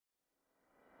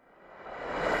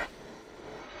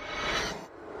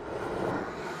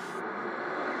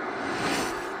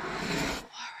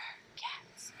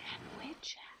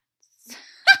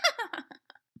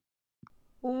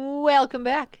Welcome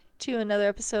back to another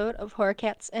episode of Horror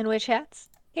Cats and Witch Hats.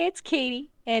 It's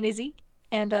Katie and Izzy,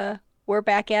 and we're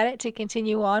back at it to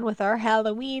continue on with our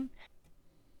Halloween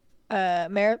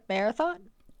marathon.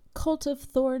 Cult of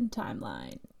Thorn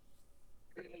timeline.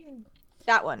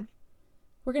 That one.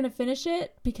 We're going to finish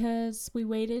it because we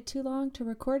waited too long to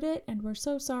record it and we're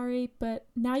so sorry, but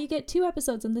now you get 2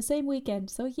 episodes in the same weekend,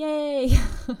 so yay!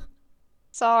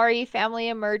 Sorry, family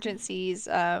emergencies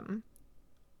are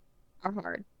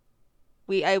hard.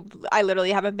 I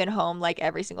literally haven't been home like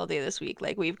every single day this week.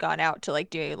 Like we've gone out to like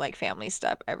do like family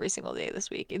stuff every single day this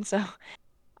week, and so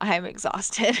I'm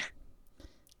exhausted.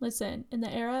 Listen, in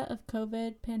the era of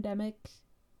COVID pandemic,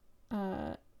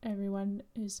 everyone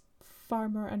is far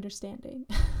more understanding.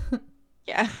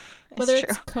 Yeah, Whether it's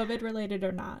it's true. COVID related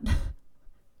or not.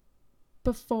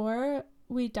 Before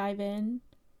we dive in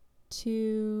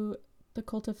to the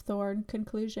Cult of Thorn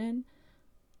conclusion,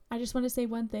 I just want to say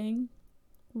one thing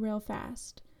real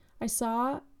fast. I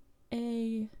saw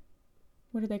a,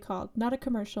 what are they called? Not a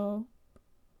commercial.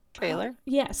 Trailer.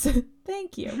 Yes.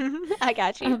 Thank you. I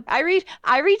got you. Um, I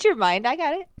read your mind. I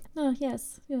got it. oh,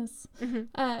 yes. Hmm.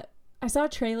 Uh, I saw a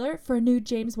trailer for a new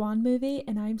James Wan movie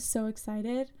and I'm so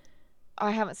excited.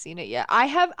 I haven't seen it yet.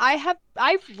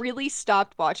 I've really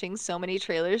stopped watching so many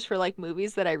trailers for like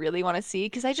movies that I really want to see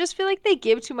because I just feel like they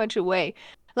give too much away.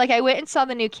 Like I went and saw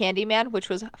the new Candyman, which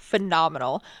was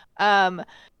phenomenal.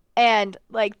 And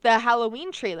like the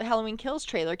Halloween trailer, Halloween Kills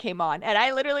trailer came on, and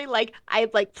I literally I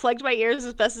plugged my ears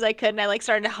as best as I could, and I like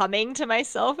started humming to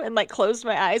myself and like closed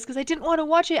my eyes because I didn't want to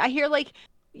watch it. I hear like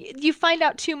you find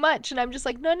out too much, and I'm just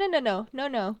like,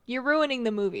 no, you're ruining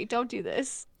the movie. Don't do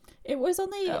this. It was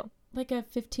only So like a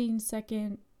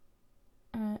 15-second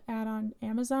ad on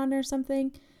Amazon or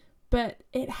something, but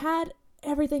it had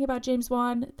everything about James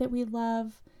Wan that we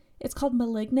love. It's called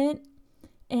Malignant,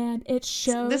 and it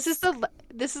this is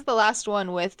shows. the last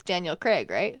one with Daniel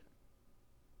Craig, right?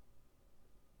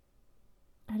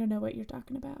 I don't know what you're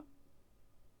talking about.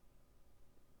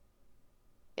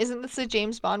 Isn't this a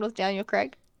James Bond with Daniel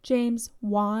Craig? James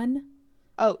Wan.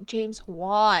 Oh, James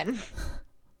Wan.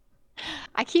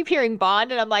 I keep hearing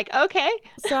Bond, and I'm like, okay.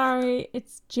 Sorry,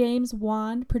 it's James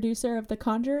Wan, producer of The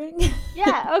Conjuring,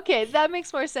 Yeah, okay, that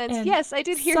makes more sense. and Yes, I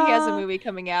did hear he has a Saw, movie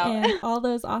coming out. and all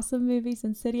those awesome movies,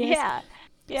 Insidious. Yeah,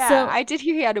 yeah, So, I did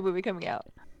hear he had a movie coming out.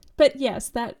 but yes,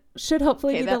 that should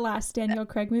hopefully Okay, be the that last Daniel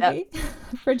Craig that movie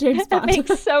for James that Bond.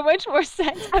 makes so much more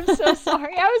sense. I'm so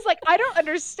sorry. I was like, I don't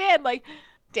understand. Like,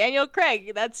 Daniel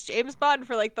Craig, that's James Bond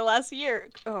for like the last year.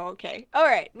 Oh, okay. All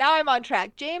right, now I'm on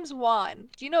track. James Wan.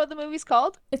 Do you know what the movie's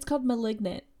called? It's called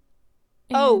Malignant.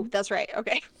 Oh, And that's right.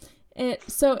 Okay.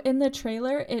 so in the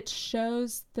trailer it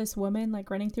shows this woman like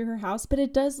running through her house, but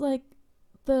it does like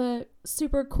the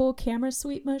super cool camera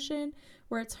sweep motion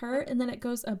where it's her and then it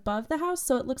goes above the house,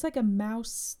 so it looks like a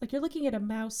mouse, like you're looking at a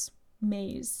mouse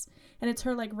maze, and it's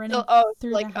her like So, running oh,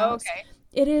 through the like, oh, house. okay.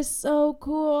 It is so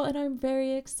cool and I'm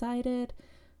very excited.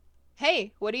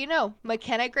 Hey, what do you know?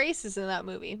 McKenna Grace is in that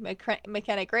movie.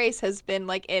 McKenna Grace has been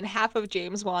like in half of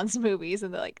James Wan's movies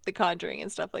and like The Conjuring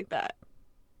and stuff like that.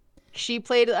 She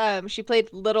played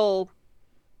little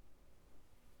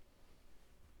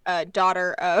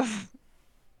daughter of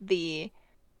the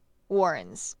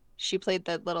Warrens. She played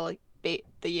the little like, the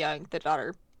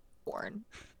daughter Warren.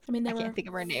 I mean, I there can't were think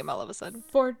of her name all of a sudden.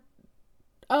 four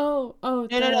oh No,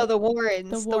 no, no, the the Warrens,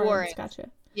 the Warrens, Warrens. gotcha.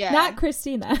 Not Yeah.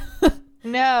 Christina.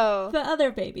 No. The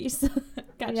other babies.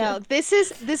 Gotcha. No, this is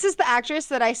the actress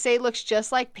that I say looks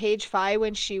just like Paige Fye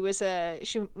when she was a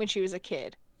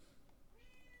kid.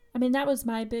 I mean, that was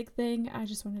my big thing. I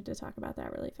just wanted to talk about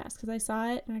that really fast because I saw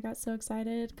it and I got so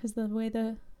excited because the way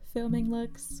the filming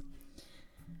looks.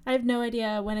 I have no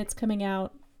idea when it's coming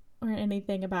out or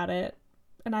anything about it,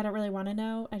 and I don't really want to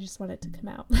know. I just want it to come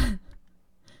out.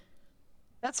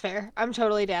 That's fair. I'm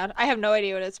totally down. I have no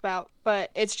idea what it's about, but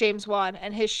it's James Wan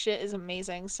and his shit is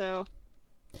amazing. So,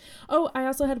 Oh, I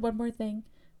also had one more thing.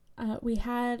 We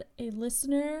had a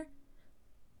listener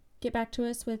get back to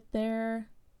us with their,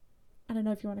 I don't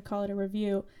know if you want to call it a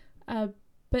review, uh,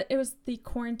 but it was the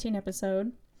quarantine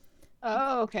episode.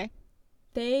 oh, okay.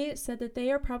 They said that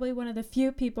they are probably one of the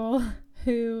few people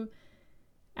who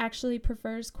actually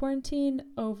prefers Quarantine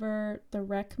over the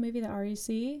Rec movie, the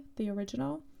REC, the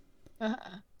original,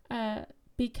 Uh-huh. uh,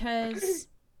 because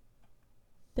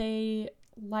they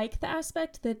like the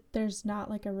aspect that there's not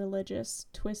like a religious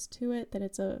twist to it, that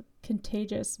it's a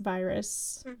contagious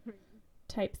virus Mhm.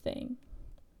 type thing.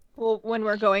 Well, when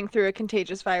we're going through a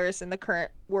contagious virus in the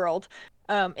current world,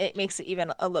 it makes it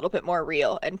even a little bit more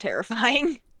real and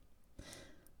terrifying,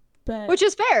 But which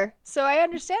is fair. So I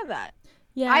understand that.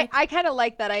 yeah, I kind of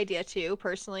like that idea too,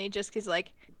 personally, just because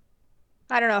like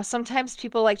I don't know. Sometimes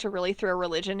people like to really throw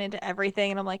religion into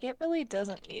everything, and I'm like, it really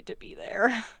doesn't need to be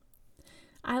there.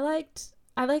 I liked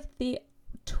the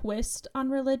twist on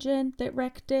religion that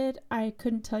Rec did. I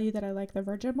couldn't tell you that I like the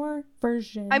I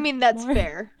version mean, that's more.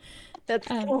 fair. That's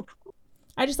Um, oh,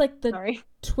 I just like the sorry.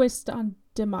 twist on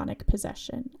demonic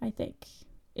possession. I think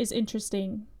is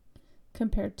interesting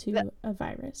compared That to a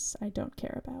virus I don't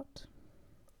care about.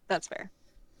 that's fair.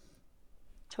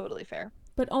 Totally fair.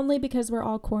 But only because we're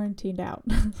all quarantined out.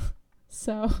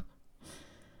 So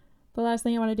the last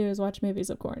thing I want to do is watch movies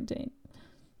of quarantine.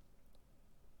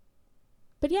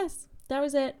 But yes, that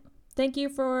was it. Thank you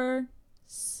for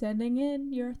sending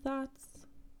in your thoughts.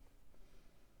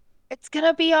 It's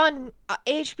gonna be on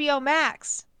HBO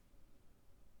Max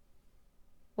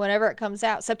whenever it comes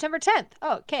out, September 10th.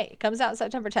 Oh, okay, it comes out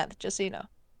September 10th. Just so you know.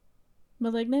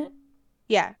 Malignant?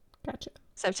 Yeah, Gotcha.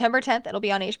 September 10th. It'll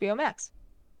be on HBO Max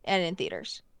and in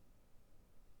theaters.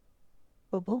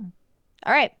 Boom, boom.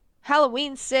 All right,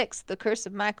 Halloween 6: The Curse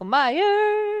of Michael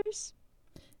Myers.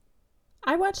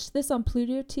 I watched this on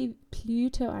Pluto.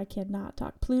 I cannot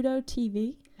talk. Pluto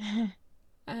TV.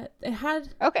 It had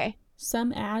Okay,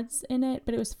 some ads in it,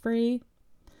 but it was free,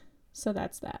 so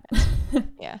that's that.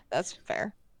 yeah, that's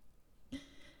fair.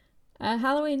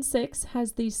 Halloween 6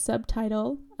 has the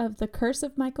subtitle of The Curse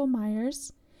of Michael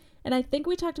Myers, and I think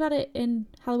we talked about it in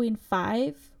Halloween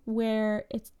 5, where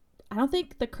I don't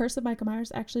think The Curse of Michael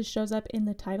Myers actually shows up in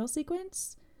the title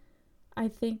sequence. I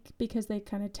think because they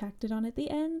kind of tacked it on at the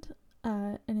end,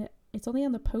 and it's only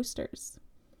on the posters.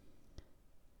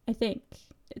 I think.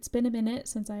 It's been a minute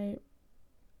since I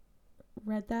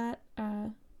read that.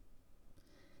 And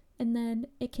then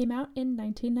it came out in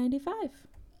 1995.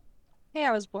 Hey,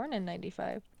 I was born in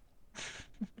 95.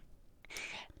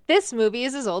 This movie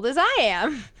is as old as I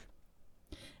am.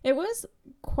 It was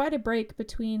quite a break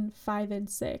between 5 and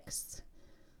 6.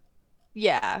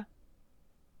 Yeah.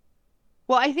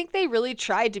 Well, I think they really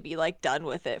tried to be like done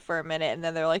with it for a minute and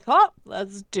then they're like, "Oh,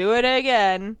 let's do it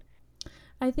again."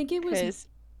 I think it was 'Cause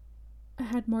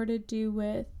had more to do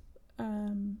with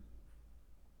um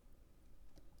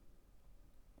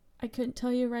I couldn't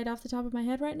tell you right off the top of my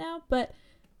head right now, but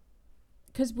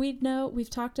because we've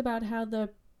talked about how the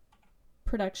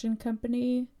production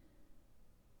company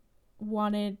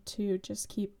wanted to just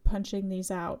keep punching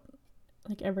these out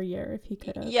like every year if he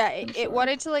could have. yeah, I'm it sure.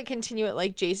 wanted to like continue it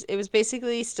like Jason. It was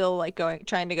basically still like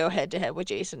trying to go head to head with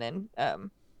Jason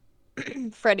and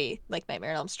Freddy, like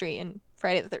Nightmare on Elm Street and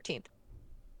Friday the 13th.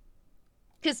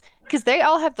 Because they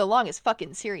all have the longest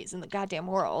fucking series in the goddamn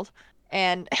world.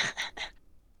 And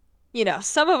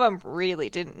some of them really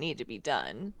didn't need to be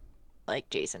done, like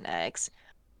Jason X.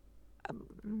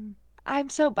 I'm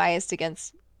so biased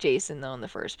against Jason though in the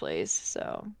first place,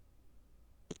 so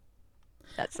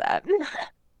that's that.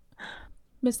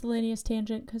 Miscellaneous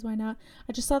tangent, because why not?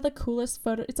 I just saw the coolest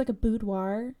photo. It's like a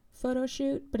boudoir photo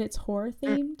shoot, but it's horror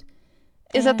themed.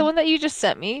 Is that the And one that you just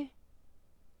sent me?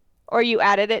 Or you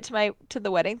added it to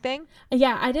the wedding thing?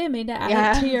 yeah, I didn't mean to add it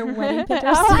Yeah. to your wedding Oh,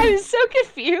 Pinterest. I was so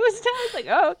confused. I was like,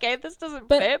 oh, okay, this doesn't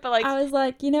But fit, but like I was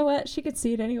like, you know what? She could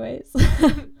see it anyways.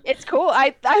 it's cool.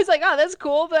 I was like, oh, that's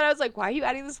cool, but I was like, why are you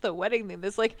adding this to the wedding thing?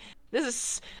 This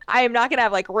is I am not gonna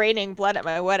have like raining blood at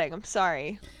my wedding. I'm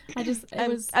sorry. It I'm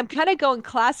was, I'm kind of going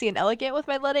classy and elegant with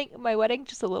my wedding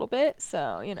just a little bit,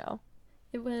 so.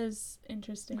 it was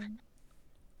interesting.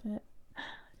 But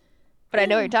But I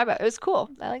know what yeah. you're talking about. It was cool.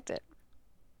 I liked it.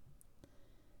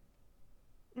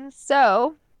 And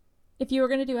so, If you were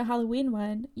going to do a Halloween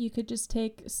one, you could just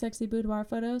take sexy boudoir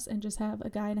photos and just have a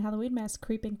guy in a Halloween mask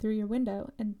creeping through your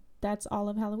window. And that's all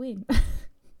of Halloween.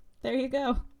 There you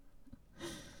go.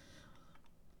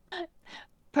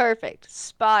 perfect.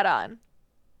 Spot on.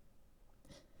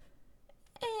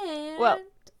 Well, And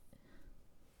to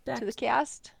back the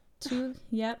cast. to,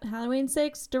 yep, Halloween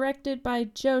 6, directed by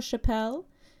Joe Chappelle.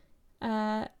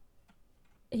 Uh,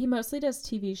 he mostly does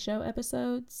TV show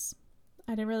episodes.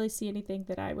 I didn't really see anything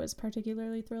that I was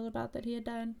particularly thrilled about that he had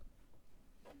done.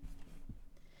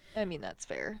 I mean, that's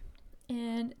fair.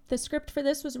 And the script for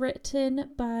this was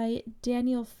written by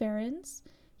Daniel Ferrens.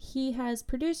 He has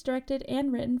produced, directed,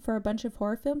 and written for a bunch of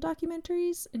horror film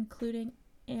documentaries, including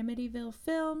Amityville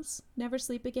Films, Never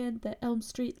Sleep Again, The Elm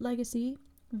Street Legacy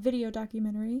video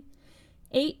documentary,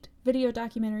 8 video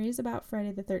documentaries about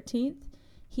Friday the 13th.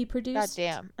 He God produced,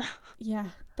 damn. yeah,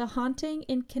 The Haunting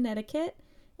in Connecticut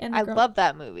and I love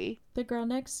that movie. The Girl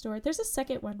Next Door. There's a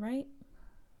second one, right?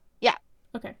 Yeah.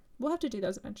 Okay. We'll have to do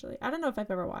those eventually. I don't know if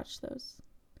I've ever watched those.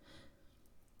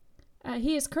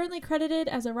 He is currently credited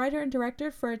as a writer and director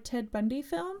for a Ted Bundy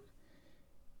film.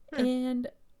 And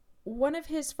one of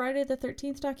his Friday the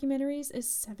 13th documentaries is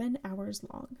 7 hours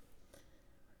long.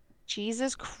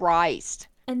 Jesus Christ.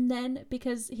 And then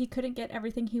because he couldn't get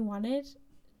everything he wanted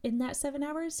in that 7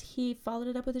 hours, he followed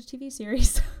it up with a TV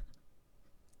series.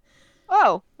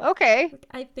 Oh, okay.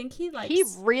 I think He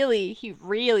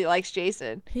really likes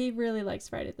Jason. he really likes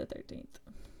Friday the 13th.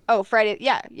 Oh, Friday.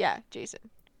 Yeah, yeah, Jason.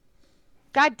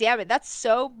 God damn it. That's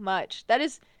so much.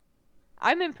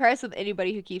 I'm impressed with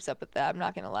anybody who keeps up with that. I'm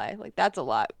not gonna lie. Like, that's a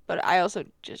lot. But I also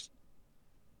just,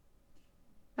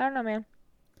 I don't know, man.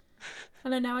 I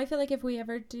don't know. I feel like if we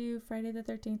ever do Friday the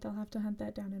 13th, I'll have to hunt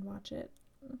that down and watch it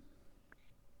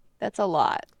That's a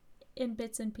lot. in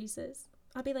bits and pieces.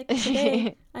 I'll be like,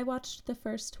 today I watched the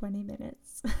first 20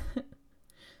 minutes.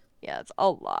 Yeah, it's a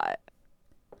lot.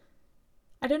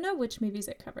 I don't know which movies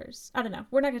it covers. I don't know.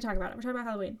 We're not going to talk about it. We're talking about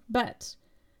Halloween. But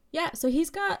yeah, so he's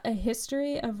got a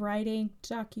history of writing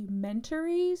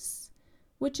documentaries,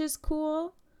 which is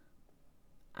cool.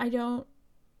 I don't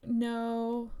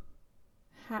know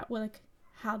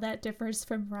how that differs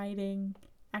from writing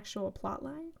actual plot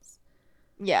lines.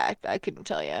 Yeah, I couldn't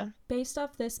tell you. Based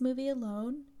off this movie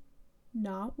alone,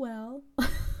 not well.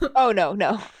 Oh no,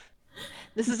 no.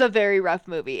 This is a very rough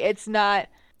movie. This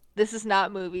is not a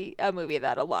movie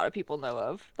that a lot of people know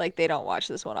of. Like they don't watch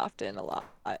this one often a lot.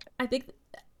 I think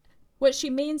what she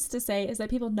means to say is that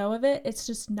people know of it. It's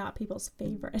just not people's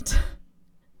favorite.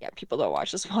 Yeah, people don't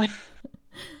watch this one.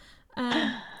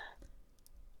 um,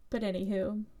 but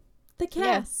anywho, the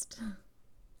Yeah. cast.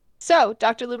 So,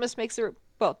 Dr. Loomis,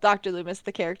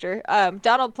 the character,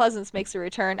 Donald Pleasance makes a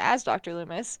return as Dr.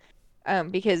 Loomis,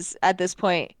 because at this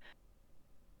point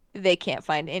they can't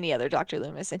find any other Dr.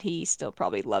 Loomis, and he still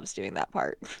probably loves doing that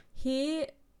part. He,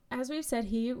 as we've said,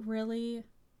 he really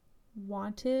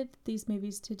wanted these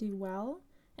movies to do well,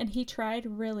 and he tried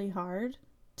really hard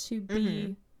to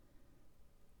be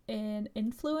an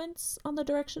influence on the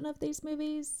direction of these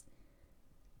movies.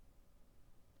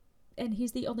 And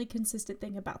he's the only consistent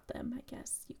thing about them, I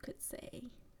guess you could say.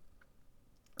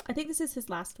 I think this is his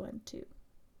last one, too.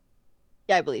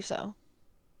 Yeah, I believe so.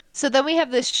 So then we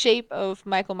have this shape of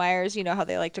Michael Myers. You know how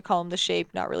they like to call him the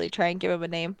shape, not really try and give him a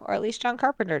name, or at least John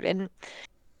Carpenter didn't.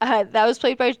 That was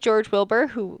played by George Wilbur,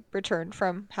 who returned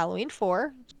from Halloween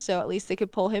 4, so at least they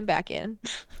could pull him back in.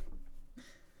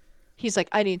 He's like,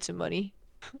 I need some money.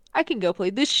 I can go play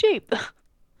this shape.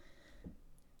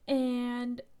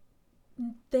 And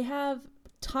they have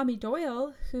Tommy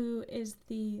Doyle, who is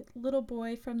the little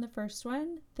boy from the first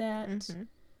one that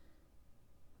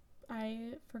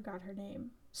I forgot her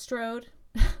name. Strode.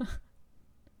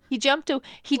 He jumped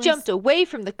away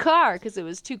from the car because it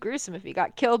was too gruesome if he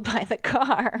got killed by the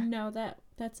car. No,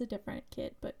 that's a different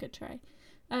kid, but good try.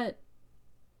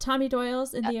 Tommy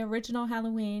Doyle's in the original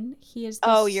Halloween. He is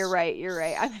Oh, you're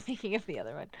right. I'm thinking of the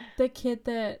other one. the kid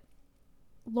that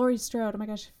Laurie Strode. Oh my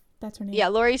gosh, that's her name. Yeah,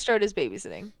 Laurie Strode is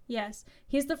babysitting. Yes.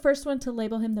 He's the first one to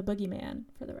label him the boogeyman,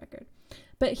 for the record.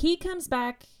 But he comes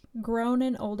back grown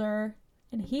and older,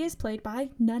 and he is played by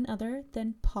none other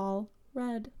than Paul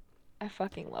Rudd. I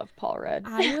fucking love Paul Rudd.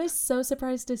 I was so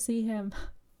surprised to see him.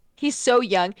 He's so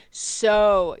young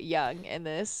in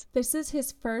this. This is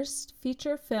his first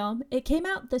feature film. It came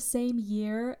out the same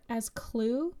year as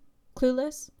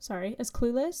Clueless.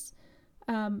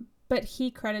 But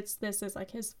he credits this as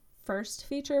like his first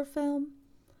feature film.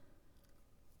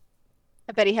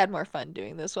 I bet he had more fun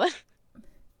doing this one.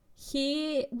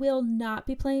 He will not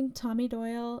be playing Tommy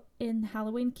Doyle in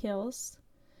Halloween Kills.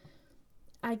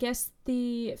 I guess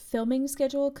the filming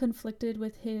schedule conflicted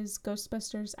with his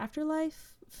Ghostbusters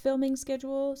Afterlife filming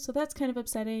schedule, so that's kind of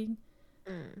upsetting.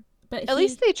 But at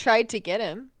least they tried to get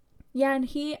him. Yeah, and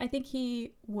I think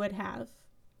he would have.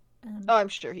 I'm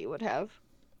sure he would have.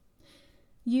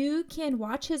 You can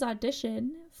watch his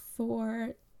audition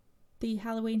for the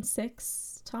Halloween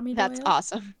 6 Tommy Doyle. That's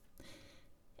awesome.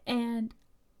 And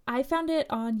I found it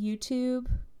on YouTube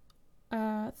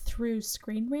through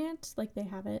Screen Rant, like they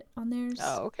have it on theirs.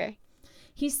 Oh, okay.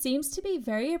 He seems to be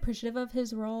very appreciative of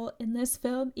his role in this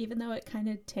film, even though it kind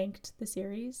of tanked the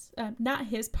series. Not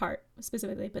his part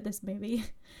specifically, but this movie.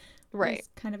 Right. It's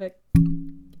kind of a...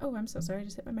 Oh, I'm so sorry. I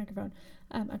just hit my microphone.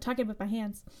 I'm talking with my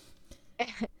hands.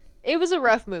 It was a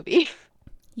rough movie.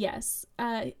 Yes.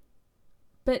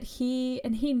 But he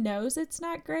knows it's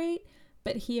not great,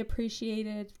 but he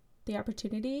appreciated the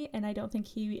opportunity, and I don't think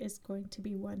he is going to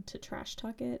be one to trash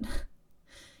talk it.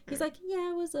 He's like,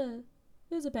 yeah, it was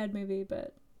a bad movie,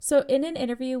 but... So in an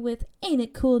interview with Ain't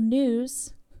It Cool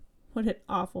News, what an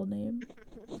awful name.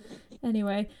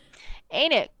 Anyway.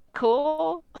 Ain't it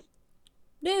cool?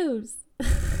 News.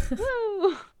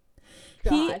 Woo.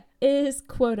 He is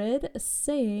quoted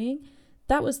saying,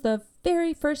 "That was the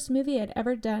very first movie I'd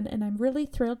ever done, and I'm really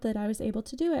thrilled that I was able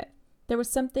to do it. There was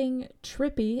something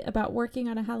trippy about working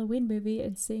on a Halloween movie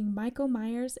and seeing Michael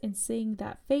Myers and seeing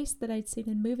that face that I'd seen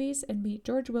in movies and meet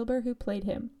George Wilbur who played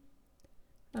him,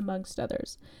 amongst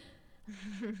others.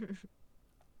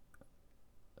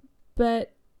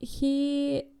 But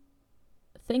he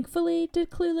thankfully did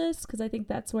Clueless because I think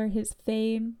that's where his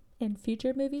fame and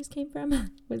future movies came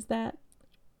from was that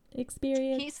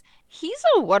experience. He's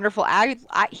a wonderful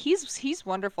he's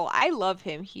wonderful. I love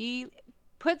him. He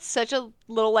puts such a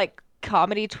little like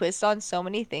comedy twist on so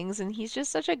many things, and he's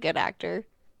just such a good actor.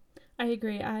 I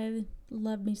agree. I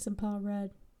love me some Paul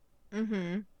Rudd.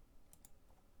 Hmm.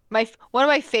 One of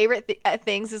my favorite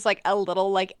things is like a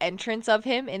little like entrance of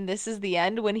him in This Is the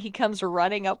End when he comes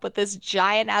running up with this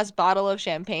giant ass bottle of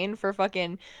champagne for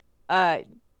fucking uh,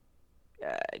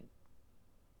 uh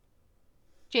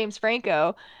James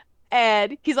Franco,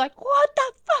 and he's like, "What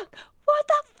the fuck? What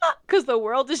the fuck?" Because the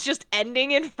world is just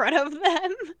ending in front of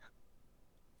them.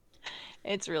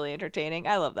 It's really entertaining.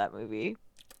 I love that movie.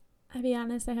 I'll be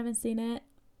honest, I haven't seen it,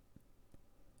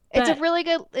 It's a but really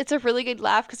good it's a really good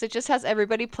laugh because it just has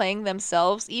everybody playing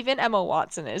themselves. Even Emma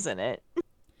Watson is in it.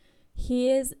 he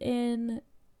is in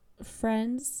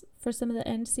Friends for some of the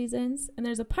end seasons, and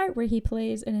there's a part where he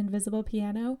plays an invisible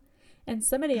piano, and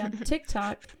somebody on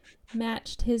TikTok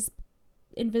matched his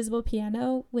invisible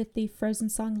piano with the Frozen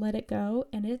song Let It Go,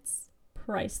 and it's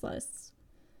priceless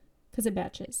because it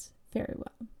matches very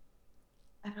well.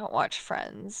 I don't watch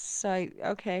Friends, so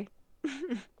okay.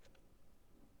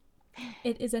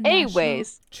 It is a national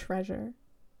Anyways, treasure.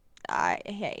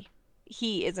 hey,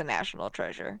 he is a national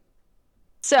treasure.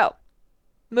 So,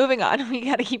 moving on, we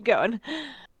gotta keep going.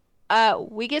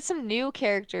 We get some new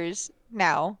characters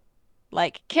now,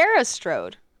 like Kara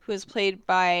Strode, who is played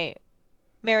by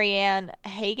Marianne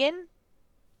Hagen.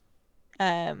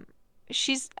 Um,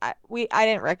 I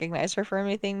didn't recognize her from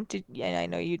anything. Yeah, I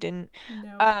know you didn't.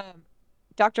 No. Um,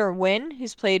 Dr. Wynn,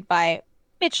 who's played by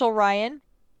Mitchell Ryan.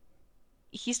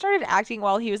 He started acting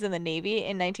while he was in the Navy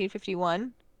in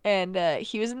 1951, and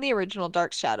he was in the original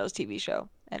Dark Shadows TV show.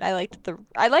 And I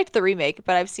liked the remake,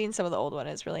 but I've seen some of the old one.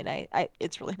 It's really nice.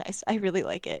 It's really nice. I really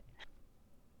like it.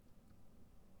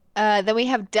 Then we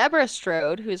have Deborah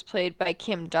Strode, who's played by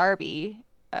Kim Darby.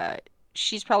 Uh,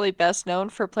 she's probably best known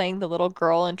for playing the little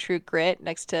girl in True Grit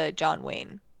next to John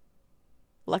Wayne.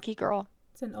 Lucky girl.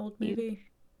 It's an old You, movie.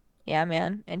 yeah,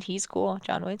 man. And he's cool.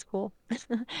 John Wayne's cool.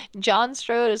 John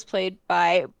Strode is played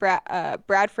by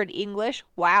Bradford English.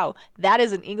 Wow, that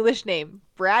is an English name.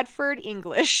 Bradford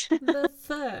English. The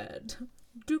third,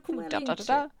 Duke Da, da, da, Wellington.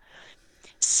 da.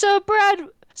 Sir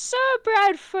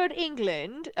Bradford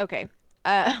England. Okay.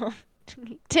 Uh,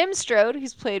 Tim Strode,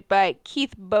 who's played by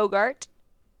Keith Bogart.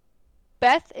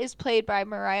 Beth is played by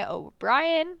Mariah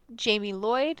O'Brien. Jamie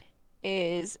Lloyd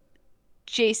is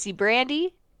JC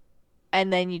Brandy.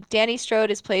 And then Danny Strode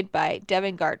is played by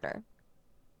Devin Gardner.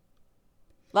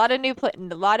 A lot of new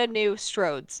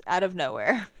Strodes out of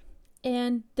nowhere.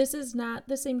 And this is not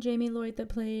the same Jamie Lloyd that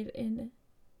played in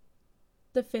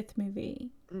the fifth movie.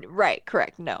 Right,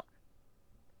 correct. No.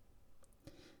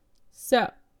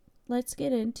 So, let's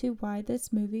get into why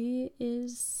this movie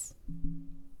is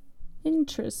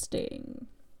interesting.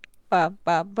 Ba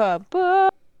ba ba ba.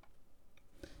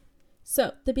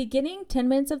 So, the beginning 10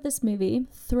 minutes of this movie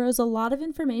throws a lot of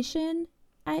information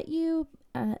at you,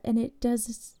 and it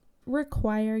does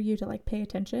require you to like pay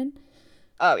attention.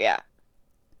 Oh yeah.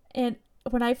 And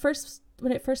when it first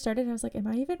started, I was like, "Am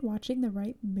I even watching the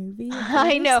right movie? Like, what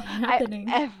I is know. happening?"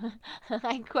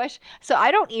 I question. So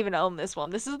I don't even own this one.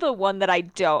 This is the one that I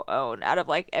don't own out of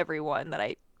like every one that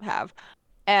I have.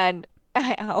 And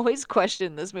I always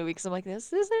question this movie because I'm like,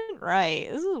 this isn't right.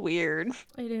 This is weird.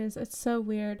 It is. It's so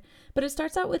weird. But it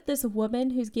starts out with this woman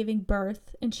who's giving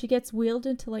birth, and she gets wheeled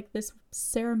into like this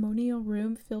ceremonial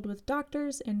room filled with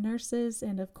doctors and nurses,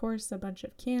 and of course a bunch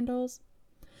of candles.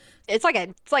 It's like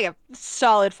a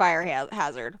solid fire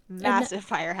hazard, And massive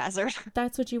fire hazard.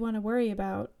 that's what you want to worry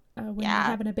about when you're Yeah,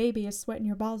 having a baby, is sweating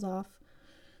your balls off.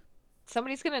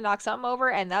 somebody's gonna knock something over,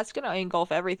 and that's gonna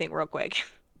engulf everything real quick.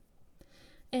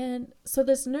 And so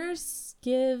this nurse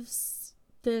gives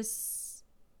this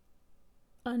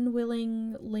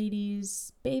unwilling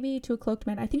lady's baby to a cloaked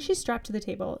man. I think she's strapped to the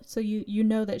table, so you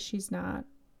know that she's not,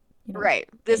 you know. Right.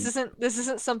 This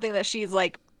isn't something that she's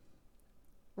like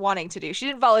wanting to do. She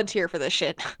didn't volunteer for this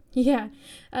shit. Yeah.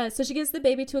 So she gives the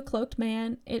baby to a cloaked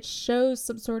man. It shows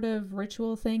some sort of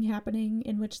ritual thing happening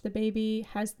in which the baby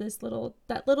has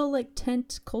that little like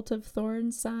tent cult of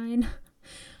thorns sign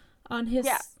on his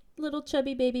Yeah. little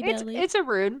chubby baby belly. It's a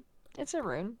rune. It's a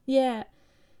rune. Yeah.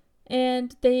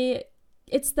 And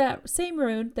it's that same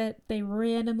rune that they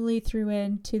randomly threw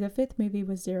into the fifth movie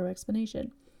with zero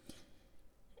explanation.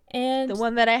 The And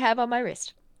one that I have on my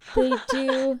wrist. they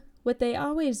do what they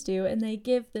always do, and they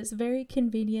give this very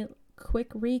convenient, quick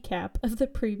recap of the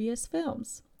previous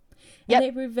films. And Yep.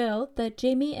 they reveal that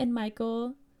Jamie and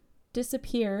Michael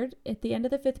disappeared at the end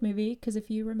of the fifth movie because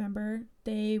if you remember,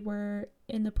 they were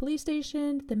in the police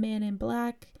station. The man in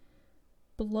black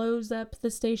blows up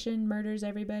the station, murders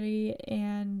everybody,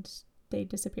 and they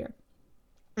disappear.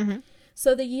 Mm-hmm.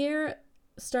 So the year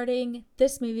starting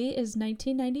this movie is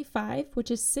 1995, which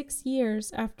is 6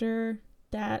 years after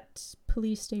that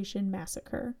police station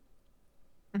massacre.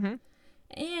 Mm-hmm.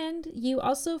 And you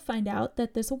also find out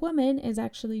that this woman is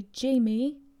actually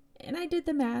Jamie. And I did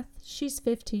the math. She's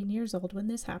 15 years old when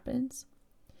this happens.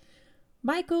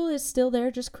 Michael is still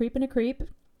there, just creeping a creep.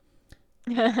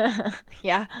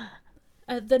 Yeah.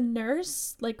 The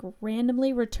nurse, like,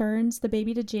 randomly returns the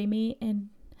baby to Jamie and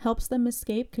helps them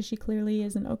escape because she clearly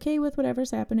isn't okay with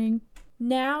whatever's happening.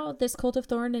 Now, this Cult of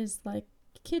Thorn is, like,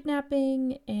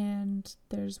 kidnapping and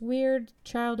there's weird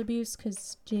child abuse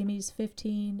because Jamie's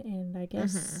 15 and I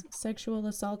guess sexual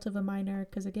assault of a minor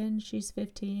because again she's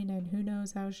 15 and who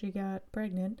knows how she got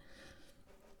pregnant.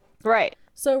 Right.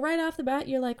 So right off the bat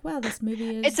you're like, wow, this movie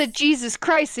is It's a Jesus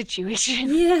Christ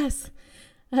situation. yes.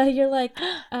 You're like,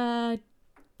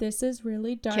 this is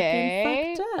really dark and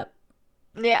Okay. fucked up.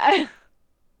 Yeah.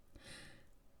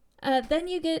 Then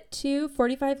you get to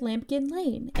 45 Lampkin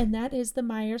Lane and that is the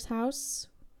Myers house.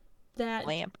 That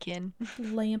Lampkin.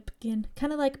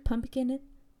 kind of like pumpkin,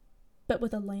 but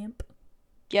with a lamp.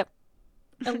 Yep.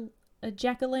 A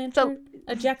jack o' lantern,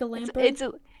 a jack o' lantern, It's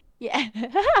a yeah.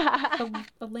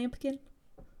 a lampkin.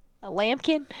 A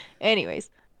Lampkin.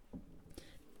 Anyways,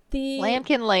 The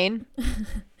Lampkin Lane.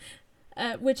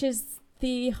 which is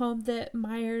the home that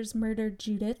Myers murdered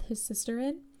Judith, his sister,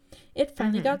 in. It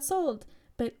finally got sold,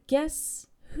 but guess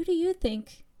who do you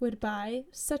think would buy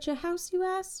such a house? You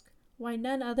ask. Why,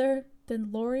 none other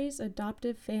than Laurie's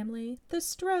adoptive family, the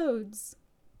Strodes.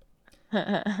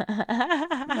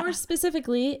 More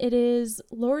specifically, it is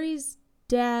Laurie's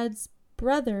dad's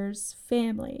brother's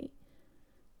family.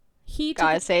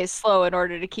 Gotta say it slow in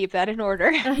order to keep that in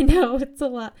order. I know, it's a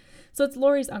lot. So it's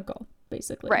Laurie's uncle,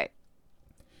 basically. Right.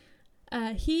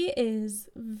 He is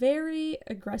very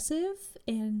aggressive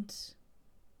and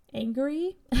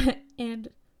angry and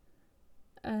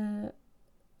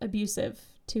abusive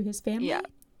to his family. Yeah.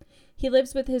 He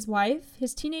lives with his wife,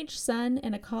 his teenage son,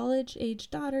 and a college-age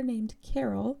daughter named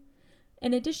Carol,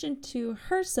 in addition to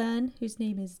her son, whose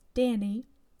name is Danny.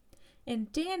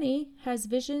 And Danny has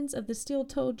visions of the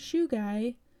steel-toed shoe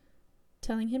guy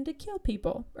telling him to kill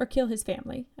people, or kill his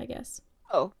family, I guess.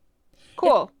 Oh,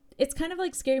 cool. It's kind of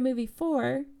like Scary Movie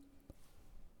 4,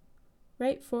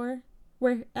 right? 4,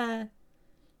 where the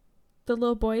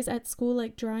little boy's at school,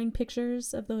 like, drawing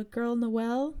pictures of the girl in the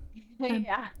well.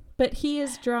 Yeah. But he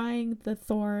is drawing the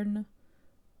thorn.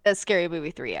 That's Scary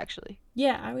Movie 3, actually.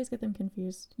 Yeah, I always get them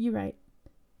confused. You're right.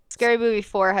 Scary Movie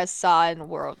 4 has Saw and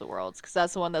War of the Worlds, because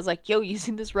that's the one that's like, yo,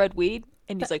 using this red weed?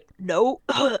 And he's like, no.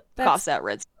 Coughs out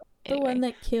red stuff. The Anyway. one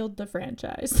that killed the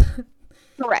franchise.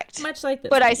 Correct. Much like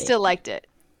this But I movie. still liked it.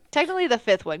 Technically, the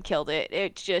fifth one killed it.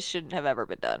 It just shouldn't have ever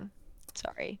been done.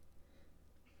 Sorry.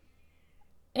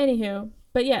 Anywho,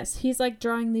 but yes, he's like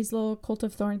drawing these little Cult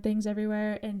of Thorn things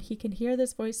everywhere, and he can hear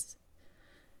this voice.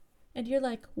 And you're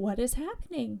like, what is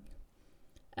happening?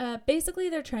 Basically,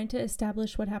 they're trying to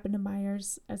establish what happened to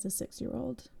Myers as a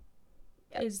 6-year-old.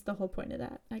 Yep. Is the whole point of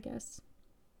that, I guess.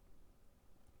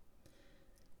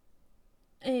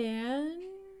 And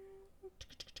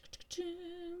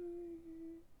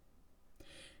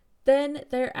then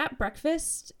they're at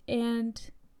breakfast,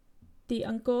 and the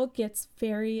uncle gets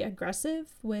very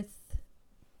aggressive with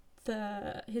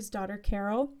his daughter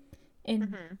Carol,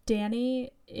 and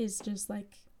Danny is just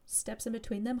like steps in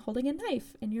between them holding a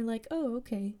knife, and you're like, oh,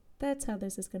 okay, that's how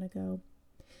this is gonna go.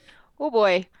 Oh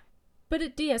boy. But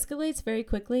it de-escalates very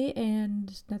quickly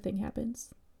and nothing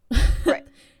happens. Right.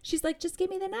 She's like, just give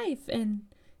me the knife, and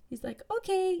he's like,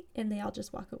 okay, and they all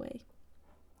just walk away.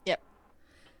 Yep.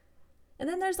 And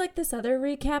then there's like this other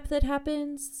recap that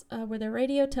happens where the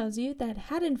radio tells you that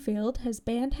Haddonfield has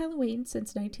banned Halloween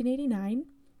since 1989.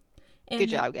 And good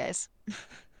job, guys.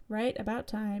 Right, about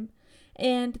time.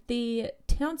 And the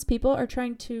townspeople are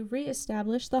trying to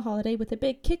reestablish the holiday with a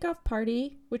big kickoff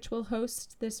party, which will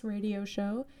host this radio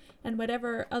show and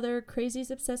whatever other crazies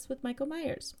obsessed with Michael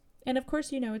Myers. And of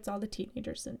course, you know, it's all the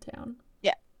teenagers in town.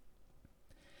 Yeah.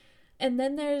 And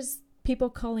then there's people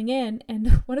calling in,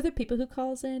 and one of the people who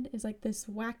calls in is like this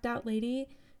whacked out lady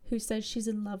who says she's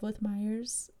in love with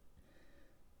Myers.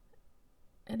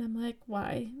 And I'm like,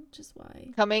 why? Just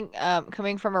why?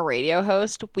 Coming from a radio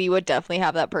host, we would definitely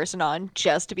have that person on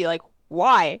just to be like,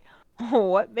 Why?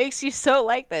 What makes you so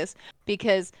like this?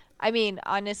 Because I mean,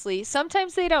 honestly,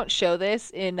 sometimes they don't show this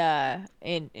in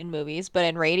movies, but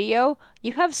in radio,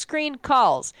 you have screened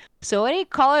calls. So any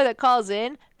caller that calls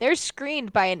in, they're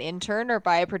screened by an intern or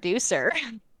by a producer.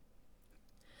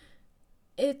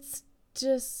 It's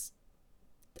just,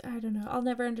 I don't know. I'll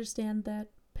never understand that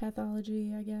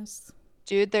pathology, I guess.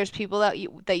 Dude, there's people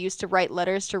that used to write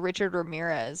letters to Richard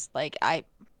Ramirez. Like I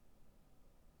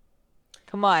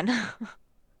come on.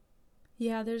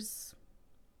 Yeah, there's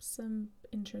some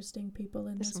interesting people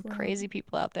in There's this some world. crazy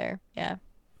people out there. Yeah.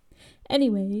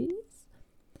 Anyways,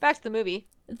 Back to the movie.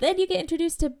 then you get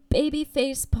introduced to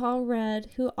babyface Paul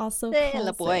Rudd, who also Hey, la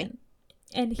calls boy. in.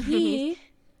 And he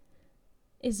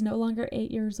is no longer 8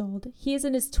 years old. He is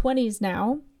in his 20s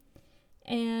now.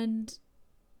 And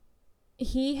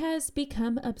he has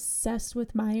become obsessed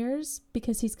with Myers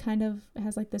because he's kind of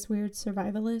has like this weird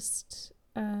survivalist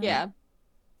Yeah.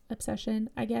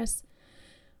 obsession, I guess.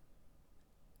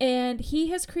 And he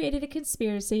has created a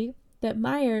conspiracy that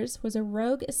Myers was a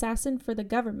rogue assassin for the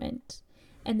government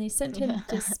and they sent him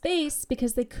to space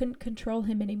because they couldn't control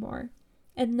him anymore.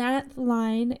 And that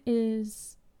line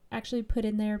is actually put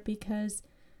in there because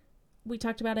we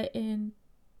talked about it in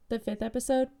the 5th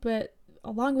episode, but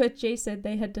along with Jason,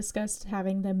 they had discussed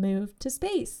having them move to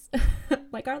space,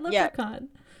 like our Yep. leprechaun.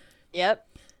 Yep.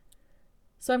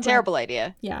 So I'm Terrible glad.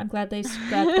 idea. Yeah, I'm glad they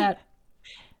scrapped that.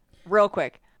 Real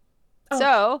quick. Oh,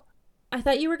 So, I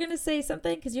thought you were gonna say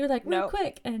something because you were like real no.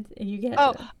 quick, and you get.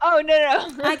 Oh, no,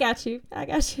 I got you.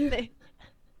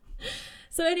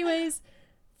 So, anyways,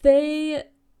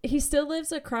 he still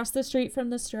lives across the street from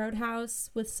the Strode house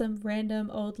with some random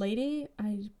old lady.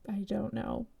 I don't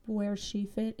know where she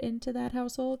fit into that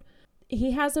household.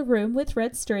 He has a room with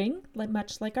red string, like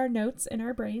much like our notes in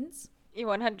our brains. You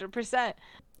 100%.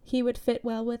 He would fit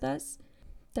well with us.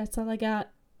 That's all I got.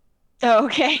 Oh,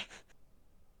 okay.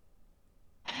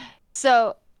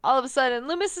 So, all of a sudden,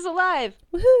 Loomis is alive.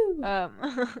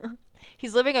 Woohoo!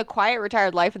 He's living a quiet,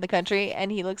 retired life in the country,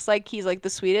 and he looks like he's like the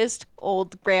sweetest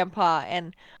old grandpa.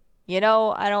 And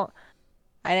I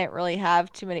didn't really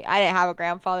have too many. I didn't have a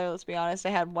grandfather, let's be honest. I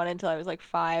had one until I was like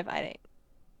 5.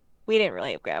 We didn't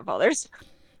really have grandfathers.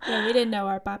 Yeah, we didn't know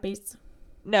our puppies.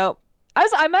 No.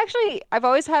 I've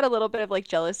always had a little bit of like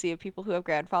jealousy of people who have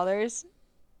grandfathers,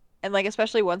 and like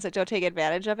especially ones that don't take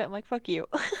advantage of it. I'm like, fuck you.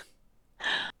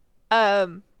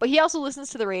 But he also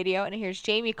listens to the radio and he hears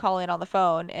Jamie call in on the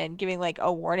phone and giving like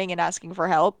a warning and asking for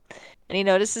help. And he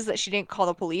notices that she didn't call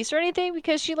the police or anything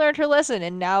because she learned her lesson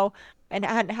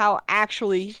and how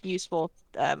actually useful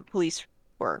police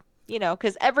were.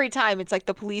 Because every time it's like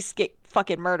the police get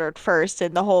fucking murdered first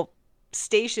and the whole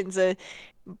station's a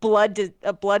blood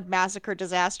massacre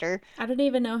disaster. I don't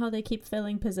even know how they keep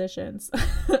filling positions.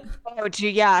 Oh, gee,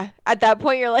 yeah. At that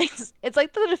point, you're like, it's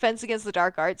like the Defense Against the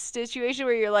Dark Arts situation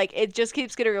where you're like, it just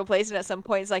keeps getting replaced, and at some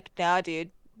point, it's like, nah, dude,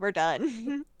 we're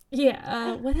done.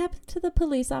 Yeah, what happened to the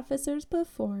police officers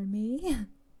before me?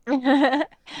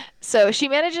 So she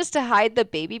manages to hide the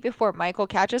baby before Michael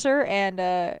catches her,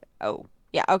 and oh,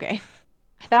 yeah, okay.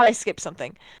 I thought I skipped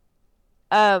something.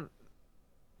 Um,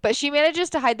 but she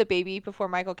manages to hide the baby before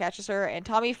Michael catches her, and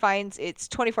Tommy finds it's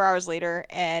 24 hours later,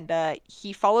 and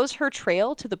he follows her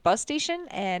trail to the bus station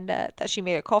and that she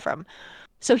made a call from.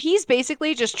 So he's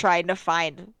basically just trying to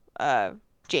find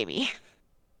Jamie.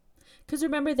 Because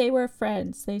remember, they were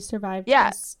friends. They survived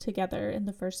Yeah, this together in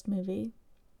the first movie.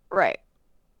 right.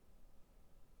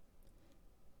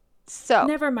 So,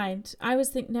 Never mind. I was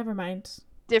thinking, never mind.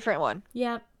 different one.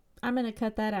 Yep, I'm going to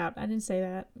cut that out. I didn't say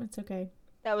that. It's okay.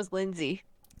 That was Lindsay.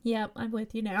 Yep, I'm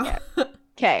with you now. Yeah.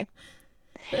 Okay.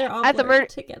 They're all At the murder blurred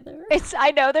together.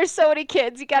 I know there's so many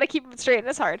kids. You got to keep them straight and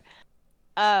it's hard.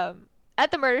 At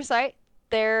the murder site,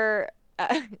 there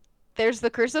uh, there's the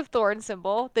Curse of Thorn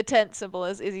symbol, the tent symbol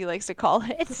as Izzy likes to call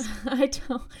it. I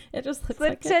don't. It just It's looks the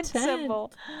like a tent tent.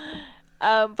 symbol.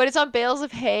 But it's on bales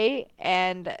of hay,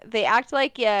 and they act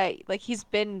like yeah, like he's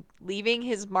been leaving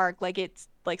his mark, like it's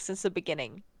like since the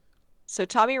beginning. So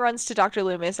Tommy runs to Dr.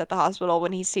 Loomis at the hospital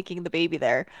when he's taking the baby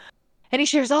there, and he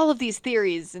shares all of these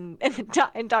theories, and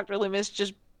Dr. Loomis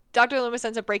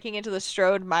ends up breaking into the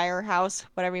Strode Meyer house,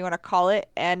 whatever you want to call it,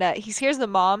 and he scares the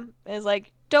mom and is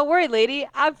like, "Don't worry, lady,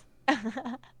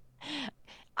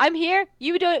 I'm here.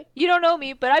 You don't know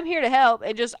me, but I'm here to help,"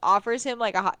 and just offers him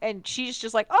like a hot, and she's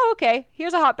just like, "Oh, okay,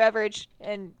 here's a hot beverage,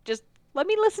 and just let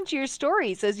me listen to your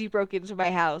stories as you broke into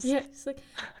my house." Yeah, it's like,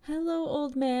 hello,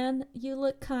 old man. You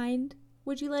look kind.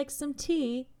 Would you like some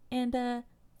tea? And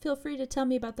feel free to tell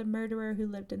me about the murderer who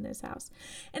lived in this house.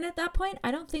 And at that point, I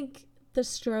don't think the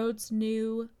Strodes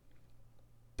knew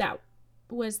that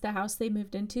was the house they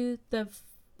moved into. The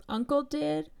uncle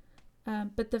did,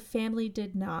 but the family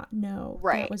did not know that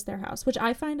Right. was their house, which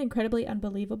I find incredibly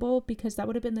unbelievable because that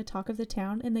would have been the talk of the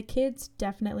town, and the kids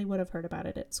definitely would have heard about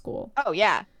it at school. Oh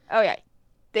yeah. Oh yeah.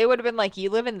 They would have been like, "You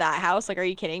live in that house? Like, are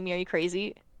you kidding me? Are you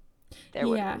crazy?" There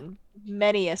would have Yeah. been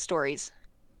many a stories.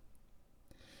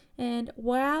 And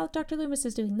while Dr. Loomis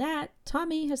is doing that,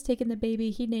 Tommy has taken the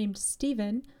baby he named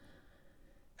Stephen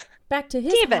back to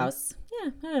his Steven. house.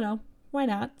 Yeah, I don't know. Why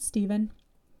not, Stephen?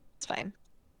 It's fine.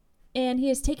 And he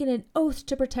has taken an oath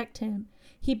to protect him.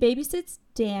 He babysits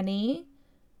Danny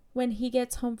when he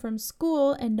gets home from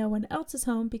school and no one else is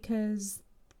home because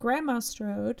Grandma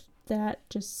Strode, that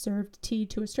just served tea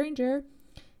to a stranger,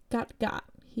 got.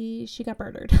 She got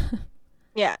murdered.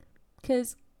 Yeah.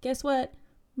 Because guess what?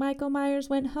 Michael Myers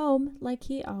went home like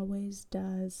he always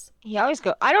does. He always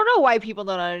go. I don't know why people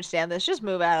don't understand this. Just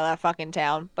move out of that fucking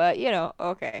town. But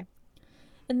okay.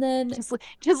 And then,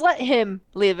 Just let him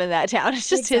live in that town. It's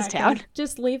just his town. exactly,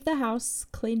 just leave the house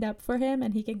cleaned up for him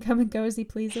and he can come and go as he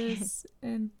pleases.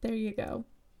 And there you go.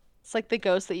 It's like the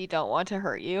ghost that you don't want to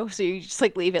hurt you, so you just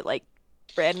like leave it like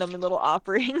random little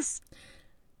offerings.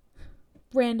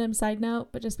 Random side note,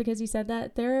 but just because you said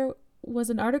that, there was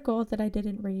an article that I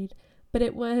didn't read, but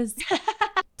it was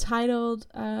titled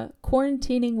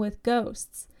Quarantining with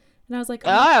Ghosts. And I was like, oh,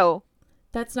 Oh,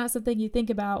 that's not something you think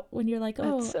about when you're like, that's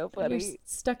oh, so you're funny.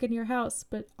 stuck in your house,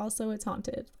 but also it's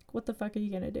haunted. Like, what the fuck are you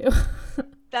going to do?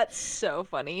 That's so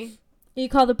funny. You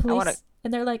call the I want to. police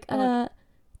and they're like, I want.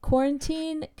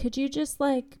 quarantine, could you just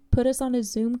like put us on a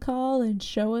Zoom call and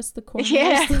show us the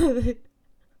Yeah. corners?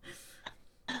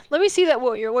 Let me see that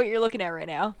what you're looking at right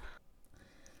now.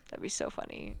 That'd be so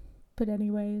funny. But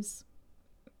anyways,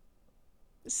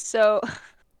 So,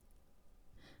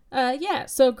 yeah,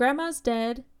 so grandma's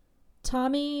dead.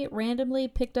 Tommy randomly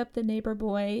picked up the neighbor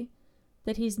boy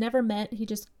that he's never met. He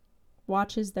just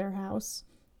watches their house.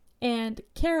 And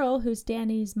Carol, who's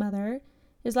Danny's mother,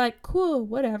 is like, cool,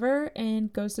 whatever,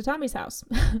 and goes to Tommy's house.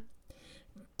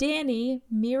 Danny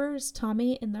mirrors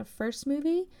Tommy in the first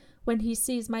movie when he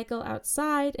sees Michael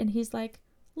outside and he's like,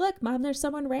 look, Mom, there's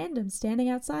someone random standing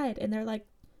outside. And they're like,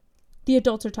 the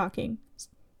adults are talking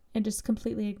and just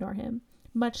completely ignore him.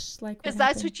 Much like what because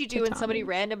that's happened what you to do when somebody Tommy.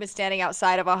 random is standing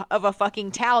outside of a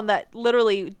fucking town that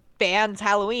literally bans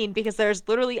Halloween because there's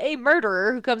literally a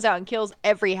murderer who comes out and kills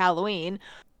every Halloween.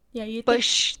 Yeah, you But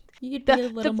think you'd be the a the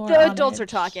little more the on adults are edge.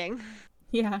 talking.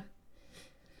 Yeah.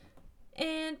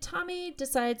 And Tommy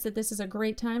decides that this is a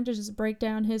great time to just break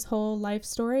down his whole life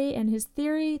story and his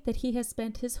theory that he has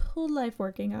spent his whole life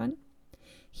working on.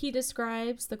 He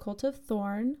describes the cult of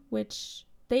Thorn, which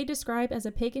they describe as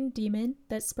a pagan demon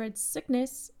that spread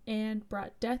sickness and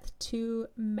brought death to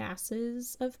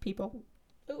masses of people.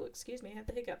 Oh, excuse me, I have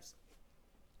the hiccups.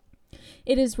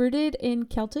 It is rooted in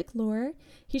Celtic lore.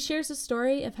 He shares a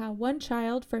story of how one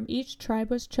child from each tribe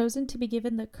was chosen to be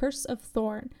given the Curse of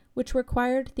Thorn, which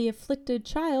required the afflicted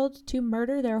child to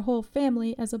murder their whole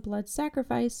family as a blood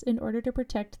sacrifice in order to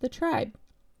protect the tribe.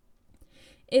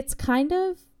 It's kind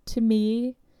of, to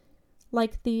me,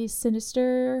 like the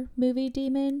Sinister movie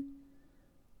demon,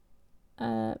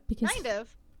 because Kind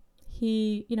of.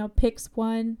 he, picks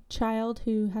one child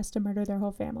who has to murder their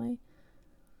whole family.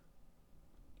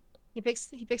 He picks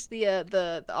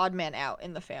the odd man out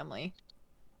in the family.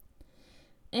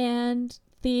 And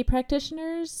the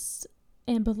practitioners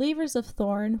and believers of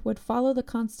Thorn would follow the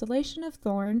constellation of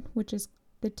Thorn, which is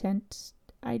the tent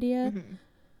idea, Mm-hmm.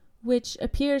 which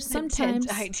appears The tent sometimes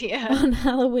idea. on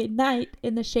Halloween night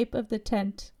in the shape of the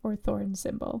tent or thorn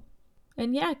symbol.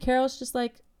 And yeah, Carol's just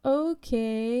like,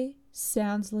 okay,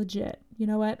 sounds legit. You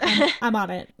know what? I'm on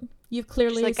it. You've She's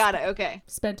clearly like, got it. Okay.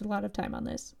 spent a lot of time on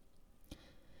this.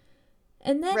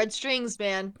 And then, Red strings,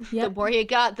 man. The yep, more you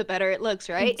got, the better it looks,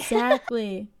 right?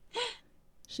 exactly.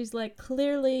 She's like,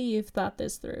 clearly you've thought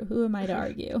this through. Who am I to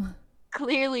argue?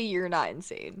 Clearly, you're not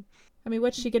insane. I mean,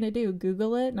 what's she gonna do?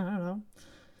 Google it? I don't know.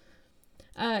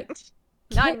 Uh,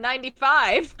 Not in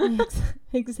 95.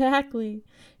 exactly.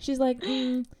 She's like,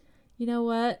 you know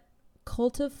what?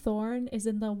 Cult of Thorn is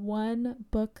in the one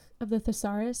book of the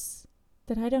thesaurus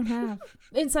that I don't have.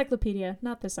 Encyclopedia,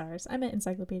 not thesaurus. I meant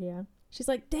encyclopedia. She's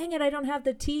like, dang it, I don't have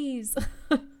the T's.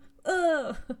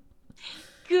 Ugh.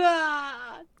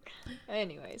 God.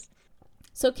 Anyways.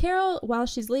 So Carol, while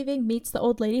she's leaving, meets the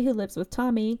old lady who lives with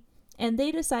Tommy, and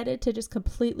they decided to just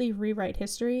completely rewrite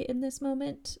history in this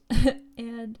moment.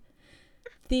 And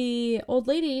the old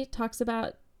lady talks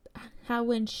about how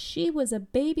when she was a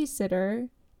babysitter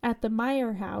at the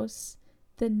Meyer house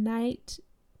the night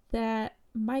that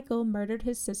Michael murdered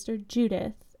his sister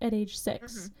Judith at age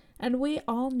 6. Mm-hmm. And we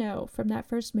all know from that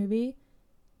first movie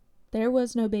There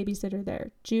was no babysitter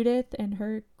there. Judith and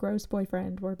her gross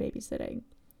boyfriend were babysitting.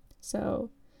 So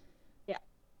Yeah.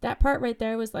 that part right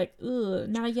there was like, ugh,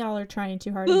 now y'all are trying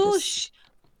too hard.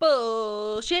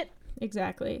 Bullshit.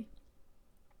 Exactly.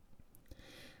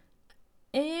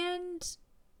 And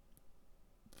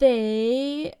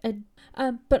they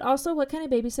but also, what kind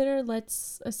of babysitter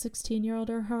lets a 16-year-old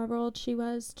or however old she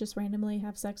was just randomly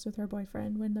have sex with her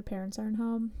boyfriend when the parents aren't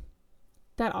home?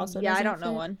 That also Yeah, I doesn't don't know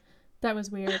fit. one. That was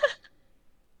weird.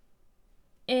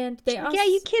 And they Yeah, also,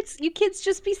 you kids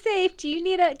just be safe. Do you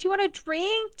want a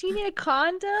drink? Do you need a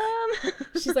condom?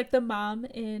 she's like the mom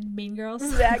in Mean Girls.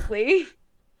 Exactly.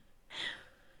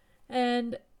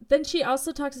 And then she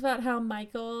also talks about how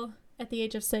Michael, at the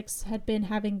age of 6, had been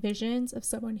having visions of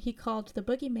someone he called the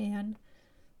boogeyman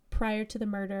prior to the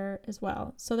murder as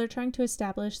well. So they're trying to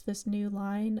establish this new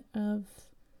line of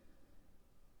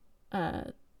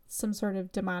some sort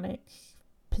of demonic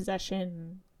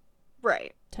possession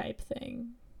Right. type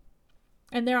thing.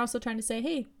 And they're also trying to say,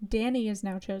 hey, Danny is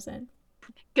now chosen.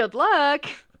 Good luck.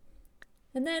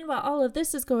 And then while all of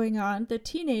this is going on, the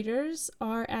teenagers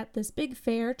are at this big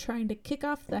fair trying to kick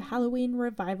off the Halloween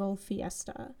revival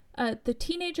fiesta. The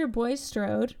teenager boy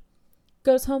Strode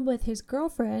goes home with his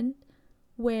girlfriend,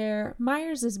 where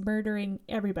Myers is murdering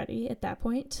everybody at that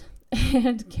point.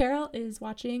 And Carol is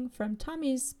watching from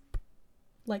Tommy's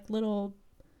like little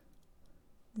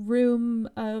room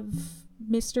of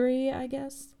mystery, I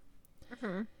guess.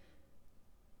 Mm-hmm.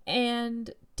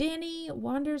 And Danny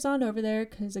wanders on over there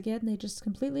because, again, they just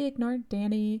completely ignored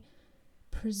Danny.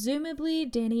 Presumably,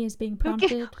 Danny is being prompted.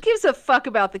 Who gives a fuck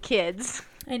about the kids?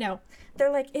 I know.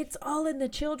 They're like, it's all in the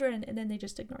children, and then they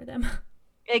just ignore them.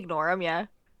 Ignore them, yeah.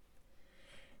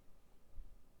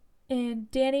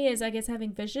 And Danny is, I guess,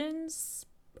 having visions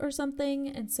or something,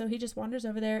 and so he just wanders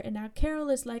over there, and now Carol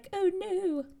is like, oh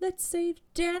no, let's save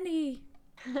Danny.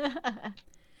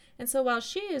 And so while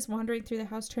she is wandering through the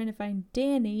house trying to find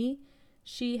Danny,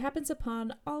 she happens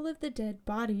upon all of the dead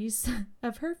bodies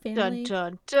of her family. Dun,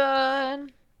 dun,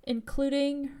 dun.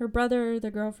 Including her brother, the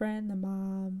girlfriend, the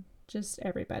mom, just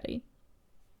everybody.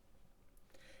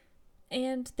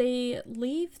 And they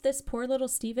leave this poor little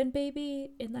Stephen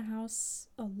baby in the house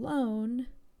alone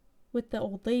with the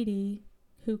old lady,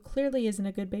 who clearly isn't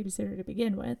a good babysitter to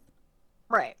begin with.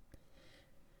 Right.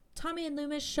 Tommy and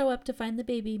Loomis show up to find the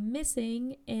baby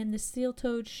missing, and the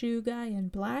steel-toed shoe guy in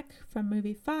black from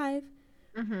movie 5.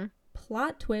 Mm-hmm.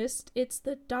 Plot twist, it's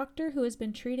the doctor who has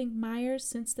been treating Myers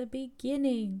since the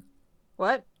beginning.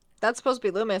 What? That's supposed to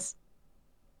be Loomis.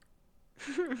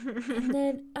 And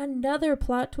then another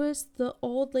plot twist, the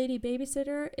old lady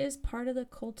babysitter is part of the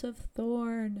Cult of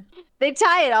Thorn. They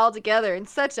tie it all together in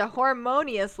such a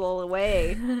harmonious little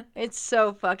way. It's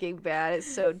so fucking bad.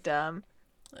 It's so dumb.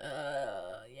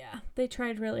 Yeah, they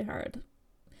tried really hard.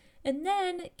 And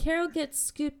then Carol gets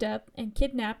scooped up and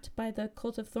kidnapped by the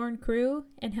Cult of Thorn crew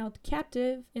and held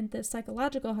captive in the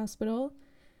psychological hospital,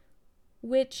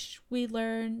 which we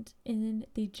learned in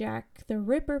the Jack the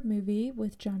Ripper movie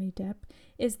with Johnny Depp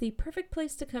is the perfect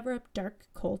place to cover up dark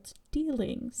cult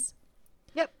dealings.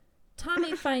 Yep.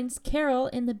 Tommy finds Carol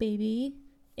and the baby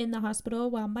in the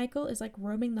hospital while Michael is like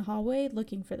roaming the hallway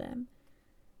looking for them.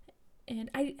 And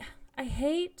I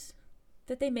hate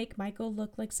that they make Michael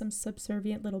look like some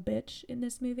subservient little bitch in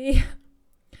this movie.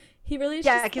 He really is.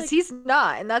 Yeah, because he's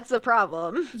not, and that's the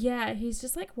problem. Yeah, he's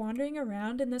just like wandering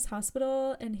around in this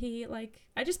hospital, and he like,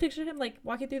 I just pictured him like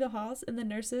walking through the halls, and the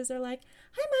nurses are like,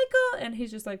 "Hi, Michael," and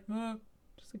he's just like,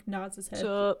 just like nods his head.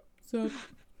 Sup?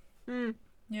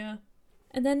 Yeah.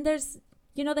 And then there's,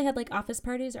 they had like office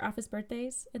parties or office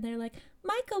birthdays, and they're like,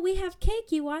 "Michael, we have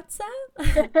cake. You want some?"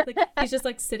 Like, he's just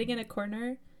like sitting in a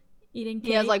corner eating cake.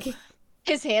 He has like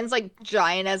his hands like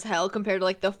giant as hell compared to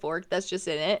like the fork that's just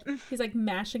in it. He's like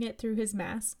mashing it through his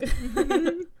mask.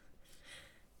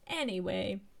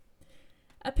 Anyway,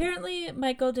 apparently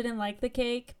Michael didn't like the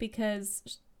cake because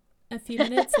a few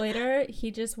minutes later he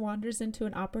just wanders into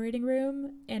an operating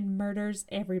room and murders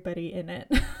everybody in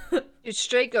it. Dude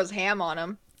straight goes ham on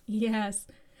him. Yes.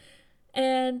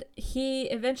 And he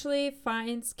eventually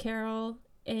finds Carol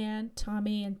and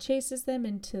Tommy and chases them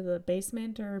into the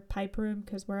basement or pipe room,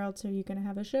 because where else are you going to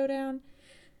have a showdown?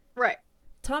 Right.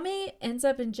 Tommy ends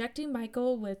up injecting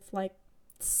Michael with like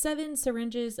 7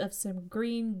 syringes of some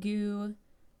green goo,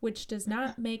 which does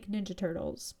not make Ninja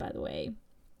Turtles, by the way,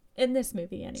 in this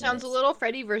movie anyway. Sounds a little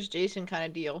Freddy vs. Jason kind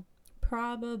of deal.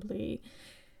 Probably.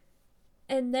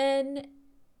 And then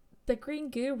the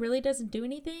green goo really doesn't do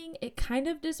anything. It kind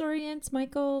of disorients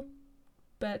Michael,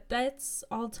 but that's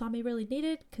all Tommy really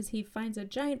needed, because he finds a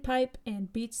giant pipe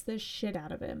and beats the shit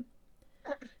out of him.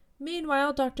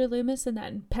 Meanwhile, Dr. Loomis, in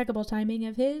that impeccable timing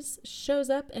of his,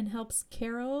 shows up and helps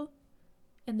Carol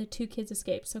and the two kids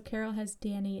escape. So Carol has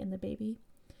Danny and the baby,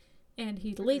 and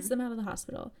he leads them out of the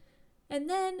hospital. And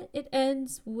then it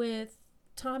ends with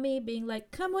Tommy being like,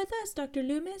 "Come with us, Dr.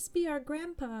 Loomis, be our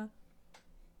grandpa."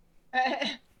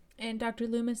 And Dr.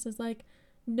 Loomis is like,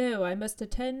 "No, I must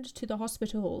attend to the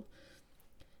hospital."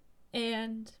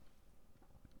 And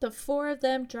the four of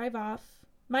them drive off.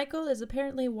 Michael is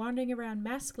apparently wandering around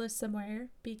maskless somewhere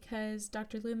because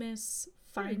Dr. Loomis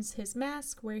finds his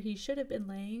mask where he should have been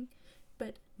laying,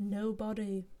 but no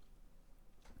body.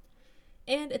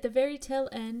 And at the very tail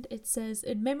end, it says,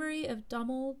 "In memory of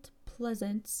Donald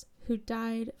Pleasance, who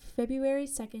died February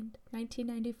 2nd,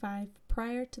 1995,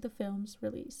 prior to the film's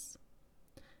release."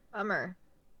 Bummer.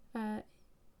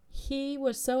 He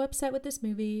was so upset with this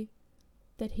movie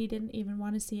that he didn't even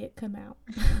want to see it come out.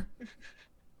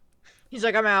 He's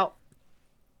like, I'm out.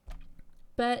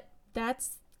 But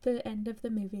that's the end of the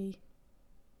movie.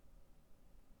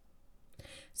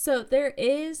 So there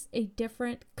is a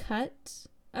different cut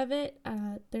of it.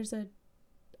 I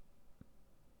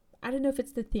don't know if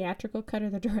it's the theatrical cut or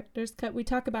the director's cut. We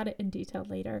talk about it in detail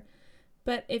later.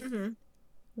 But if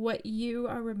what you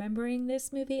are remembering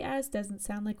this movie as doesn't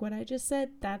sound like what I just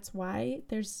said, that's why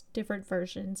there's different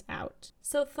versions out.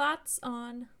 So thoughts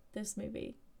on this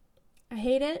movie? I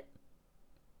hate it.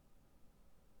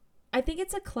 I think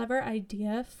it's a clever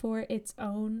idea for its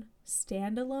own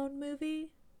standalone movie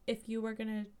if you were going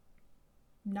to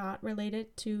not relate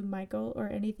it to Michael or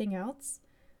anything else.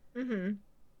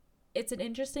 It's an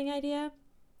interesting idea.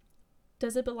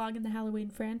 Does it belong in the Halloween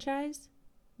franchise?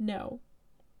 No.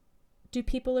 Do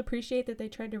people appreciate that they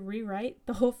tried to rewrite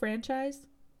the whole franchise?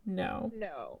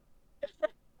 No.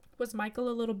 Was Michael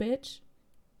a little bitch?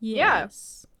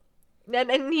 Yes. Yeah.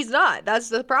 And he's not. That's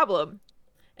the problem.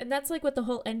 And that's like what the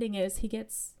whole ending is.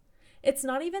 It's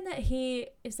not even that he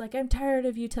is like, "I'm tired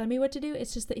of you telling me what to do."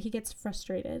 It's just that he gets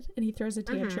frustrated and he throws a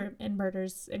tantrum and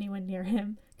murders anyone near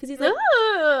him. Because he's like,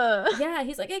 yeah,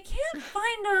 he's like, "I can't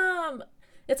find him."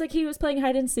 It's like he was playing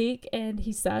hide and seek and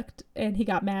he sucked and he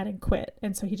got mad and quit.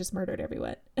 And so he just murdered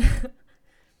everyone.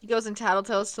 He goes and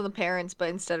tattletales to the parents, but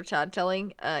instead of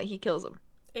tattling, he kills them.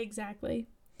 Exactly.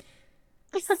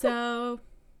 So,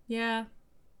 yeah,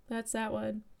 that's that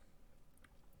one.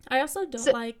 I also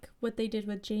don't like what they did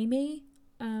with Jamie.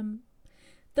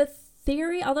 The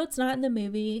theory, although it's not in the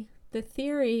movie, the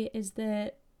theory is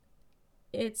that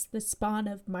it's the spawn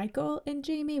of Michael and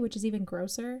Jamie, which is even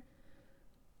grosser.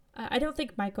 I don't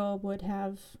think Michael would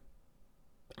have...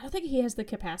 I don't think he has the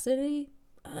capacity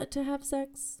to have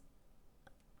sex.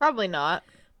 Probably not.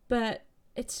 But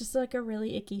it's just like a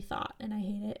really icky thought, and I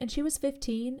hate it. And she was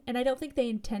 15, and I don't think they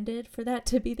intended for that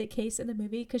to be the case in the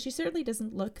movie, because she certainly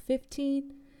doesn't look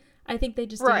 15. I think they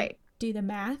just didn't do the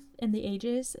math and the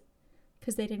ages,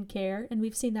 because they didn't care. And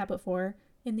we've seen that before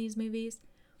in these movies.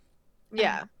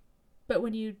 Yeah. But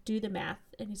when you do the math,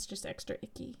 and it's just extra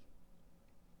icky.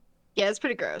 Yeah, it's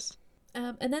pretty gross.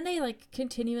 And then they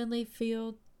continuously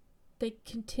feel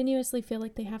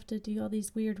like they have to do all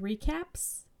these weird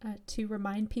recaps to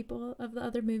remind people of the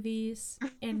other movies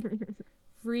and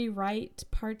rewrite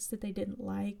parts that they didn't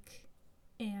like.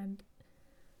 And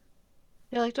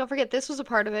they're like, "Don't forget this was a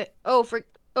part of it.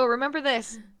 Remember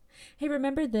this. Hey,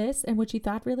 remember this? And what you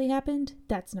thought really happened?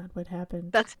 That's not what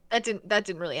happened. That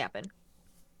didn't really happen."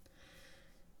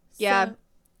 Yeah. So,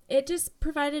 it just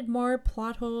provided more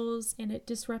plot holes, and it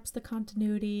disrupts the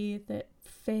continuity that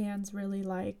fans really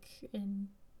like in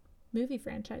movie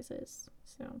franchises.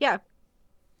 So yeah.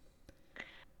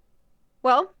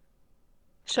 Well,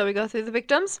 shall we go through the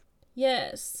victims?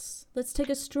 Yes. Let's take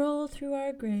a stroll through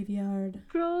our graveyard.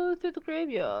 Stroll through the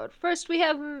graveyard. First, we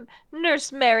have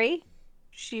Nurse Mary.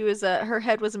 She was her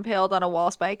head was impaled on a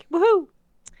wall spike. Woohoo!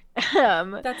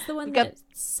 That's the one that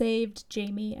saved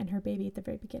Jamie and her baby at the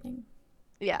very beginning.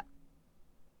 Yeah.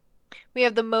 We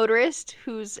have the motorist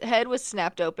whose head was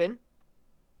snapped open.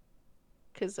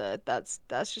 Because that's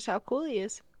just how cool he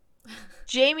is.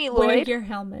 Jamie Lloyd. Wear your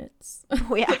helmets.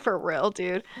 Yeah, for real,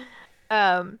 dude.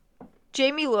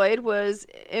 Jamie Lloyd was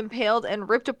impaled and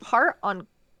ripped apart on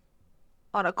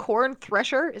a corn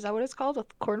thresher. Is that what it's called? A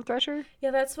corn thresher? Yeah,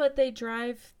 that's what they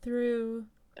drive through.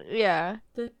 Yeah.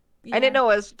 I didn't know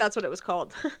that's what it was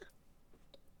called.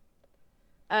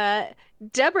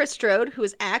 Deborah Strode, who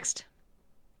was axed.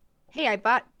 Hey, I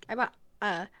bought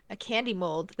a candy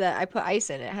mold that I put ice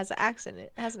in. It has an axe in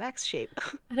it. It has an axe shape.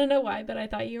 I don't know why, but I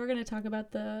thought you were going to talk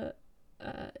about the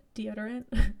deodorant.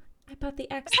 I bought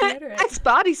the Axe deodorant. Axe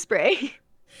body spray.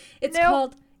 It's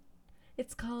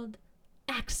called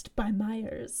Axed by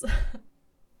Myers.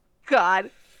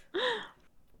 God.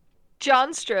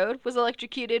 John Strode was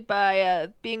electrocuted by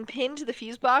being pinned to the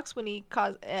fuse box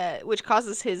which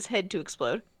causes his head to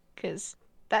explode. Because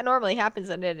that normally happens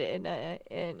in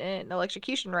an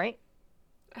electrocution, right?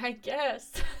 I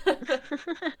guess.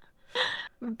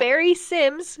 Barry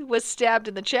Sims was stabbed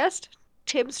in the chest.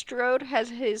 Tim Strode has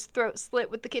his throat slit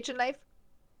with the kitchen knife.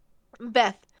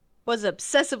 Beth was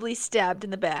obsessively stabbed in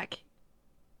the back.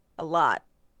 A lot.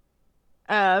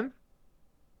 Um,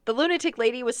 the lunatic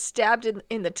lady was stabbed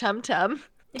in the tum-tum.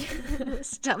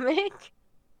 Stomach.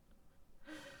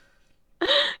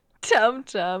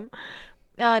 Tum-tum.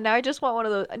 Now I just want one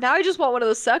of those. Now I just want one of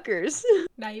those suckers.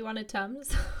 Now you want a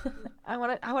Tums? I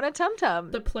want a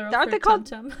tum-tum. The plural Aren't for they called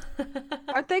tum-tum.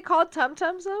 aren't they called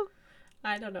tum-tums though?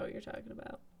 I don't know what you're talking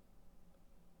about.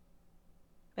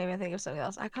 Maybe I think of something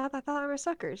else. I thought they were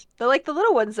suckers. They're like the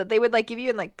little ones that they would like give you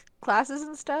in like classes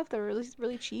and stuff. They're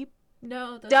really cheap.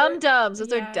 No, those Dum are dums.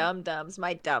 Those are yeah. dum dums.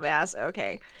 My dumb ass.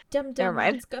 Okay. Dum Never dum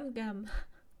mind. wants gum gum.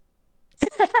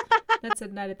 That's a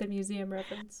Night at the Museum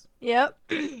reference. Yep.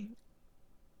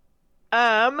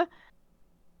 Um,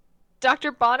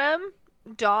 Dr. Bonham,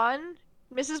 Dawn,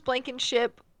 Mrs.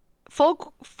 Blankenship,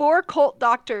 four cult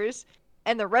doctors,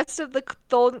 and the rest of the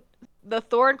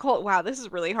Thorn cult. Wow, this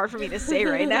is really hard for me to say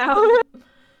right now.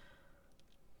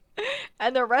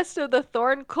 And the rest of the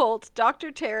Thorn cult,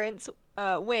 Dr. Terrence,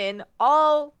 Wynn,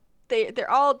 they're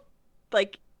all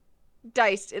like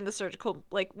diced in the surgical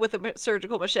like with a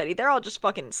surgical machete. They're all just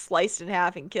fucking sliced in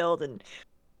half and killed and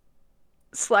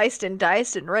sliced and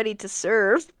diced and ready to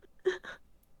serve.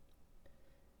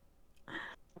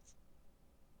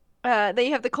 Then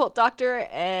you have the cult doctor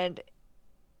and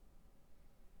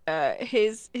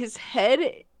his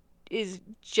head is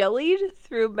jellied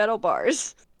through metal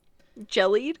bars.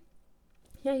 Jellied?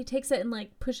 Yeah, he takes it and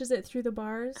like pushes it through the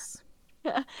bars.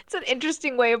 It's an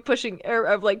interesting way of pushing or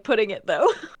of like putting it though.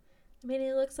 I mean,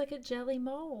 it looks like a jelly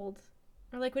mold.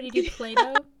 Or like when you do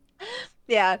Play-Doh.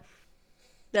 Yeah,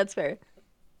 that's fair.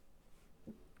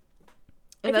 I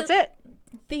And feel that's it.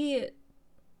 the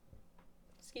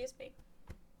excuse me.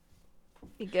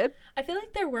 You good? I feel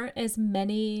like there weren't as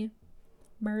many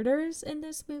murders in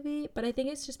this movie, but I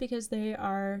think it's just because they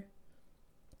are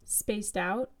spaced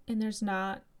out and there's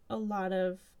not a lot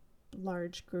of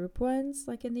large group ones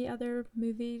like in the other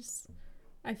movies.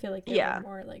 I feel like there were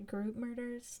more like group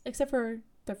murders, except for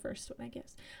the first one, I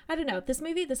guess. I don't know. This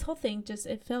movie, this whole thing just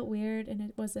it felt weird and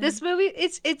it wasn't. This movie,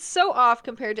 it's so off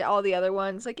compared to all the other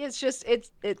ones. Like it's just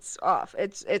it's off.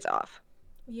 It's off.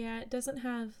 Yeah, it doesn't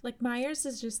have like Myers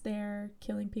is just there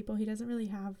killing people. He doesn't really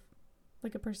have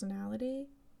like a personality,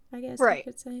 I guess you Right.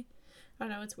 could say. I don't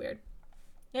know, it's weird.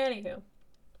 Anywho,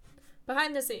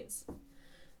 behind the scenes.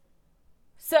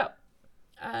 So,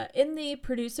 in the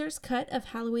producer's cut of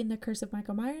Halloween The Curse of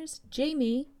Michael Myers,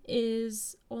 Jamie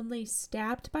is only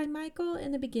stabbed by Michael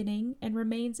in the beginning and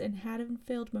remains in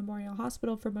Haddonfield Memorial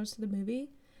Hospital for most of the movie.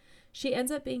 She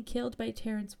ends up being killed by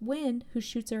Terrence Wynn, who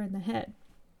shoots her in the head.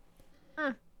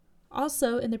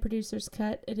 Also, in the producer's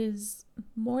cut, it is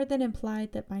more than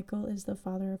implied that Michael is the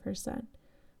father of her son.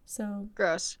 So,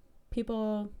 Gross.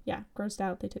 people, yeah, grossed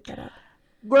out. They took that out.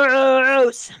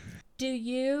 Gross. Do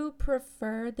you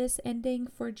prefer this ending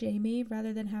for Jamie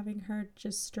rather than having her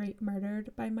just straight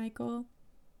murdered by Michael?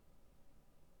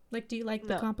 Like, do you like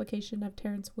the No. complication of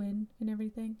Terrence Wynn and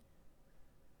everything?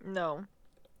 No.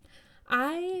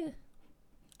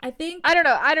 I think I don't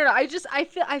know.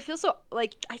 I feel so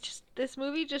like this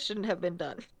movie just shouldn't have been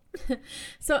done.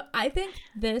 so. I think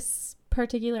this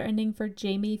particular ending for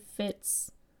Jamie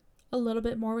fits a little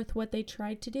bit more with what they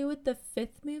tried to do with the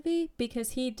fifth movie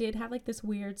because he did have like this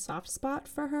weird soft spot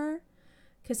for her.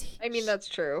 I mean, that's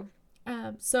true.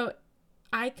 So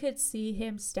I could see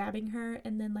him stabbing her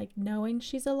and then like knowing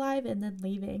she's alive and then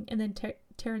leaving, and then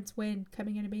Terrence Wynn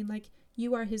coming in and being like,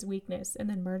 "You are his weakness," and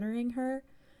then murdering her.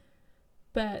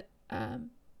 But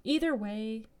either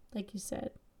way, like you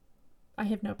said, I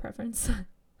have no preference.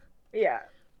 Yeah.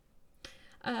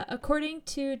 According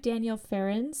to Daniel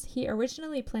Ferrens, he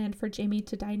originally planned for Jamie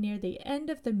to die near the end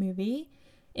of the movie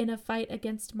in a fight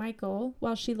against Michael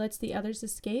while she lets the others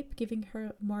escape, giving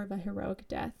her more of a heroic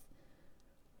death.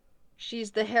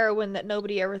 She's the heroine that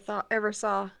nobody ever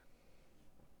saw.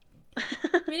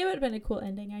 I mean, it would have been a cool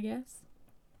ending, I guess.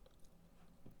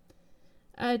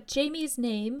 Jamie's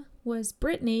name was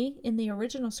Brittany in the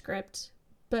original script,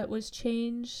 but was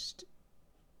changed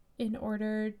in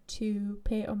order to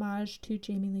pay homage to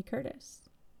Jamie Lee Curtis.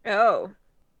 Oh.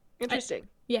 Interesting.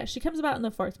 Yeah, she comes about in the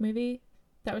fourth movie.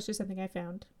 That was just something I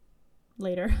found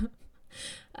later.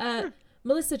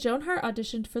 Melissa Joan Hart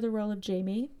auditioned for the role of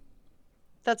Jamie.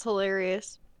 That's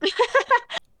hilarious.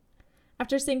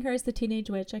 After seeing her as the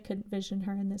teenage witch, I couldn't vision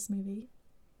her in this movie.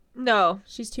 No.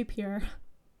 She's too pure.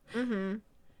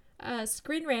 Mm-hmm.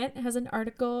 Screen Rant has an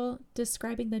article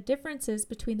describing the differences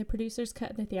between the producer's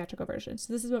cut and the theatrical version.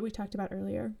 So this is what we talked about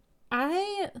earlier.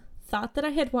 I thought that I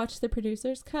had watched the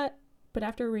producer's cut, but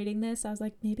after reading this, I was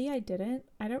like, maybe I didn't.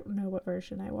 I don't know what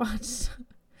version I watched.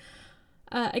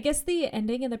 I guess the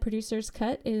ending in the producer's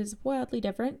cut is wildly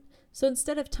different. So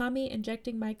instead of Tommy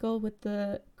injecting Michael with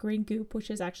the green goop, which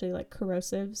is actually like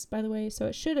corrosives, by the way, so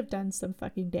it should have done some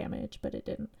fucking damage, but it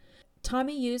didn't.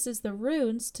 Tommy uses the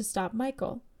runes to stop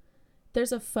Michael.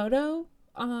 There's a photo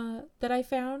that I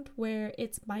found where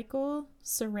it's Michael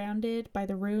surrounded by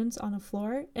the runes on the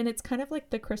floor, and it's kind of like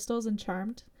the crystals in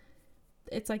Charmed.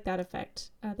 It's like that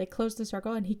effect. They close the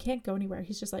circle, and he can't go anywhere.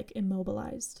 He's just like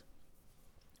immobilized,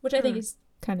 which I think is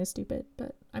kind of stupid,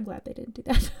 but I'm glad they didn't do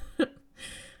that.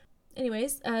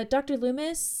 Anyways, Dr.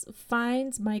 Loomis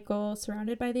finds Michael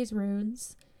surrounded by these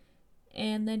runes,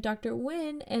 and then Dr.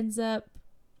 Wynn ends up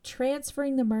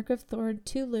transferring the Mark of Thorn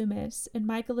to Loomis, and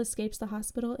Michael escapes the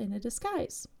hospital in a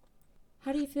disguise.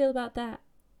 How do you feel about that?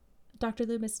 Dr.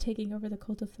 Loomis taking over the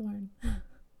Cult of Thorn.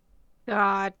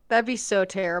 God, that'd be so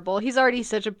terrible. He's already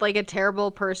such a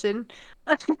terrible person.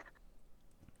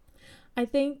 I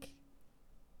think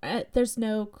there's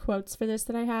no quotes for this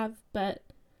that I have, but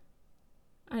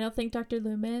I don't think Dr.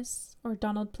 Loomis or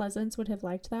Donald Pleasance would have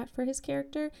liked that for his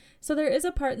character. So there is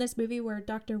a part in this movie where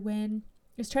Dr. Wynn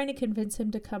is trying to convince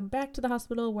him to come back to the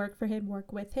hospital, work for him,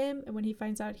 work with him. And when he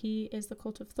finds out he is the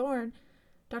Cult of Thorn,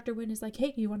 Dr. Wynn is like,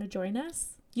 hey, you want to join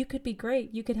us? You could be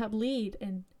great. You could help lead.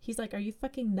 And he's like, are you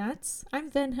fucking nuts?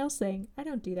 I'm Van Helsing. I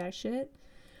don't do that shit.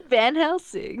 Van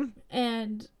Helsing.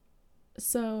 And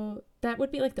so that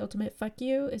would be like the ultimate fuck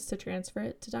you, is to transfer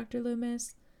it to Dr.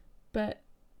 Loomis. But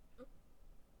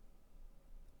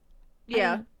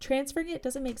yeah, transferring it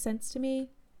doesn't make sense to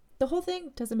me. The whole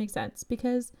thing doesn't make sense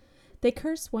because they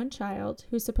curse one child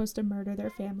who's supposed to murder their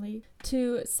family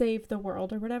to save the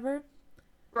world or whatever.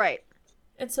 Right.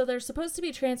 And so they're supposed to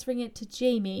be transferring it to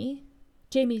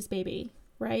Jamie's baby,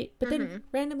 right? But then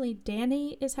randomly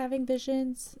Danny is having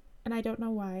visions, and I don't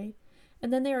know why.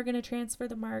 And then they are going to transfer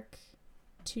the mark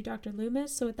to Dr.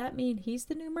 Loomis. So would that mean he's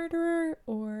the new murderer,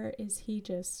 or is he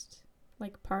just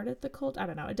like part of the cult? I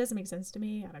don't know. It doesn't make sense to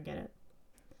me. I don't get it.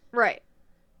 Right.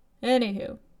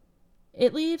 Anywho,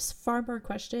 it leaves far more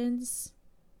questions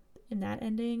in that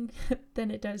ending than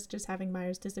it does just having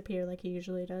Myers disappear like he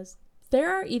usually does.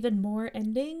 There are even more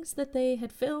endings that they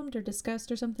had filmed or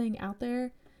discussed or something out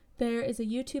there. There is a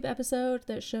YouTube episode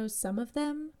that shows some of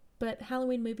them, but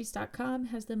HalloweenMovies.com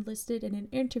has them listed in an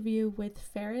interview with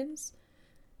Farrens,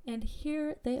 and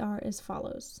here they are as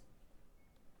follows.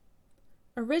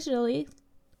 Originally,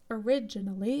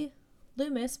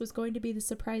 Loomis was going to be the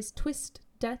surprise twist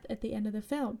death at the end of the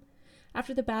film.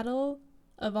 After the battle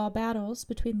of all battles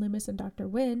between Loomis and Dr.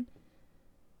 Wynn,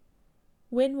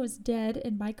 Wynn was dead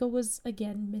and Michael was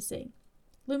again missing.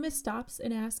 Loomis stops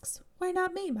and asks, "Why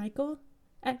not me, Michael?"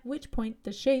 At which point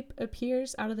the shape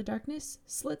appears out of the darkness,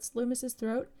 slits Loomis's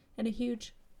throat, and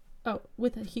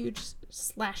with a huge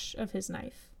slash of his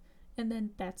knife. And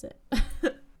then that's it.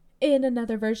 In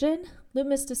another version,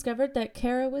 Loomis discovered that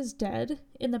Kara was dead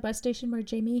in the bus station where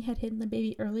Jamie had hidden the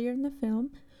baby earlier in the film,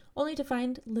 only to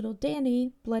find little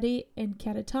Danny, bloody and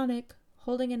catatonic,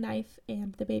 holding a knife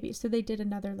and the baby. So they did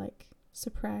another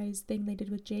surprise thing they did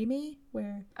with Jamie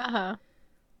where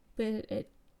the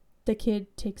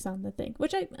kid takes on the thing,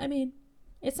 which I mean,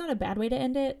 it's not a bad way to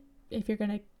end it. If you're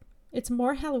gonna, it's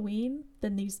more Halloween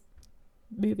than this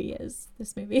movie.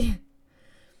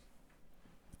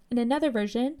 In another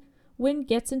version, Wynn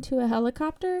gets into a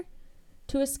helicopter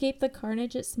to escape the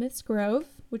carnage at Smith's Grove,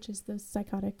 which is the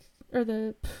psychiatric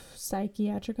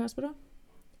hospital.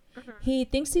 He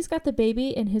thinks he's got the baby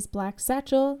in his black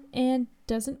satchel and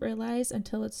doesn't realize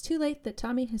until it's too late that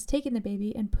Tommy has taken the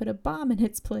baby and put a bomb in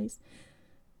its place.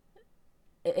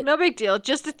 No big deal.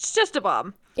 It's just a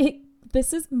bomb.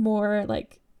 This is more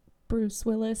like Bruce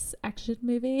Willis action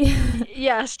movie.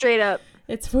 Yeah, straight up.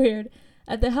 It's weird.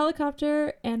 The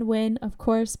helicopter and Wynn, of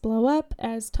course, blow up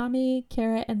as Tommy,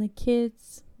 Kara, and the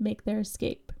kids make their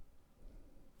escape.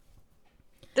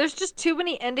 There's just too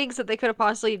many endings that they could have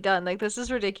possibly done. This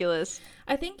is ridiculous.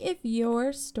 I think if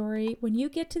your story, when you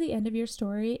get to the end of your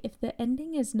story, if the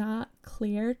ending is not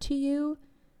clear to you,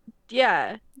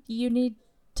 yeah, you need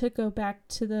to go back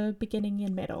to the beginning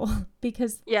and middle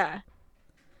because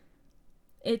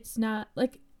it's not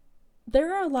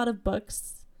there are a lot of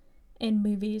books and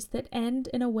movies that end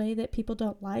in a way that people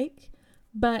don't like,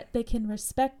 but they can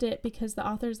respect it because the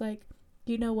author's like,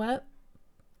 you know what?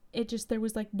 There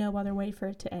was no other way for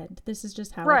it to end. This is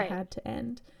just how it had to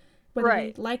end. Whether we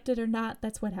Right. liked it or not,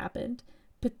 that's what happened.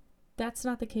 But that's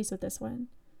not the case with this one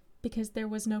because there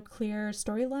was no clear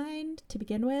storyline to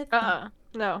begin with, and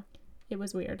No. it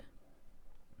was weird.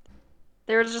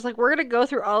 They were just like, we're gonna go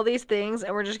through all these things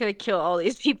and we're just gonna kill all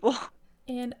these people.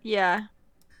 And Yeah.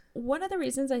 one of the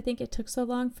reasons I think it took so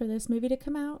long for this movie to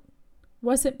come out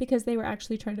wasn't because they were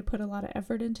actually trying to put a lot of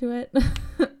effort into it.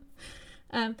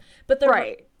 But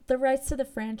Right. the rights to the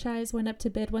franchise went up to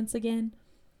bid once again,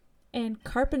 and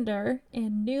Carpenter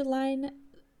and New Line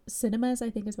Cinemas, I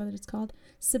think is what it's called,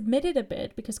 submitted a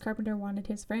bid because Carpenter wanted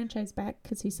his franchise back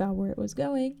because he saw where it was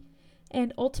going.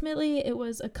 And ultimately, it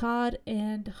was Akkad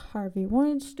and Harvey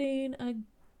Weinstein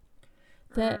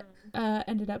that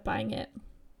ended up buying it.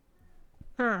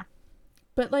 Huh.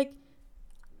 But, like,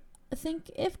 I think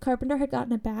if Carpenter had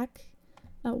gotten it back,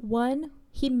 one,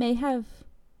 he may have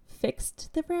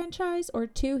fixed the franchise, or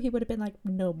two, he would have been like,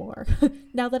 no more.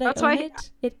 Now that I That's own why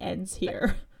it, it ends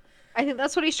here. I think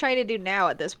that's what he's trying to do now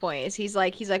at this point. Is he's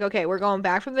like, okay, we're going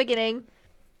back from the beginning.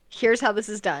 Here's how this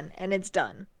is done, and it's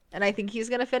done. And I think he's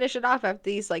gonna finish it off after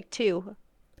these like two.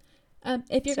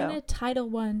 If you're So gonna title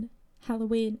one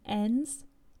Halloween Ends,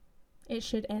 it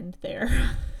should end there.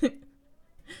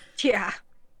 yeah.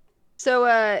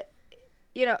 So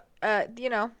you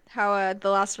know how the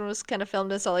last one was kind of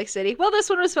filmed in Salt Lake City. Well, this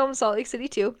one was filmed in Salt Lake City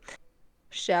too.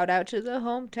 Shout out to the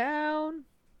hometown.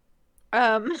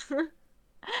 Um,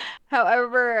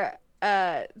 however,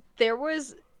 there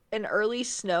was an early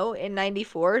snow in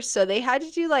 '94, so they had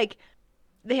to like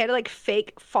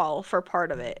fake fall for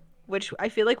part of it, which I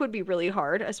feel like would be really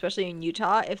hard, especially in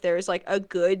Utah if there's like a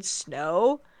good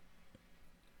snow.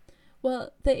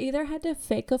 Well, they either had to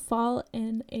fake a fall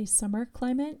in a summer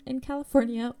climate in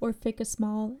California or fake a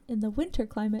small in the winter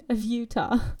climate of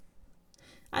Utah.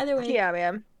 Either way, Yeah,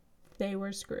 man. they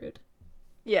were screwed.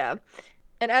 Yeah.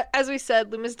 And as we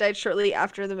said, Loomis died shortly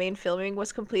after the main filming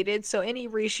was completed, so any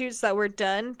reshoots that were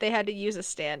done, they had to use a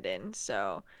stand-in.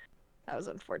 So that was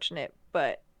unfortunate,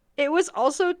 but it was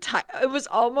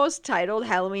almost titled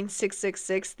Halloween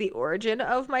 666: The Origin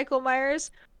of Michael Myers,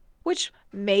 which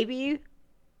maybe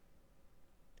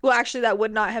well, actually that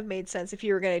would not have made sense if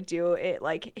you were gonna do it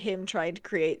like him trying to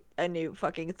create a new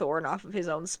fucking Thorn off of his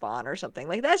own spawn or something.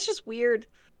 Like that's just weird.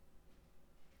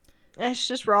 That's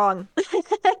just wrong.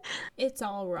 It's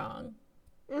all wrong.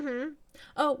 hmm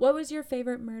Oh, what was your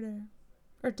favorite murder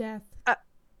or death? Uh,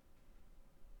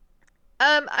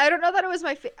 I don't know that it was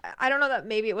I don't know that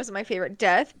maybe it wasn't my favorite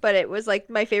death, but it was like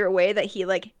my favorite way that he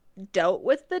like dealt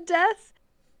with the death.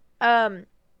 Um,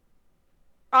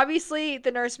 obviously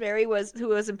the nurse Mary was who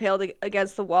was impaled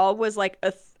against the wall was like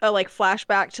a like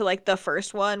flashback to like the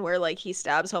first one where like he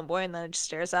stabs homeboy and then it just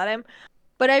stares at him.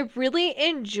 But I really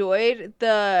enjoyed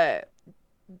the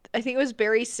I think it was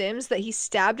Barry Sims that he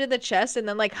stabbed in the chest and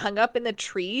then like hung up in the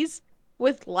trees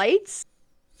with lights.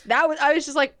 That was I was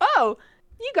just like, "Oh,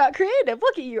 you got creative.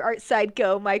 Look at your art side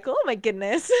go, Michael. Oh my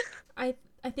goodness."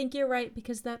 I think you're right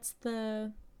because that's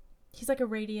the he's like a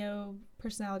radio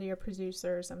personality or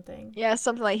producer or something. Yeah,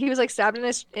 something like he was like stabbed in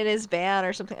his van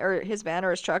or something or his van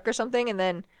or his truck or something and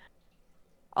then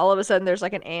all of a sudden there's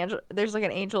like an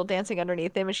angel dancing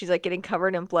underneath him and she's like getting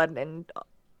covered in blood and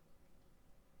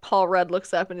Paul Rudd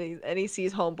looks up and he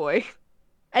sees homeboy.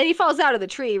 And he falls out of the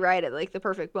tree right at like the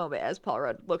perfect moment as Paul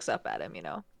Rudd looks up at him, you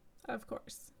know. Of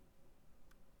course.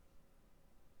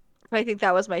 I think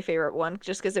that was my favorite one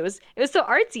just because it was so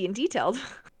artsy and detailed.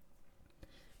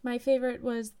 My favorite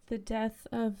was the death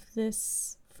of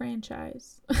this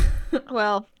franchise.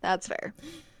 Well, that's fair.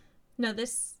 No,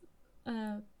 this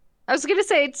uh I was gonna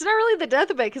say it's not really the death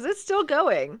of it because it's still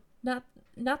going. not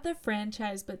not the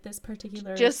franchise, but this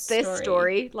particular Just this story.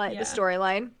 story, like the Yeah.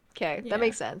 storyline. Okay, that Yeah.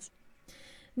 makes sense.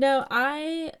 No,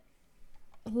 I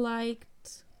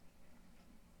liked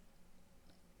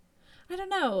I don't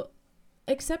know.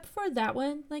 Except for that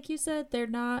one, like you said, they're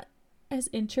not as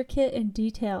intricate and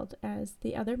detailed as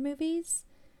the other movies.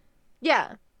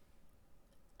 Yeah,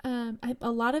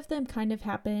 A lot of them kind of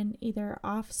happen either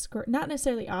off screen, not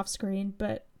necessarily off screen,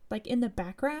 but like in the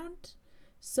background,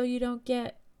 so you don't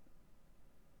get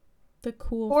the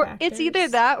cool or it's either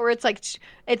factors. that or it's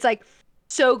like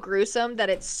so gruesome that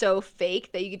it's so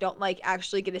fake that you don't like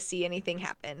actually get to see anything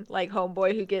happen. Like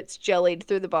Homeboy who gets jellied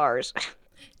through the bars.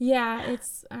 Yeah,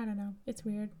 it's I don't know, it's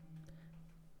weird.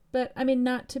 But I mean,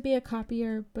 not to be a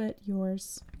copier, but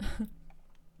yours,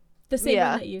 the same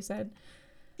one Yeah, that you said.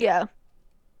 yeah.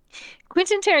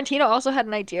 Quentin Tarantino also had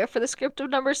an idea for the script of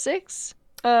number six.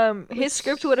 His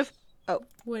script would Which have. Oh,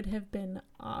 would have been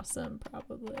awesome,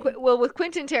 probably. well, with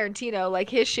Quentin Tarantino, like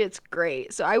his shit's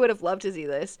great, so I would have loved to see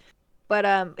this.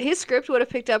 But his script would have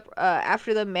picked up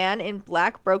after the Man in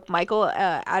Black broke Michael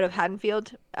out of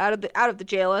Haddonfield, out of the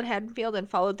jail in Haddonfield, and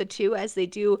followed the two as they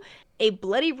do a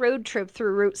bloody road trip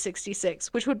through Route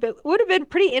 66, which would have been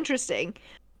pretty interesting,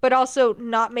 but also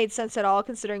not made sense at all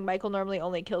considering Michael normally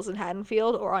only kills in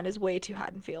Haddonfield or on his way to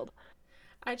Haddonfield,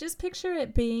 I just picture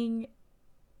it being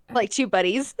like two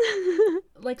buddies.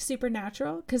 like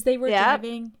supernatural because they were Yeah,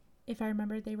 driving. If I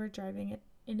remember, they were driving it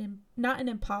not an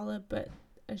Impala, but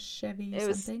a Chevy it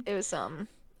was something. it was some.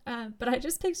 But I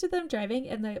just picture them driving,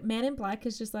 and the Man in Black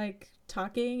is just like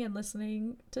talking and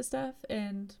listening to stuff,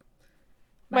 and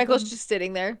Michael's Michael, just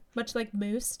sitting there. much like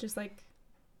Moose, just like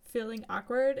feeling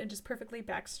awkward and just perfectly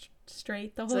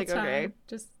straight the It's whole like, okay. time,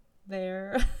 just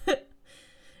there.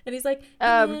 And he's like, "Hey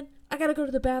Um, man, I gotta go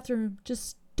to the bathroom.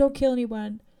 Just don't kill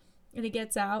anyone." And he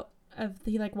gets out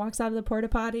he like walks out of the porta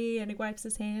potty and he wipes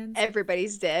his hands.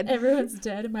 Everybody's dead. Everyone's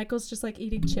dead, and Michael's just like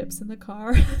eating chips in the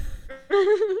car.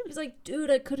 He's like,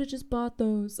 "Dude, I could have just bought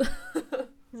those."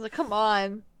 He's like, come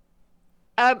on.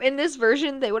 In this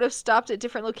version, they would have stopped at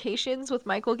different locations with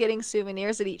Michael getting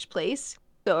souvenirs at each place.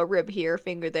 So a rib here,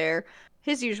 finger there,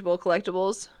 his usual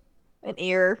collectibles, an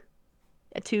ear,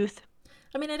 a tooth.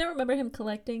 I mean, I don't remember him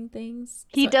collecting things,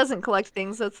 He so doesn't collect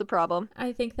things, that's the problem.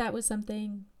 I think that was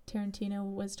something Tarantino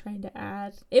was trying to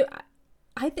add.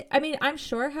 I mean, I'm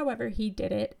sure, however he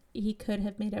did it, he could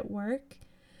have made it work,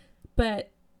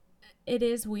 but it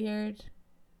is weird.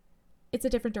 It's a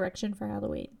different direction for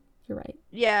Halloween. You're right.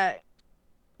 Yeah,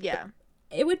 yeah.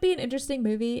 It would be an interesting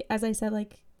movie, as I said,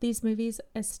 like these movies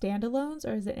as standalones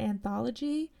or as an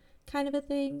anthology kind of a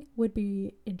thing would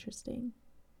be interesting.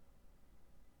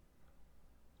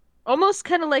 Almost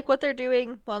kind of like what they're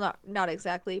doing. Well, not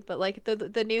exactly, but like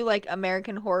the new like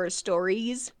American Horror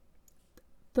Stories.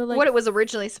 The What like it was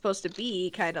originally supposed to be,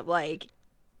 kind of like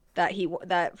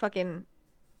that fucking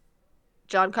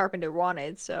John Carpenter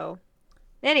wanted. So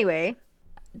anyway,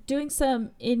 doing some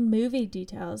in movie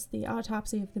details, the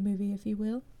autopsy of the movie, if you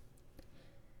will.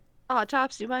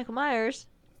 autopsy Michael Myers.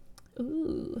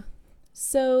 Ooh.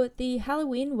 So the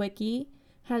Halloween Wiki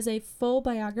has a full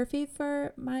biography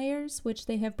for Myers, which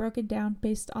they have broken down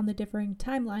based on the differing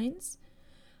timelines.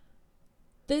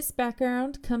 This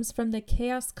background comes from the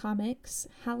Chaos Comics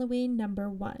Halloween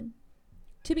 #1.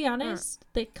 To be honest,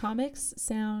 the comics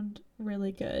sound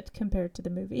really good compared to the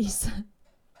movies.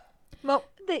 Well,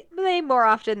 they more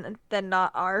often than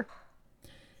not are.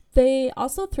 They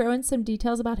also throw in some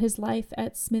details about his life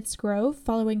at Smith's Grove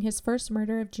following his first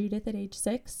murder of Judith at age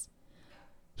 6.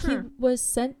 He was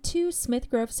sent to Smith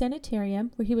Grove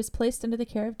Sanitarium, where he was placed under the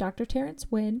care of Dr.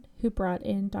 Terrence Wynn, who brought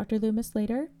in Dr. Loomis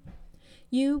later.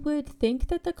 You would think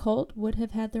that the cult would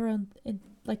have had their own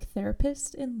like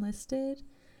therapist enlisted.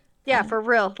 Yeah, for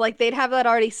real. Like they'd have that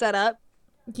already set up.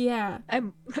 Yeah,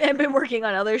 I've been working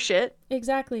on other shit.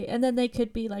 exactly. And then they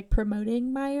could be like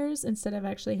promoting Myers instead of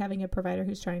actually having a provider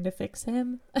who's trying to fix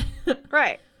him.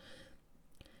 Right.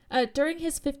 During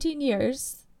his 15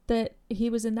 years that he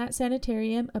was in that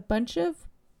sanitarium, a bunch of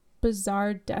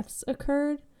bizarre deaths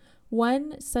occurred.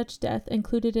 One such death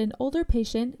included an older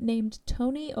patient named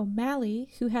Tony O'Malley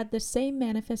who had the same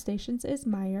manifestations as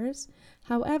Myers.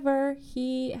 However,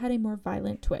 he had a more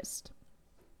violent twist.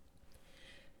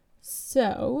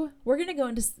 So, we're going to go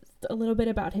into a little bit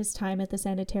about his time at the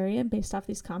sanitarium based off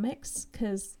these comics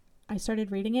because I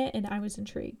started reading it and I was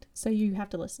intrigued. So, you have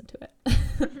to listen to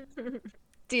it.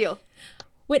 Deal.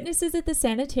 Witnesses at the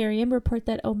sanitarium report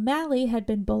that O'Malley had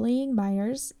been bullying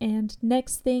Myers, and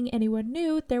next thing anyone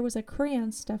knew, there was a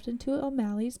crayon stuffed into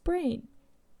O'Malley's brain.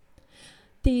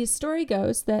 The story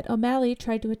goes that O'Malley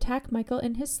tried to attack Michael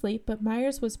in his sleep, but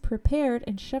Myers was prepared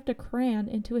and shoved a crayon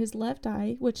into his left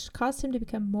eye, which caused him to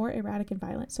become more erratic and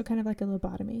violent, so kind of like a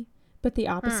lobotomy. But the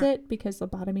opposite, because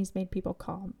lobotomies made people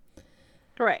calm.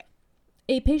 Right.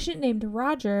 A patient named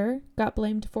Roger got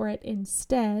blamed for it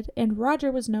instead, and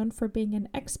Roger was known for being an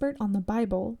expert on the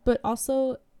Bible, but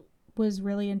also was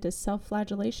really into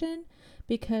self-flagellation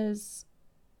because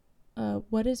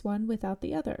what is one without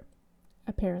the other?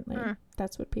 Apparently.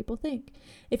 That's what people think.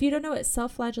 If you don't know what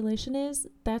self-flagellation is,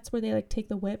 that's where they like take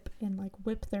the whip and like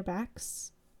whip their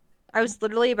backs. I was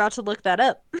literally about to look that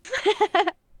up.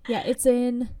 Yeah, it's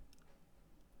in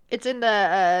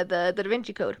the Da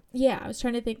Vinci Code. Yeah, I was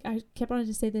trying to think. I kept wanting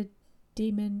to say the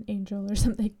demon angel or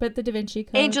something, but the Da Vinci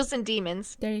Code. Angels and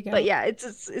Demons. There you go. But yeah,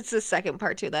 it's the second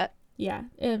part to that. Yeah,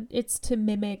 it's to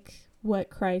mimic what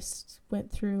Christ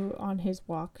went through on his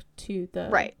walk to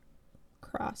the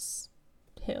cross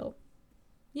hill.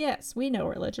 Yes, we know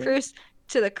religion.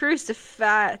 To the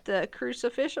crucifixion,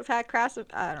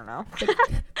 I don't know.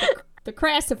 The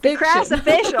crassifixion. The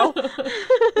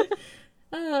crassifixion.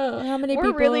 Oh, how many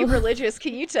We're really people religious,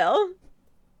 can you tell?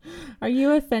 are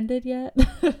you offended yet?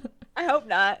 I hope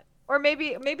not. Or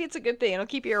maybe it's a good thing. It'll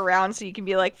keep you around so you can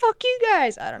be like, "Fuck you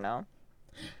guys." I don't know.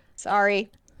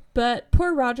 Sorry. But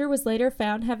poor Roger was later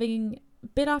found having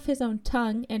bit off his own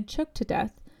tongue and choked to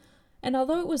death. And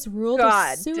although it was ruled a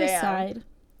God damn. suicide,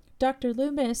 Dr.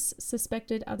 Loomis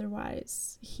suspected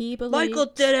otherwise. He Michael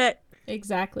believed did it.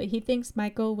 exactly. He thinks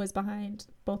Michael was behind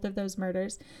both of those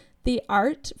murders. The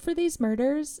art for these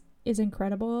murders is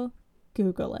incredible.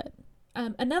 Google it.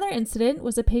 Another incident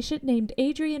was a patient named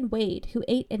Adrian Wade who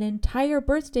ate an entire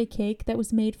birthday cake that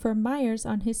was made for Myers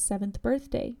on his 7th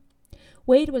birthday.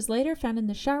 Wade was later found in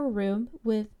the shower room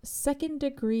with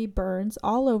second-degree burns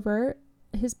all over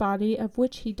his body, of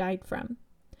which he died from.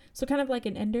 So kind of like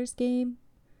an Ender's Game,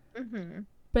 Mm-hmm.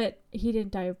 but he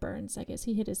didn't die of burns. I guess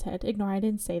he hit his head. Ignore, I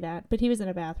didn't say that, but he was in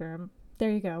a bathroom.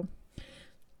 There you go.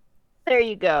 There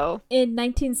you go. In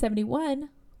 1971,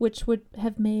 which would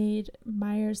have made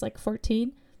Myers like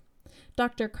 14,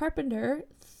 Dr. Carpenter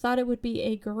thought it would be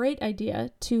a great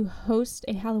idea to host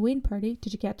a Halloween party.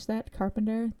 Did you catch that?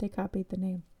 Carpenter? They copied the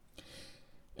name.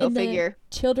 Go In the figure.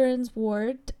 children's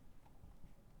ward.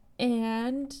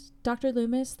 And Dr.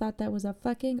 Loomis thought that was a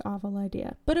fucking awful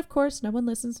idea. But of course, no one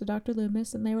listens to Dr.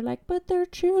 Loomis, and they were like, but they're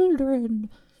children.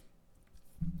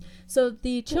 So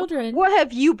the children. What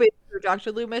have you been through,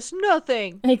 Dr. Loomis?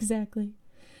 Nothing. Exactly.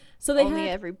 So Only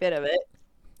every bit of it.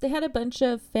 they had a bunch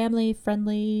of family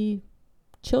friendly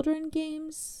children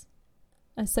games,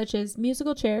 such as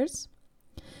musical chairs.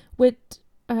 With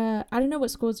I don't know what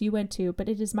schools you went to, but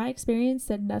it is my experience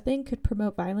that nothing could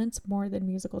promote violence more than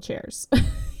musical chairs.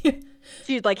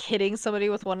 She's like hitting somebody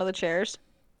with one of the chairs.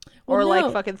 Well, Or like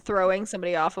no, fucking throwing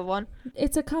somebody off of one.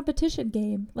 it's a competition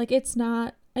game. Like, it's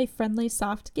not a friendly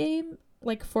soft game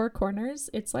like Four Corners.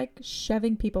 It's like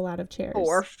shoving people out of chairs.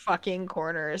 4 fucking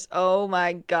corners. Oh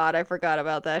my god, I forgot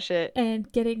about that shit.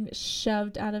 And getting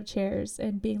shoved out of chairs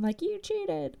and being like, you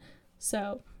cheated.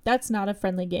 So that's not a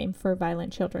friendly game for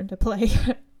violent children to play.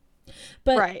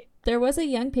 But Right. there was a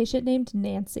young patient named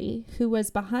Nancy who was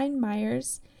behind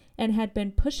Myers and had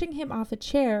been pushing him off a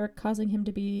chair, causing him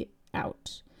to be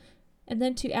out. And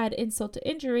then to add insult to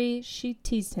injury, she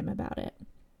teased him about it.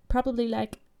 Probably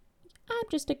like, I'm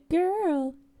just a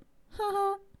girl.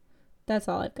 Haha. That's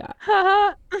all I've got.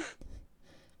 Haha.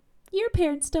 Your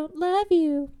parents don't love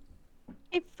you.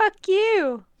 Hey, fuck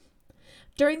you.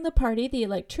 During the party, the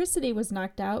electricity was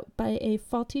knocked out by a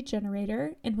faulty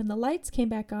generator, and when the lights came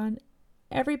back on,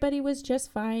 everybody was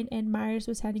just fine and Myers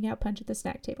was handing out punch at the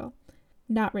snack table.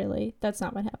 Not really. That's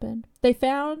not what happened. They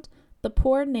found the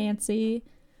poor Nancy,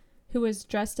 who was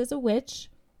dressed as a witch.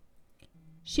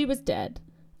 She was dead.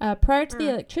 Prior to the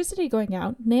electricity going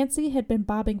out, Nancy had been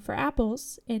bobbing for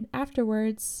apples, and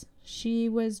afterwards, she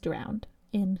was drowned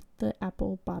in the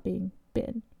apple bobbing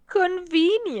bin.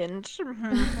 Convenient.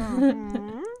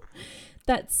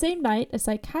 That same night, a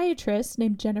psychiatrist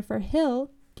named Jennifer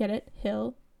Hill, get it?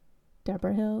 Hill?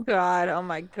 Deborah Hill? God, oh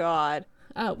my god.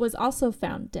 Was also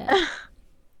found dead.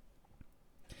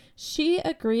 She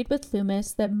agreed with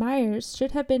Loomis that Myers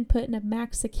should have been put in a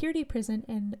max security prison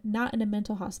and not in a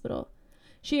mental hospital.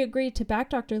 She agreed to back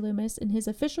Dr. Loomis in his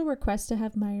official request to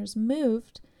have Myers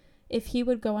moved if he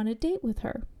would go on a date with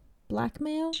her.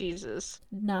 Blackmail? Jesus.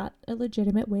 Not a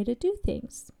legitimate way to do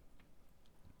things.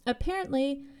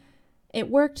 Apparently, it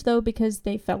worked though because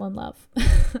they fell in love.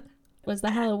 Was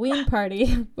the Halloween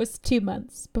party was 2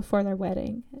 months before their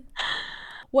wedding.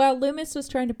 While Loomis was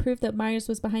trying to prove that Myers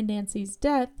was behind Nancy's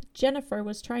death, Jennifer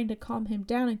was trying to calm him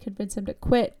down and convince him to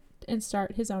quit and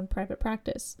start his own private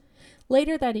practice.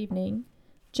 Later that evening,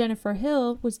 Jennifer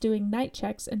Hill was doing night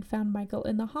checks and found Michael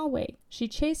in the hallway. She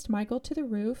chased Michael to the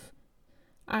roof.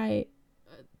 I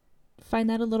find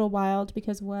that a little wild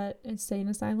because what insane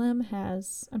asylum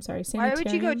has, sanitarium. Why would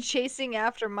you go chasing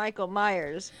after Michael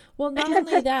Myers? Well, not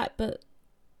only that, but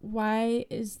why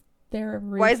is there a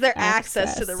roof? Why is there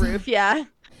access to the roof? Yeah.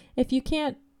 If you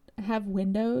can't have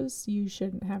windows, you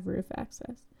shouldn't have roof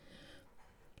access.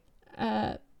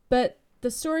 But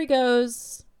the story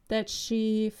goes that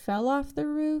she fell off the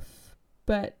roof,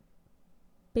 but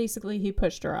basically he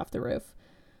pushed her off the roof.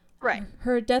 Right.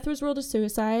 Her death was ruled a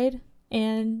suicide,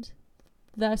 and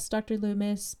thus Dr.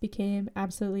 Loomis became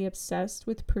absolutely obsessed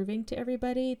with proving to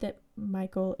everybody that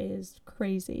Michael is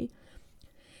crazy.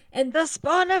 And the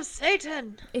spawn of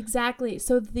Satan. Exactly.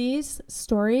 So these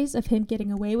stories of him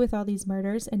getting away with all these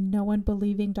murders and no one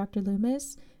believing Dr.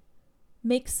 Loomis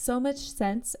makes so much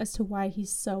sense as to why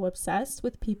he's so obsessed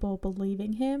with people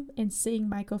believing him and seeing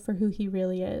Michael for who he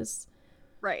really is.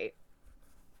 Right.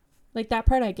 Like that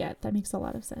part I get. That makes a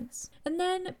lot of sense. And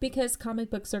then because comic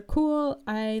books are cool,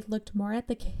 I looked more at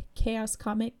the Chaos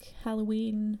Comic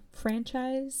Halloween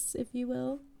franchise, if you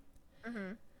will.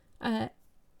 Mm-hmm. Uh,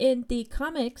 in the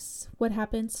comics, what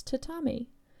happens to Tommy?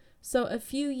 So a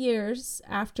few years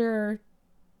after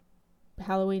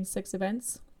Halloween 6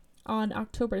 events, on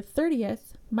October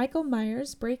 30th, Michael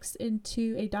Myers breaks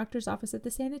into a doctor's office at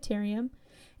the sanitarium,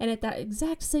 and at that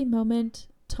exact same moment,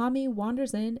 Tommy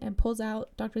wanders in and pulls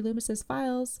out Dr. Loomis's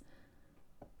files,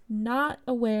 not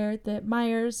aware that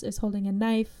Myers is holding a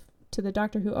knife to the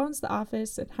doctor who owns the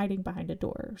office and hiding behind a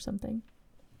door or something.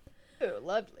 Oh,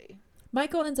 lovely.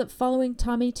 Michael ends up following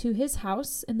Tommy to his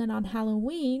house, and then on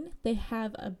Halloween, they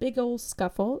have a big old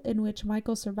scuffle in which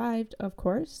Michael survived, of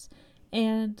course,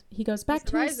 and he goes He back to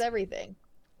survives his... everything.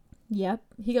 Yep,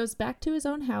 he goes back to his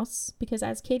own house because,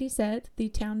 as Katie said, the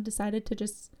town decided to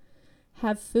just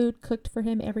have food cooked for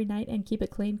him every night and keep it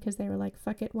clean because they were like,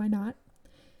 fuck it, why not?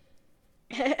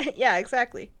 Yeah,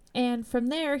 exactly. And from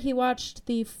there, he watched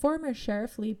the former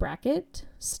Sheriff Lee Brackett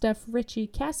stuff Richie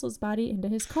Castle's body into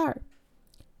his car.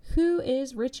 Who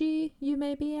is Richie, you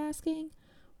may be asking?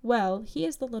 Well, he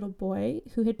is the little boy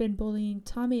who had been bullying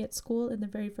Tommy at school in the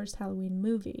very first Halloween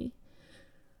movie.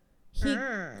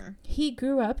 He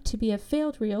grew up to be a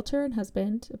failed realtor and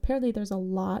husband. Apparently, there's a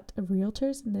lot of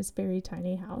realtors in this very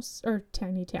tiny house, or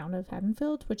tiny town of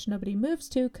Haddonfield, which nobody moves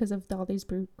to because of all these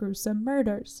gruesome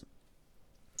murders.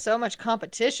 So much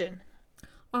competition.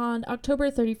 On October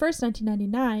 31st,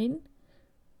 1999,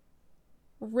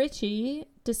 Richie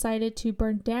decided to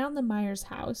burn down the Myers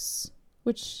house,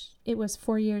 which it was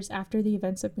 4 years after the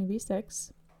events of movie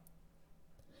 6.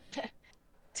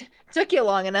 Took you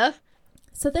long enough.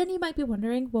 So then you might be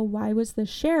wondering, well, why was the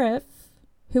sheriff,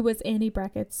 who was Annie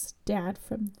Brackett's dad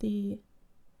from the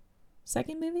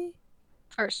second movie?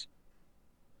 First.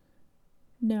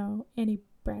 No, Annie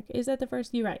Brackett. Is that the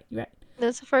first? You're right.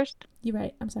 That's the first. You're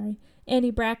right. I'm sorry.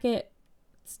 Annie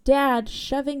Brackett's dad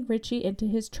shoving Richie into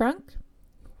his trunk.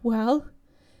 Well,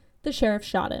 the sheriff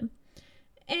shot him.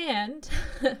 And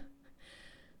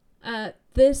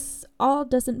this all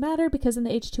doesn't matter because in the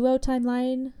H2O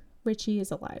timeline, Richie is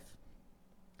alive.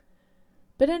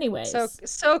 But anyways.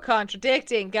 So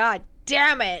contradicting. God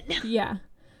damn it. Yeah.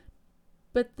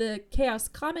 But the Chaos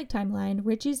Comic timeline,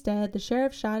 Richie's dead, the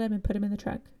sheriff shot him and put him in the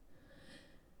trunk.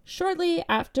 Shortly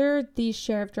after the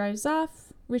sheriff drives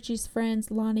off, Richie's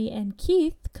friends Lonnie and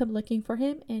Keith come looking for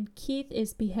him, and Keith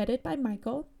is beheaded by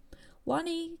Michael.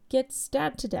 Lonnie gets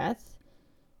stabbed to death,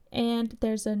 and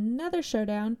there's another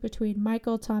showdown between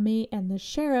Michael, Tommy, and the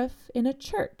sheriff in a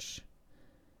church.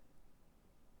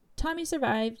 Tommy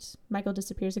survived. Michael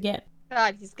disappears again.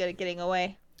 God, he's good at getting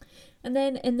away. And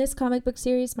then in this comic book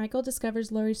series, Michael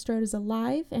discovers Laurie Strode is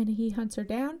alive, and he hunts her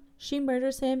down. She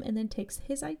murders him and then takes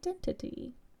his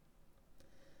identity.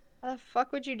 How the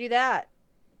fuck would you do that?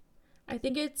 I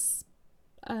think it's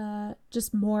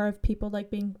just more of people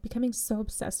like becoming so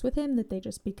obsessed with him that they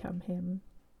just become him.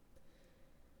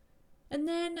 And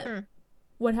then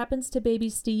what happens to baby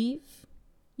Steve,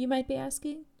 you might be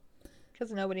asking?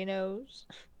 Because nobody knows.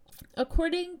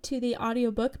 According to the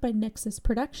audiobook by Nexus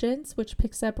Productions, which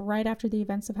picks up right after the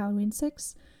events of Halloween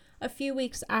 6, a few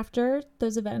weeks after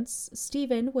those events,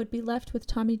 Stephen would be left with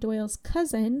Tommy Doyle's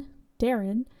cousin,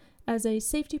 Darren, as a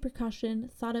safety precaution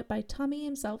thought up by Tommy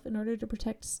himself in order to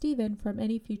protect Stephen from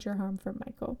any future harm from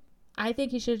Michael. I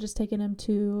think he should have just taken him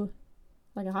to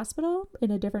like a hospital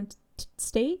in a different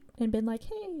state and been like,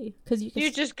 hey, because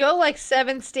you just go like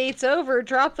 7 states over,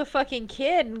 drop the fucking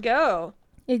kid and go.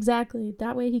 Exactly.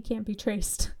 That way he can't be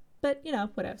traced. But, you know,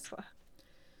 whatever.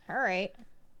 All right.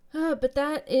 But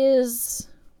that is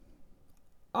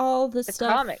all the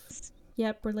stuff. Comics.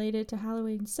 Yep, related to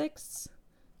Halloween 6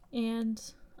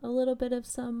 and a little bit of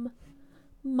some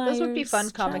Myers Those would be fun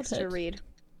childhood. comics to read.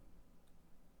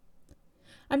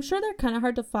 I'm sure they're kind of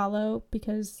hard to follow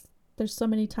because there's so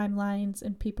many timelines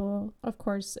and people, of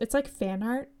course, it's like fan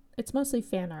art. It's mostly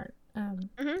fan art.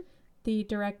 The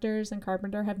directors and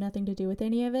Carpenter have nothing to do with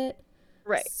any of it.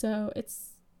 Right. So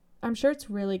I'm sure it's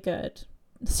really good,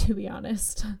 to be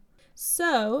honest.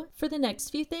 So for the next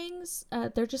few things,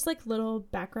 they're just like little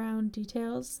background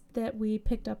details that we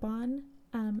picked up on.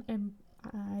 And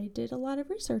I did a lot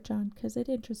of research on because it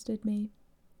interested me.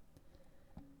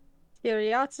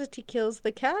 Curiosity kills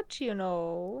the cat, you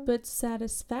know. But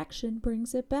satisfaction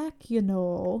brings it back, you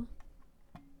know.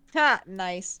 Ha,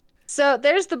 nice. So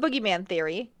there's the boogeyman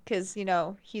theory, because, you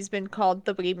know, he's been called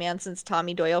the boogeyman since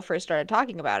Tommy Doyle first started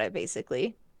talking about it,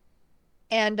 basically.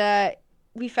 And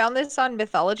we found this on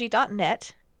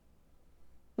mythology.net,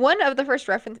 One of the first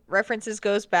references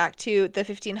goes back to the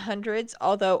 1500s,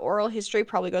 although oral history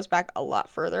probably goes back a lot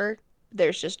further.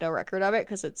 There's just no record of it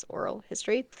because it's oral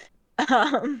history.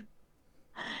 Um,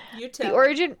 You the tell me.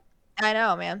 origin, I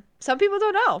know, man. Some people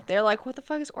don't know. They're like, "What the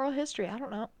fuck is oral history?" I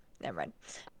don't know. Never mind.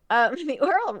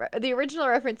 The original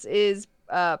reference is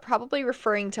probably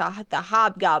referring to the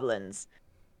hobgoblins.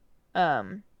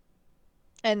 Um,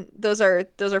 and those are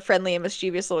friendly and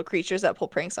mischievous little creatures that pull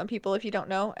pranks on people if you don't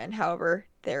know. And however,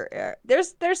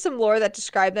 there's some lore that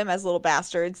describe them as little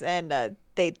bastards and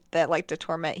they that like to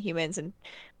torment humans and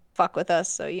fuck with us.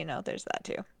 So there's that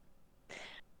too.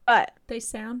 But They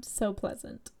sound so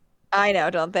pleasant. I know,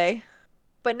 don't they?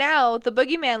 But now the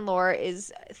boogeyman lore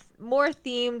is more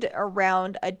themed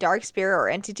around a dark spirit or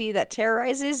entity that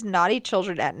terrorizes naughty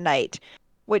children at night,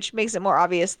 which makes it more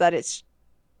obvious that it's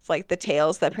like the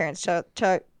tales that parents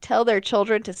tell their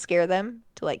children to scare them,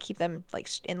 to like keep them like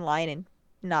in line and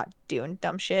not doing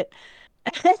dumb shit.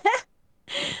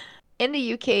 In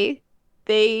the UK,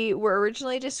 they were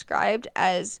originally described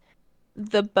as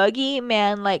the buggy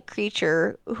man-like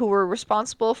creature who were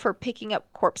responsible for picking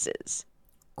up corpses.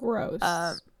 Um,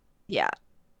 Gross. yeah.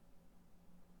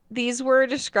 These were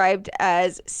described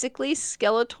as sickly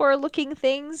Skeletor-looking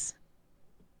things.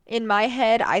 In my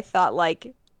head, I thought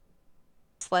like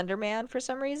Slender Man for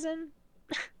some reason.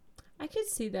 I could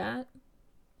see that.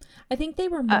 I think they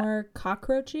were Uh, more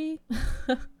cockroachy.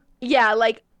 yeah,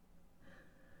 like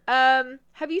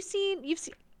have you seen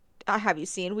have you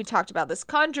seen we talked about this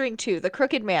Conjuring 2, the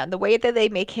Crooked Man, the way that they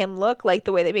make him look, like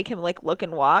the way they make him like look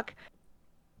and walk,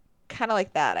 kind of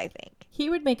like that, I think. He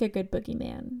would make a good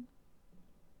boogeyman.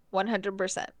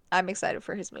 100%. I'm excited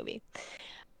for his movie.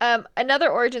 Another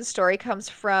origin story comes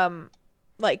from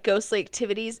like ghostly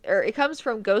activities, or it comes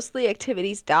from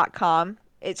ghostlyactivities.com.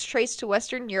 It's traced to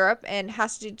Western Europe and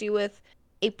has to do with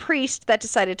a priest that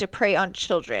decided to prey on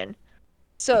children.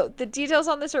 So the details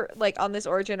on this on this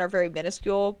origin are very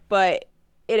minuscule, but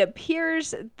it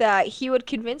appears that he would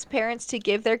convince parents to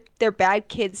give their bad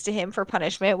kids to him for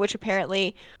punishment, which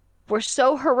apparently were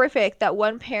so horrific that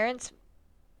once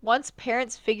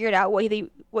parents figured out what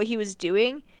he was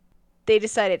doing, they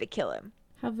decided to kill him.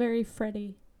 How very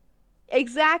Freddy.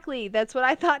 Exactly. That's what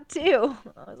I thought too.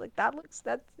 I was like,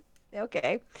 that's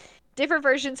okay. Different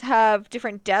versions have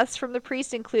different deaths from the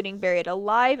priest, including buried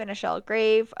alive in a shallow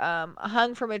grave,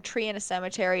 hung from a tree in a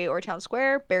cemetery or town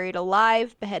square, buried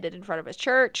alive, beheaded in front of his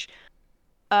church,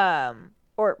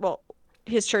 or well,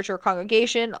 his church or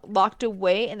congregation, locked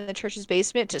away in the church's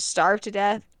basement to starve to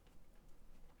death.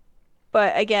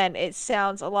 But again, it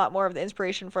sounds a lot more of the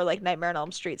inspiration for like Nightmare on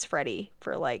Elm Street's Freddy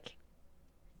for like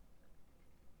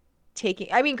taking.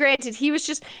 I mean, granted, he was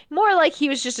just more like he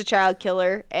was just a child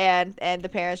killer, and the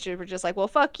parents were just like, well,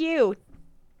 fuck you.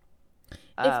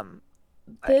 If Um,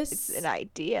 it's an this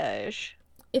idea-ish.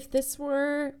 if this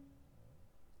were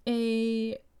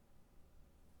a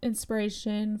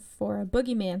inspiration for a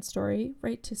boogeyman story,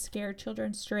 right, to scare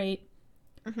children straight,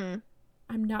 Hmm.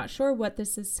 I'm not sure what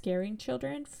this is scaring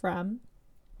children from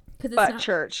because it's But not.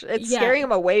 church, it's Yeah, scaring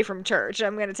him away from church.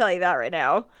 I'm gonna tell you that right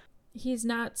now. he's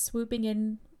not swooping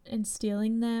in and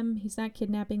stealing them. He's not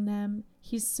kidnapping them.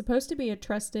 He's supposed to be a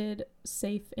trusted,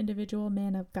 safe individual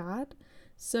man of God.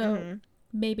 So Hmm.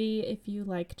 maybe if you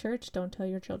like church, don't tell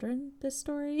your children this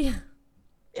story.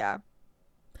 Yeah.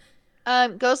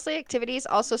 Ghostly Activities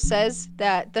also says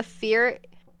that the fear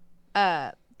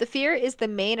is the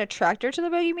main attractor to the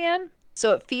boogeyman,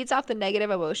 so it feeds off the negative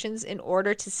emotions in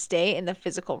order to stay in the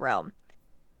physical realm.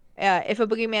 If a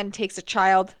boogeyman takes a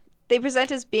child, they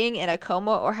present as being in a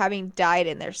coma or having died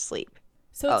in their sleep.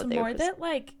 So it's Oh, they more that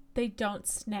like they don't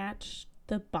snatch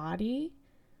the body.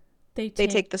 They they take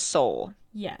take the soul.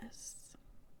 yes.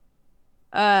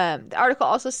 The article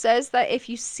also says that if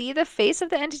you see the face of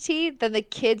the entity, then the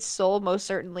kid's soul most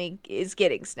certainly is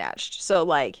getting snatched. So,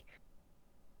 like,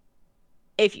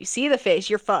 if you see the face,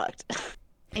 you're fucked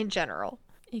in general.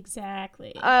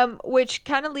 Exactly. Which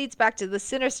kind of leads back to the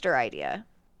sinister idea.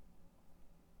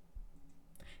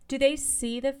 Do they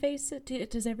see the faces?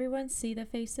 Does everyone see the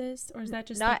faces, or is that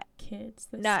just the Not kids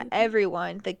that not see them?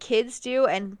 everyone. The kids do,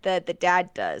 and the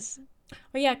dad does.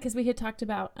 Oh yeah, because we had talked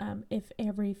about if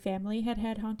every family had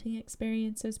had haunting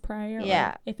experiences prior, or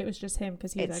Yeah, if it was just him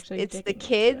because he was actually it's the digging into it.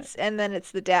 kids, and then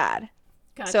it's the dad.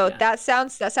 So Gotcha.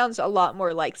 that sounds a lot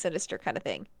more like sinister kind of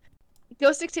thing.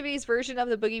 Ghost Activity's version of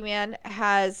the boogeyman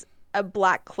has a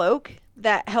black cloak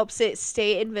that helps it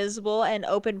stay invisible and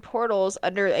open portals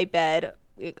under a bed,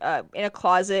 in a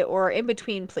closet, or in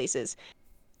between places.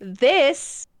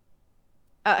 This,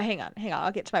 hang on,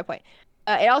 I'll get to my point.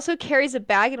 It also carries a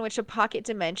bag in which a pocket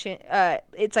dimension,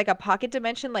 it's like a pocket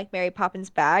dimension, like Mary Poppins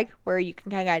bag, where you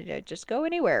can kind of just go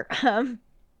anywhere.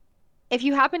 If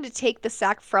you happen to take the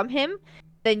sack from him,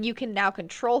 then you can now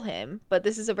control him. But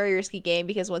this is a very risky game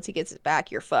because once he gets it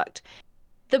back, you're fucked.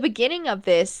 The beginning of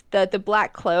this, the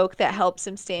black cloak that helps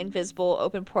him stay invisible,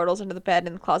 open portals into the bed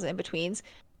and the closet in betweens,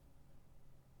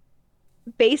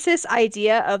 basis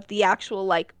idea of the actual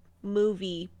like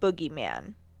movie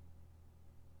Boogeyman.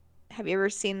 Have you ever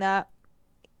seen that?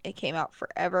 It came out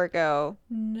forever ago.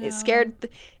 It No. scared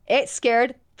it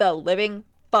scared the living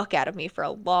fuck out of me for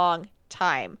a long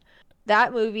time.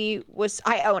 That movie was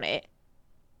I own it.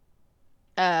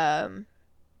 Um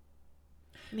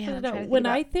I Man, don't I'm know. trying to think When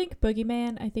about. I think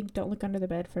Boogeyman, I think Don't Look Under the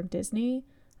Bed from Disney.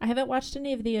 I haven't watched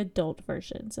any of the adult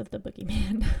versions of the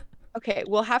Boogeyman. Okay,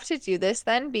 we'll have to do this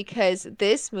then because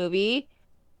this movie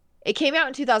it came out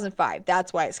in 2005.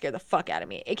 That's why it scared the fuck out of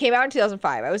me. It came out in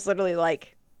 2005. I was literally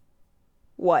like,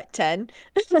 what, 10?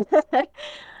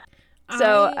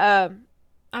 So, I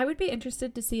I would be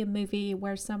interested to see a movie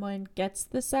where someone gets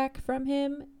the sack from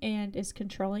him and is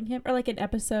controlling him, or like an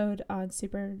episode on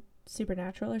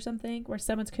Supernatural or something, where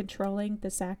someone's controlling the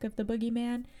sack of the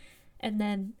boogeyman, and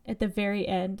then at the very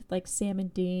end, like Sam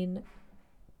and Dean,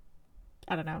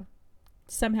 I don't know,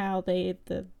 somehow the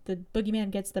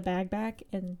boogeyman gets the bag back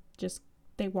and just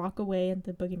they walk away, and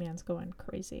the boogeyman's going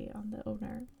crazy on the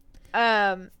owner.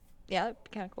 um, yeah, that'd be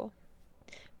kind of cool.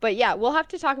 But yeah, we'll have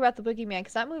to talk about the Boogeyman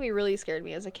because that movie really scared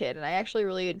me as a kid, and I actually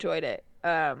really enjoyed it.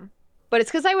 But it's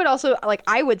because I would also like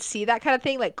I would see that kind of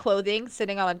thing, like clothing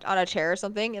sitting on a chair or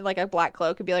something, in like a black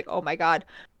cloak, and be like, oh my God,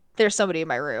 there's somebody in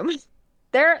my room.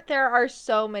 There are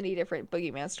so many different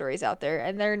Boogeyman stories out there,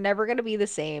 and they're never gonna be the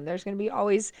same. There's gonna be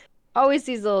always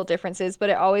these little differences, but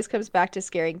it always comes back to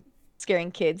scaring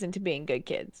kids into being good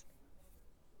kids.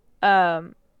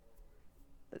 Um,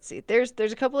 let's see. There's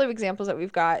a couple of examples that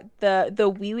we've got.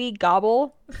 The wee wee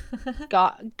gobble,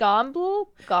 gomble.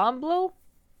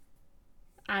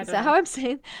 I Is don't that know. how I'm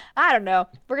saying? I don't know.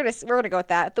 We're gonna go with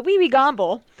that. The wee wee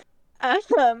gomble,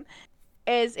 um,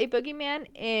 is a boogeyman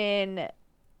in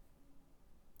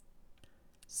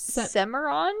So,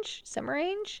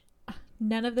 Semerange.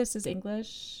 none of this is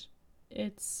English.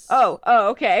 It's Oh,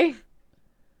 okay.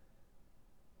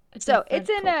 a So it's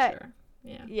different in a culture.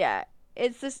 Yeah. yeah.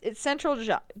 It's Central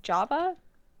Java.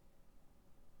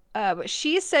 But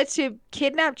she is said to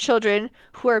kidnap children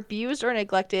who are abused or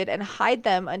neglected and hide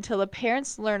them until the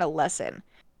parents learn a lesson.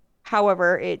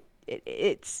 However, it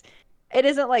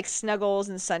isn't like Snuggles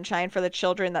and Sunshine for the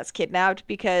children that's kidnapped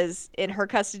because in her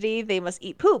custody they must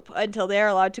eat poop until they are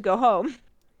allowed to go home.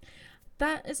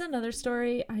 That is another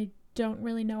story. I don't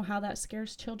really know how that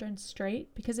scares children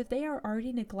straight because if they are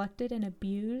already neglected and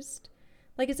abused,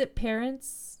 like, is it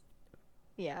parents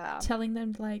Yeah. telling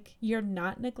them, like, you're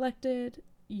not neglected?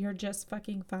 You're just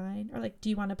fucking fine? Or, like, do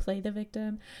you want to play the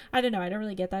victim? I don't know. I don't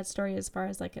really get that story as far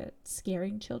as, like, a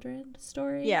scaring children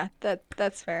story. Yeah,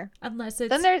 that's fair. Unless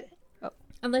Then it's there's oh,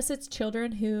 unless it's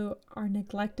children who are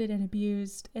neglected and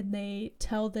abused and they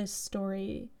tell this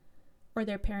story or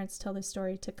their parents tell this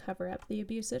story to cover up the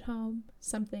abuse at home,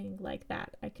 something like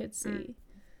that I could mm. see.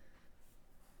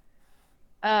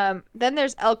 Then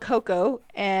there's El Coco,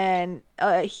 and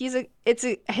it's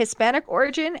a Hispanic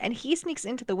origin, and he sneaks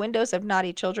into the windows of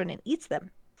naughty children and eats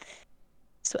them.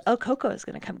 So El Coco is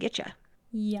gonna come get you.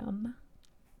 Yum.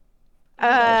 The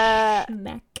Uh,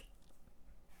 schneck.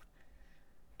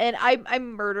 and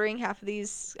I'm murdering half of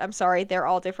these. I'm sorry, they're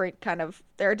all different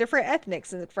there are different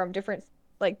ethnics and from different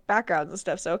like backgrounds and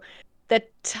stuff. So the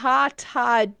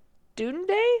Tata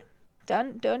Dunde,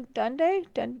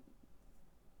 Dun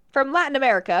from Latin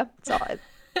America.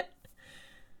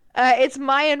 It's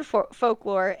Mayan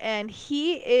folklore, and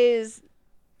he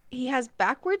has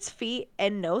backwards feet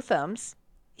and no thumbs.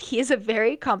 He is a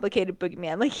very complicated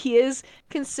boogeyman. Like he is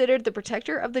considered the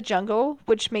protector of the jungle,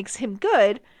 which makes him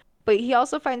good, but he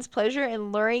also finds pleasure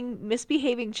in luring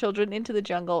misbehaving children into the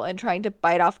jungle and trying to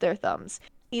bite off their thumbs.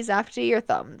 He's after your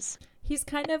thumbs. He's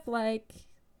kind of like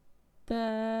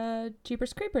the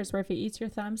Jeepers Creepers, where if he eats your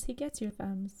thumbs, he gets your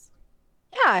thumbs.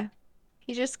 Yeah,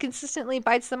 he just consistently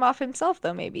bites them off himself,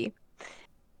 though, maybe.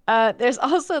 There's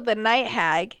also the night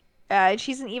hag.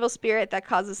 She's an evil spirit that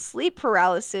causes sleep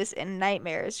paralysis and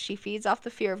nightmares. She feeds off the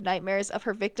fear of nightmares of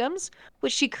her victims,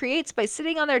 which she creates by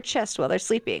sitting on their chest while they're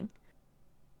sleeping.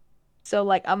 So,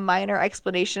 like a minor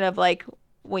explanation of like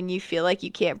when you feel like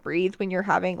you can't breathe when you're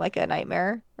having like a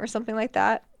nightmare or something like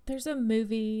that. There's a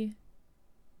movie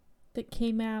that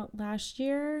came out last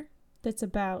year that's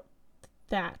about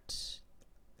that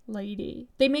lady.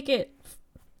 They make it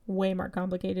way more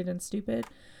complicated and stupid,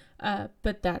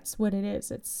 but that's what it is.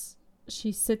 It's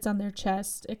she sits on their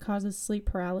chest. It causes sleep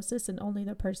paralysis, and only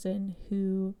the person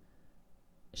who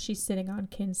she's sitting on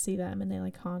can see them, and they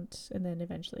like haunt, and then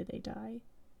eventually they die.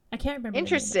 I can't remember the name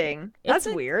of it. Interesting. It's That's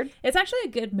a weird. it's actually a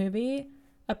good movie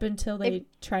up until If they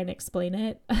try and explain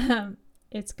it.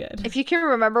 It's good. if you can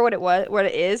remember what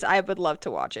it is, I would love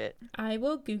to watch it. I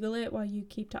will Google it while you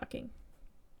keep talking.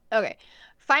 Okay.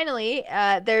 Finally,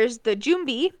 there's the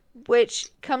Jumbi, which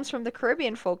comes from the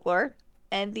Caribbean folklore,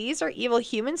 and these are evil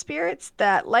human spirits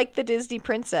that, like the Disney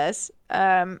princess,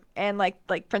 and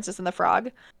like Princess and the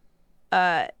Frog,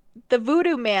 uh, the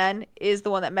Voodoo Man is the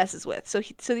one that messes with. So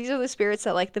these are the spirits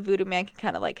that like the Voodoo Man can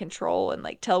kind of like control and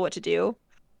like tell what to do.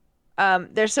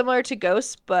 They're similar to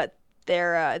ghosts, but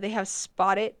they have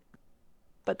spotted,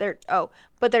 but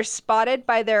they're spotted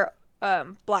by their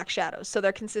black shadows. So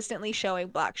they're consistently showing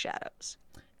black shadows.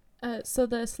 So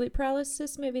the sleep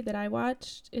paralysis movie that I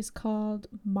watched is called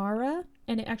Mara,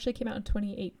 and it actually came out in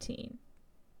 2018.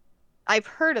 I've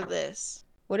heard of this.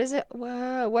 What is it?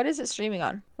 What is it streaming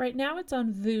on? Right now it's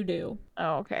on Vudu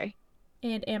Oh, okay.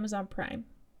 and Amazon Prime.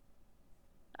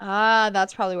 Ah,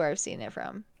 that's probably where I've seen it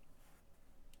from.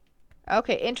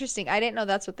 Okay, interesting. I didn't know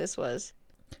that's what this was.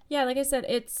 Yeah, like I said,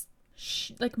 it's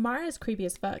like Mara is creepy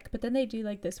as fuck, but then they do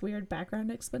like this weird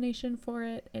background explanation for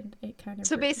it, and it kind of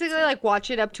So brings basically, it. like,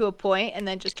 watch it up to a point and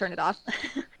then just turn it off.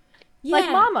 Like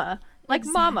Yeah, Mama. Like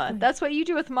Mama. exactly. That's what you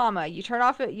do with Mama. You turn it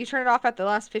off at the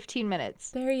last 15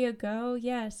 minutes. There you go.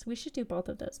 Yes, we should do both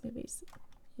of those movies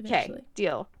Okay, eventually.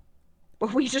 deal.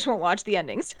 But we just won't watch the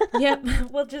endings. Yep,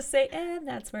 we'll just say, and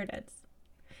that's where it ends.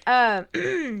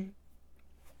 Um,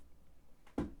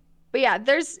 but yeah,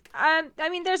 I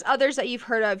mean there's others that you've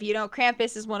heard of. You know,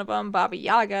 Krampus is one of them, Baba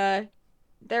Yaga.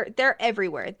 They're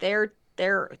everywhere. They're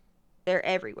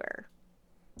everywhere.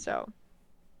 So,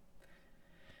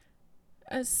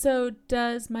 So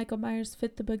does Michael Myers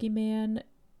fit the boogeyman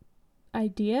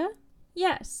idea?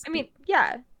 Yes. I mean,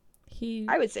 yeah, He,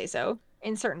 I would say so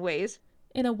in certain ways.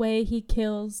 in a way, he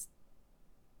kills.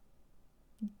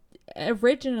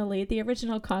 Originally, the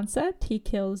original concept, he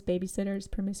kills babysitters,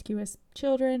 promiscuous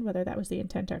children, whether that was the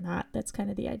intent or not. That's kind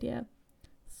of the idea.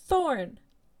 Thorn,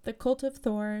 the cult of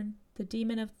Thorn, the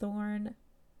demon of Thorn,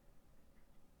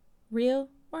 real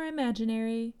or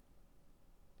imaginary,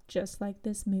 just like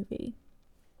this movie.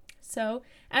 So,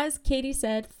 as Katie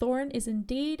said, Thorn is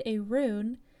indeed a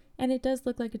rune, and it does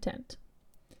look like a tent.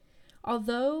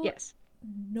 Although Yes.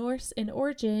 Norse in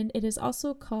origin, it is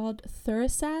also called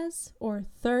Thurisaz or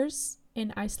Thurs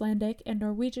in Icelandic and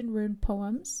Norwegian rune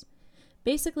poems.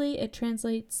 Basically, it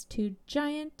translates to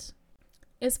giant.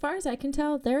 As far as I can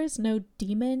tell, there is no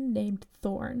demon named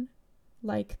Thorn.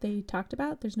 Like they talked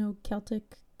about, there's no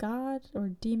Celtic god or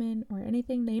demon or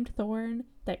anything named Thorn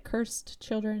that cursed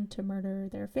children to murder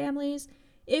their families.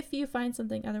 If you find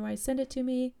something otherwise, send it to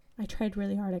me. I tried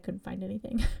really hard, I couldn't find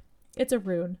anything. It's a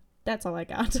rune. That's all I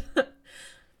got.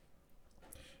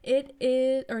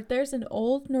 There's an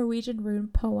old Norwegian rune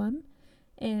poem,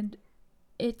 and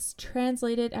it's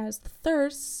translated as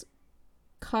thirst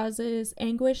causes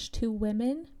anguish to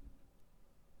women,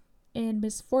 and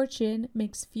misfortune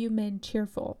makes few men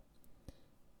cheerful.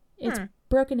 It's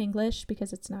broken English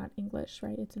because it's not English,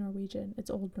 right? It's Norwegian.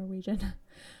 It's Old Norwegian.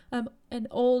 An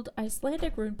old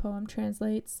Icelandic rune poem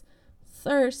translates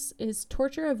thirst is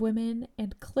torture of women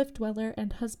and cliff dweller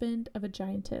and husband of a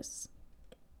giantess.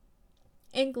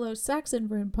 Anglo-Saxon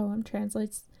rune poem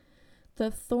translates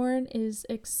the thorn is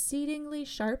exceedingly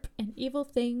sharp and evil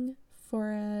thing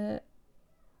for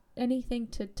anything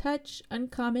to touch,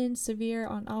 uncommon, severe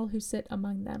on all who sit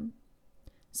among them.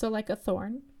 So like a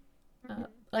thorn.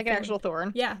 Like an actual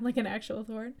thorn. Yeah, like an actual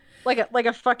thorn. Like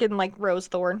a fucking like rose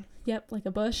thorn. Yep, like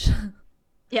a bush.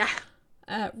 Yeah.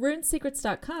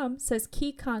 Runesecrets.com says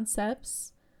key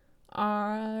concepts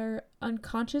are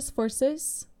unconscious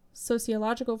forces,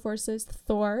 sociological forces,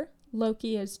 Thor,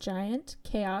 Loki is giant,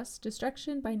 chaos,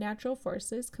 destruction by natural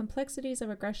forces, complexities of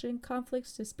aggression,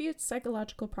 conflicts, disputes,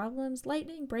 psychological problems,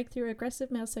 lightning, breakthrough, aggressive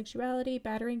male sexuality,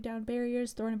 battering down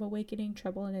barriers, thorn of awakening,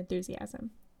 trouble, and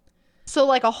enthusiasm. So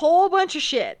like a whole bunch of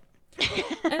shit.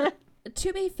 And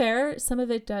to be fair, some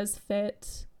of it does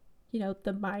fit,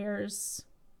 the Myers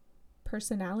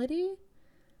personality,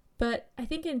 but I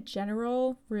think in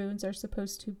general, runes are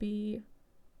supposed to be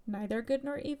neither good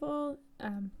nor evil.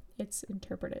 It's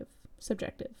interpretive,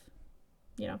 subjective,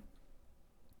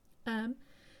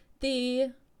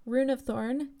 The rune of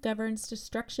thorn governs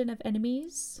destruction of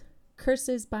enemies,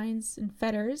 curses, binds, and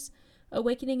fetters,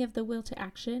 awakening of the will to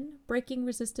action, breaking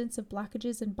resistance of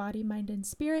blockages in body, mind, and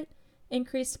spirit,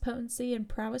 increased potency and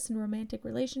prowess in romantic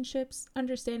relationships,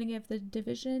 understanding of the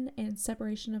division and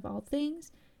separation of all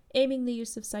things, aiming the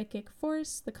use of psychic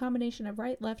force, the combination of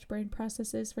right-left brain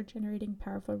processes for generating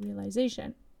powerful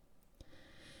realization.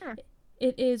 Hmm.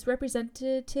 It is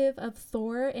representative of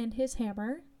Thor and his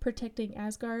hammer, protecting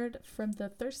Asgard from the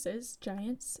Thyrses,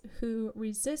 giants, who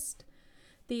resist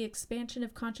the expansion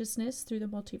of consciousness through the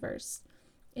multiverse.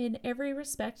 In every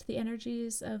respect, the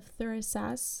energies of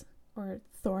Thurisas, or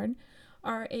Thorn,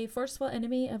 are a forceful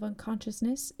enemy of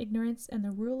unconsciousness, ignorance, and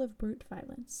the rule of brute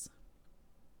violence.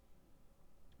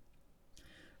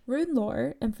 Rune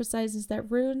lore emphasizes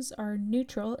that runes are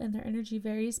neutral and their energy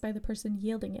varies by the person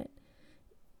yielding it.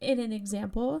 In an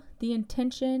example, the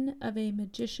intention of a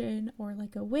magician or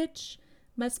like a witch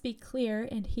must be clear,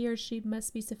 and he or she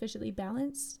must be sufficiently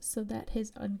balanced so that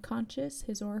his unconscious,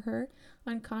 his or her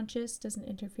unconscious, doesn't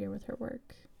interfere with her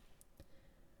work.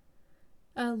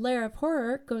 Lair of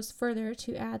Horror goes further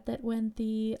to add that when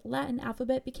the Latin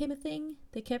alphabet became a thing,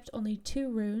 they kept only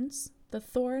 2 runes, the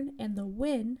Thorn and the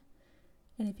Win.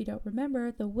 And if you don't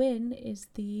remember, the Win is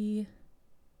the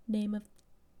name of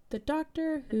the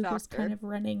doctor who was kind of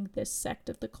running this sect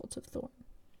of the Cult of Thorn.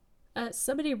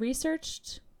 Somebody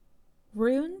researched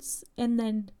runes and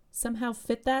then somehow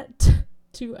fit that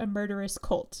to a murderous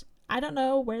cult. I don't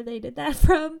know where they did that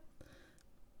from,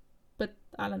 but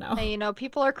I don't know. Hey,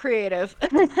 people are creative.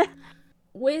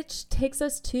 Which takes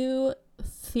us to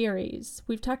theories.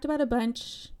 We've talked about a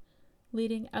bunch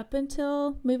leading up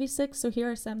until movie 6, so here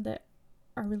are some that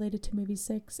are related to movie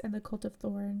 6 and the Cult of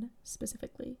Thorn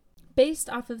specifically. Based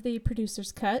off of the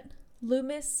producer's cut,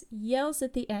 Loomis yells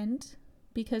at the end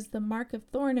because the mark of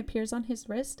Thorn appears on his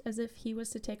wrist as if he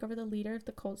was to take over the leader of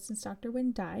the cult since Dr.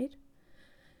 Wynn died.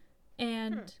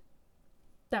 And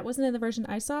that wasn't in the version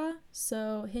I saw,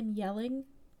 so him yelling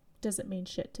doesn't mean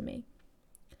shit to me.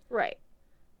 Right.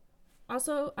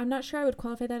 Also, I'm not sure I would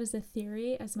qualify that as a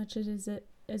theory as much as it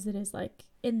is like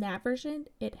in that version,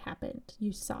 it happened.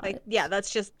 You saw it. Yeah,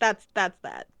 that's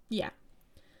that. Yeah.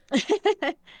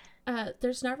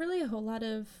 There's not really a whole lot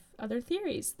of other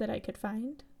theories that I could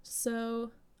find.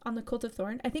 So on the Cult of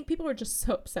Thorn, I think people were just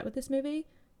so upset with this movie.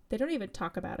 They don't even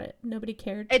talk about it. Nobody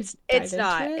cared. It's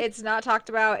not. It's not talked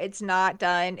about. It's not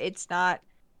done. It's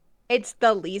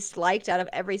the least liked out of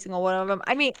every single one of them.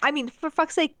 I mean, for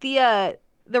fuck's sake, the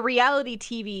reality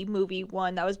TV movie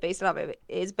one that was based off of it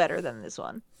is better than this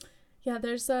one. Yeah,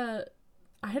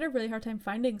 I had a really hard time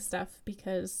finding stuff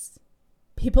because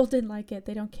people didn't like it.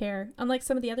 They don't care. Unlike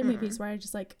some of the other movies where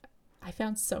I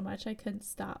found so much I couldn't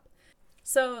stop.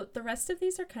 So the rest of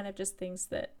these are kind of just things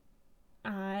that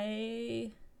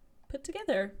I put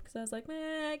together because I was like,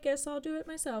 I guess I'll do it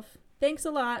myself. Thanks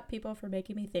a lot, people, for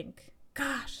making me think.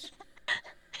 Gosh.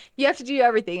 You have to do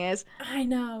everything, Is. I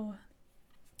know.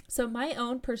 So my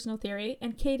own personal theory,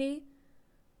 and Katie,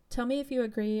 tell me if you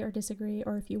agree or disagree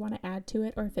or if you want to add to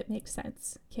it or if it makes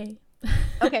sense. Okay?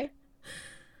 Okay.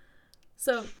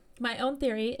 So my own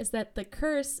theory is that the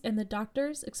curse and the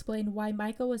doctors explain why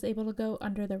Michael was able to go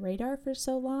under the radar for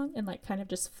so long and kind of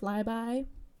just fly by.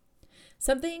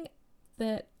 Something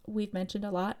that we've mentioned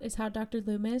a lot is how Dr.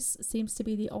 Loomis seems to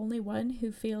be the only one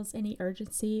who feels any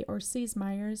urgency or sees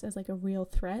Myers as a real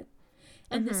threat.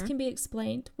 And this can be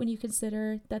explained when you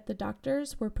consider that the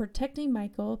doctors were protecting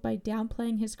Michael by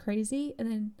downplaying his crazy,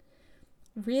 and then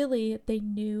really they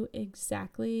knew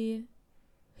exactly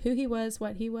who he was,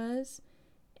 what he was.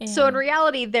 And so in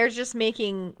reality, they're just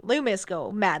making Loomis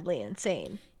go madly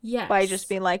insane. Yes. By just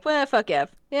being like, well, fuck F.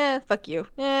 Yeah, fuck you.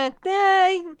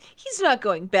 He's not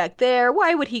going back there.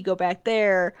 Why would he go back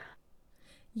there?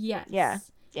 Yes.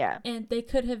 Yeah. And they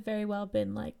could have very well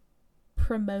been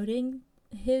promoting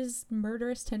his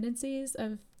murderous tendencies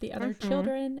of the other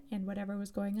children and whatever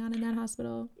was going on in that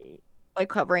hospital.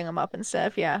 Covering them up and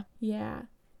stuff, yeah. Yeah.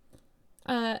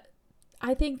 I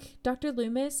think Dr.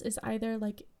 Loomis is either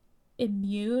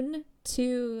immune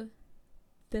to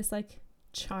this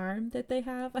charm that they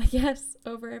have, I guess,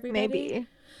 over everybody. Maybe.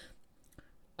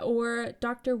 Or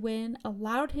Dr. Wynn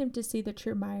allowed him to see the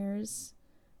true Myers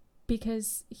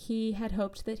because he had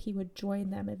hoped that he would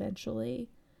join them eventually.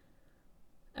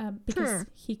 Because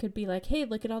he could be like, hey,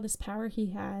 look at all this power he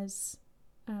has.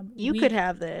 You could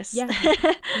have this. Yeah.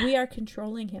 We are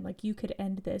controlling him. You could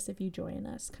end this if you join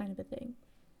us, kind of a thing.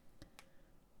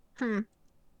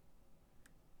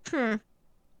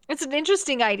 It's an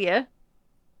interesting idea.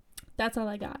 That's all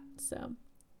I got. So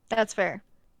that's fair.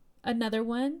 Another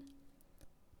one.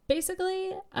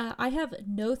 Basically, I have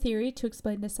no theory to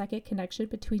explain the psychic connection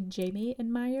between Jamie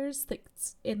and Myers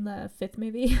that's in the 5th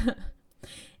movie.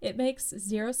 It makes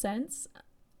 0 sense.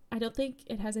 I don't think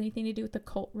it has anything to do with the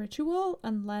cult ritual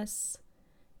unless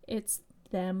it's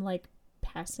them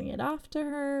passing it off to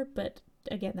her. But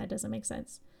again, that doesn't make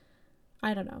sense.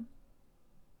 I don't know.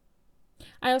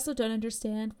 I also don't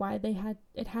understand why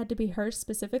it had to be her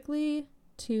specifically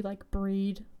to like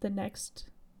breed the next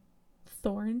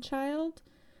Thorn child.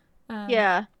 Um,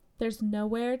 Yeah. there's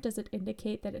nowhere does it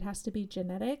indicate that it has to be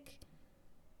genetic.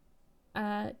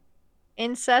 Uh,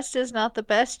 Incest is not the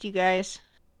best, you guys.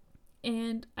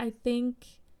 and I think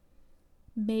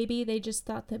maybe they just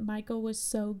thought that Michael was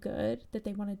so good that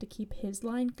they wanted to keep his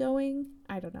line going.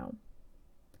 I don't know.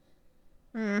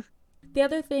 Hmm. The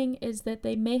other thing is that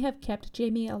they may have kept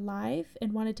Jamie alive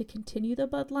and wanted to continue the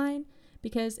bloodline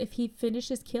because if he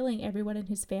finishes killing everyone in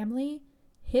his family,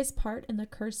 his part in the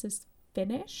curse is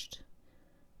finished.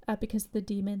 Because the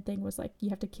demon thing was like you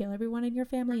have to kill everyone in your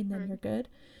family and then you're good.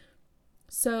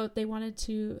 So they wanted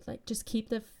to like just keep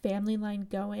the family line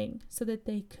going so that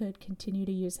they could continue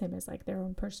to use him as like their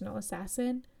own personal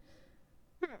assassin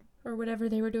or whatever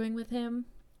they were doing with him.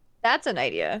 That's an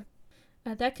idea.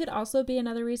 That could also be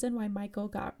another reason why Michael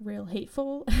got real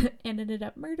hateful and ended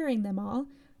up murdering them all.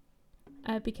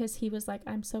 Because he was like,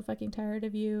 I'm so fucking tired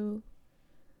of you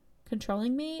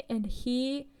controlling me. And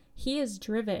he is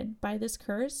driven by this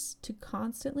curse to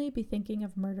constantly be thinking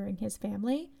of murdering his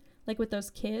family. Like with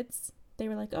those kids, they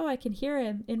were like, oh, I can hear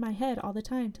him in my head all the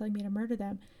time telling me to murder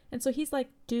them. And so he's like,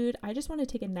 dude, I just want to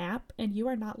take a nap and you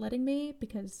are not letting me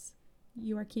because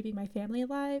you are keeping my family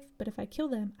alive. But if I kill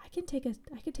them, I can take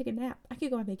a nap. I could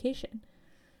go on vacation.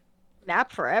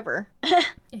 Nap forever.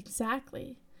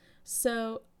 Exactly.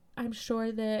 So I'm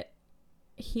sure that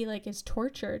he like is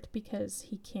tortured because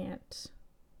he can't,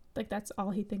 like that's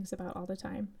all he thinks about all the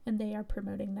time and they are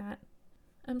promoting that.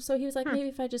 So he was like, Hmm. maybe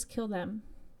if I just kill them,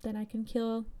 then I can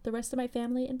kill the rest of my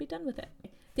family and be done with it.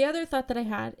 The other thought that I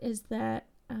had is that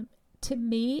to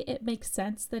me it makes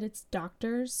sense that it's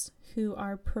doctors who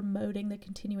are promoting the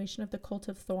continuation of the cult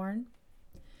of Thorn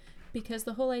because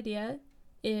the whole idea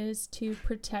is to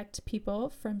protect people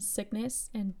from sickness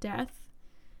and death,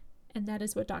 and that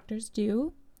is what doctors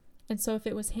do. And so if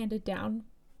it was handed down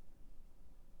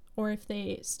or if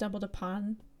they stumbled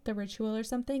upon the ritual or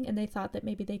something and they thought that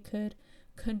maybe they could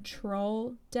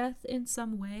control death in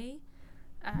some way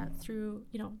through,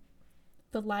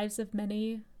 the lives of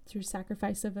many through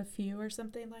sacrifice of a few or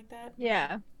something like that.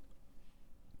 Yeah.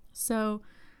 So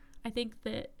I think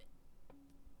that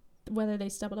whether they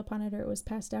stumbled upon it or it was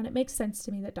passed down, it makes sense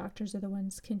to me that doctors are the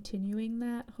ones continuing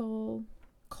that whole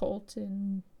cult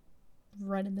and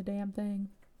running the damn thing.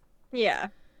 Yeah.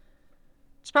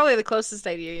 It's probably the closest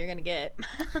idea you're gonna get.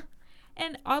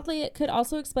 And oddly, it could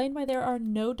also explain why there are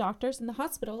no doctors in the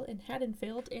hospital in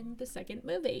Haddonfield in the second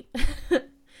movie.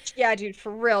 Yeah, dude,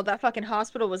 for real. That fucking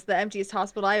hospital was the emptiest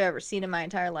hospital I've ever seen in my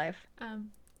entire life.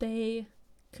 They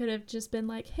could have just been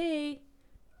like, hey,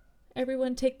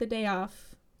 everyone take the day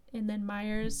off. And then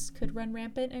Myers could run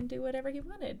rampant and do whatever he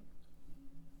wanted.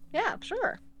 Yeah,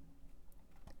 sure.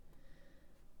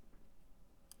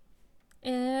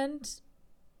 And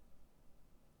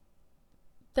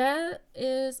that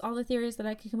is all the theories that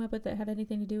I could come up with that have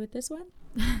anything to do with this one.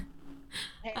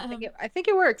 I think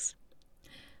it works.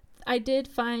 I did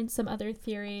find some other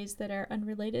theories that are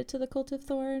unrelated to the Cult of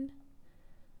Thorn.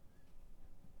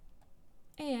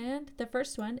 And the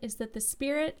first one is that the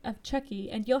spirit of Chucky,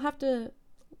 and you'll have to.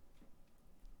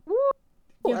 Ooh,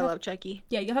 I love Chucky.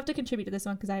 Yeah, you'll have to contribute to this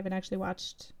one because I haven't actually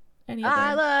watched any of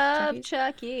I the love Chuckies.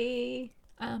 Chucky.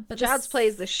 But Child's Play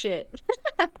is the shit.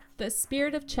 the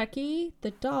spirit of Chucky,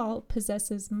 the doll,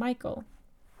 possesses Michael.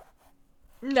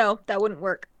 No, that wouldn't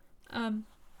work.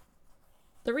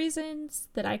 The reasons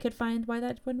that I could find why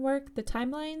that wouldn't work, the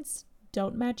timelines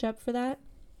don't match up for that.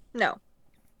 No.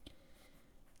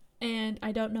 And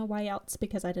I don't know why else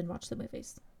because I didn't watch the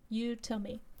movies. You tell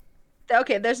me.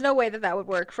 Okay, there's no way that that would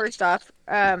work. First off,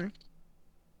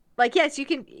 like yes, you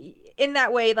can in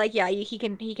that way, like yeah, he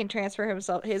can transfer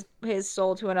himself his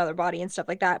soul to another body and stuff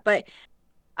like that. But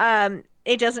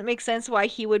it doesn't make sense why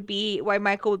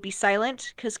Michael would be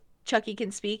silent because Chucky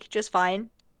can speak just fine.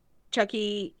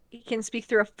 Chucky can speak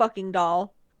through a fucking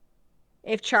doll.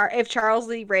 If Charles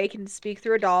Lee Ray can speak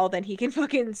through a doll, then he can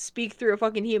fucking speak through a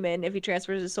fucking human if he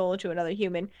transfers his soul into another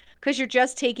human. Because you're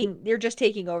just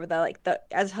taking over the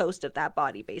as host of that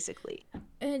body basically.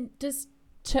 And does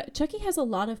Chucky has a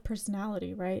lot of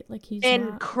personality, right? Like he's not.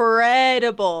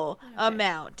 Incredible Okay.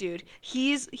 amount, dude.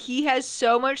 He has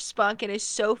so much spunk and is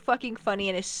so fucking funny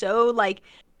and is so like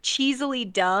cheesily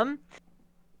dumb.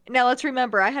 Now let's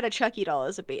remember, I had a Chucky doll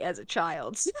as a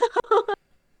child. So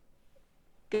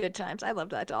good times. I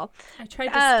loved that doll. I tried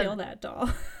to steal Um, that doll.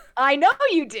 I know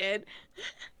you did.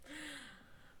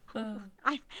 uh,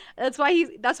 I that's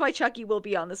why Chucky will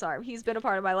be on this arm. He's been a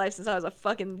part of my life since I was a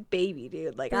fucking baby,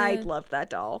 dude. Like I the loved that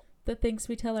doll. the things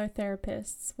we tell our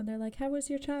therapists when they're like, "How was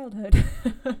your childhood?"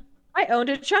 I owned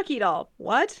a Chucky doll.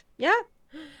 What? Yeah,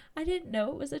 I didn't know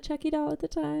it was a Chucky doll at the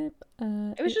time.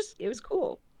 it was just, it was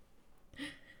cool.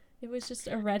 It was just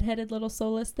a redheaded little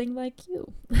soulless thing like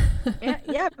you. Yeah,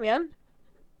 yeah, man.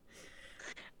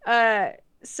 Uh,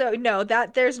 so no,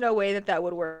 that there's no way that that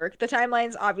would work. The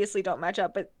timelines obviously don't match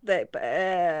up, but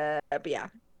yeah.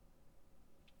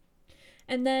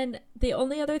 And then the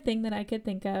only other thing that I could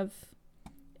think of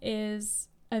is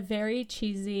a very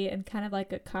cheesy and kind of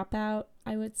like a cop out,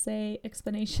 I would say,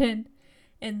 explanation.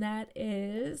 And that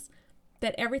is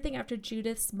that everything after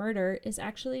Judith's murder is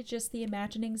actually just the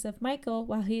imaginings of Michael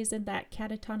while he is in that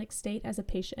catatonic state as a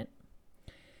patient.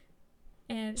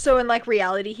 And So in like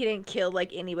reality, he didn't kill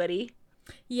like anybody.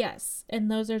 yes, and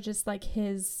those are just like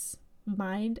his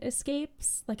mind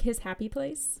escapes, like his happy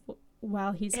place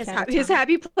while he's His catatonic.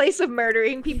 happy place of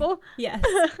murdering people. Yes.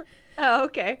 Oh,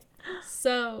 okay.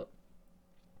 So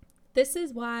this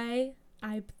is why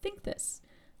I think this.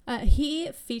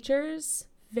 He features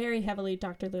very heavily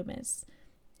Dr. Loomis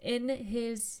in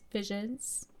his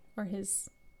visions, or his,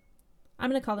 I'm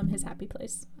going to call them his happy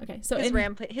place. Okay. So His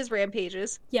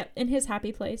rampages. yeah, in his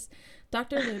happy place,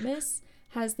 Dr. Loomis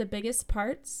has the biggest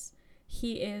parts.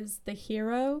 He is the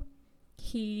hero.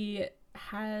 He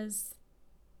has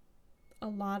a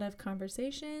lot of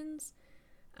conversations.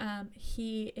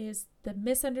 He is the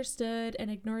misunderstood and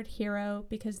ignored hero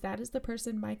because that is the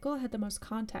person Michael had the most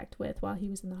contact with while he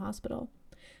was in the hospital.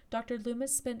 Dr.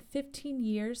 Loomis spent 15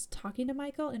 years talking to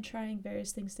Michael and trying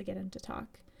various things to get him to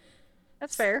talk.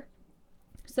 That's fair.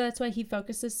 So that's why he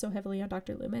focuses so heavily on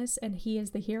Dr. Loomis, and he is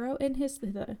the hero in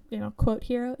the quote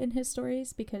hero in his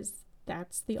stories because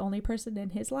that's the only person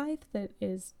in his life that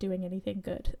is doing anything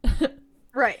good.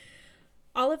 Right.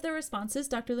 All of the responses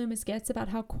Dr. Loomis gets about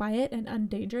how quiet and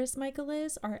undangerous Michael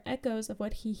is are echoes of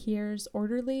what he hears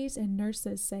orderlies and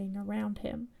nurses saying around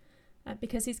him.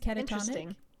 Because he's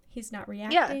catatonic, he's not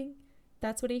reacting. Yeah.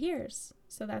 That's what he hears.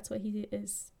 So that's what he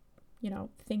is,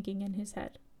 thinking in his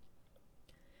head.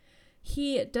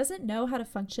 He doesn't know how to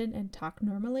function and talk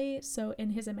normally, so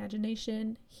in his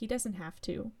imagination, he doesn't have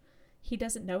to. He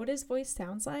doesn't know what his voice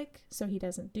sounds like, so he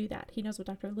doesn't do that. He knows what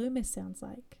Dr. Loomis sounds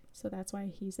like, so that's why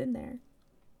he's in there.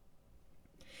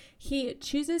 He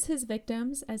chooses his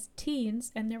victims as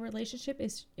teens and their relationship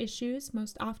issues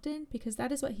most often because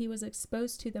that is what he was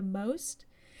exposed to the most,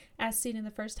 as seen in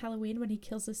the first Halloween when he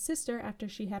kills his sister after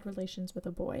she had relations with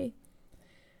a boy.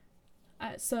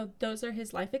 So those are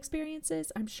his life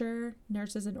experiences. I'm sure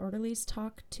nurses and orderlies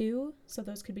talk too, so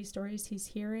those could be stories he's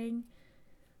hearing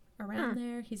around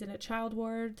there. He's in a child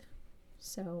ward,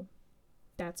 so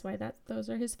that's why those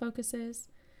are his focuses.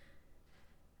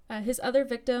 His other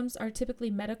victims are typically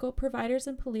medical providers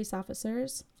and police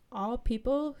officers, all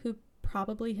people who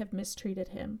probably have mistreated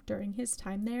him during his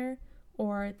time there,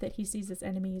 or that he sees as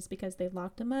enemies because they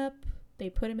locked him up, they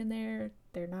put him in there,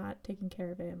 they're not taking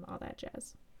care of him, all that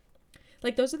jazz.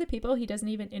 Like, those are the people he doesn't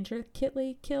even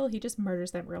intricately kill, he just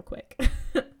murders them real quick.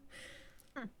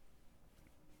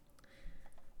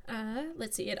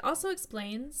 Let's see. It also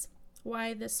explains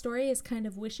why the story is kind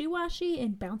of wishy-washy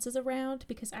and bounces around,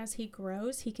 because as he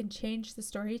grows, he can change the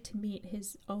story to meet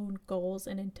his own goals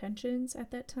and intentions at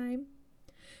that time.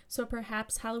 So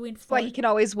perhaps Halloween 4... Why he can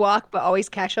always walk, but always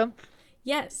catch them?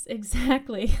 Yes,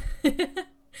 exactly.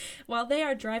 While they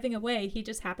are driving away, he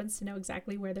just happens to know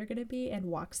exactly where they're going to be and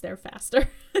walks there faster.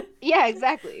 Yeah,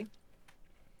 exactly.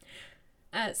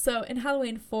 So in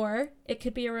Halloween 4, it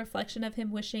could be a reflection of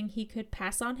him wishing he could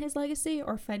pass on his legacy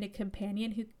or find a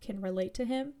companion who can relate to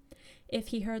him. If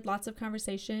he heard lots of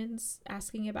conversations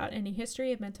asking about any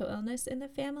history of mental illness in the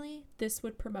family, this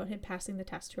would promote him passing the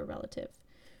task to a relative.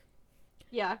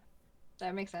 Yeah,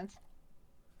 that makes sense.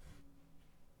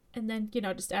 And then,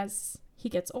 just as he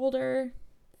gets older,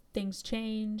 things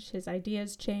change, his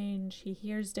ideas change, he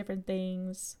hears different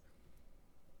things.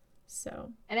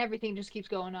 So. And everything just keeps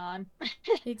going on.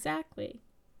 Exactly.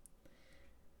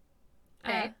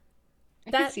 Okay.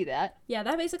 I can see that. Yeah,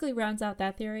 that basically rounds out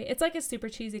that theory. It's like a super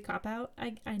cheesy cop-out,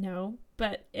 I know,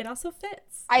 but it also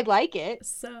fits. I like it.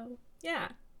 So, yeah.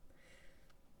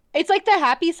 It's like the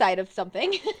happy side of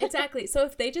something. Exactly. So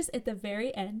if they just, at the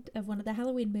very end of one of the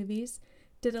Halloween movies,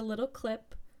 did a little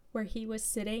clip where he was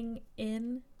sitting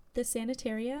in the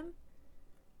sanitarium,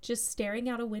 just staring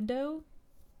out a window,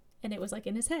 and it was like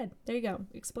in his head. There you go.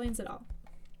 Explains it all.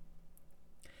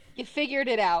 You figured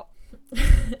it out.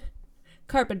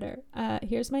 Carpenter,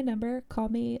 here's my number. Call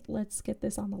me. Let's get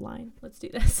this on the line. Let's do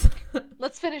this.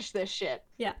 Let's finish this shit.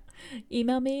 Yeah.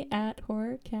 Email me at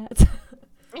horrorcats.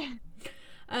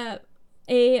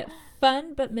 A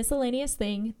fun but miscellaneous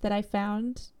thing that I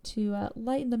found to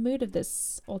lighten the mood of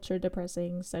this ultra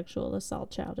depressing sexual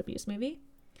assault child abuse movie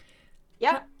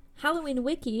Yeah. Halloween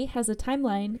Wiki has a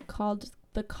timeline called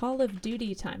the Call of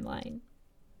Duty timeline.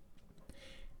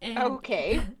 And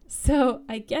Okay. so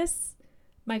I guess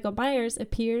Michael Myers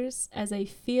appears as a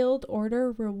field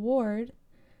order reward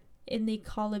in the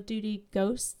Call of Duty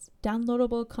Ghosts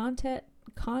downloadable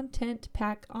content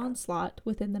pack onslaught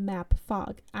within the map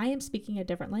Fog. I am speaking a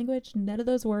different language. None of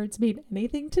those words mean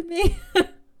anything to me.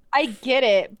 I get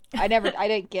it. I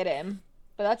didn't get him.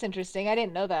 But that's interesting. I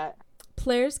didn't know that.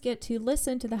 Players get to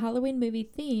listen to the Halloween movie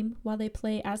theme while they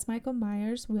play as Michael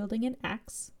Myers wielding an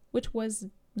axe, which was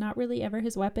not really ever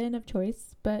his weapon of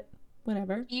choice, but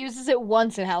whatever. He uses it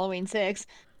once in Halloween 6.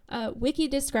 Wiki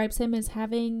describes him as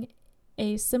having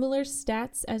a similar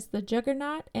stats as the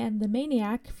Juggernaut and the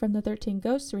Maniac from the 13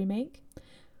 Ghosts remake.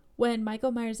 When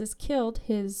Michael Myers is killed,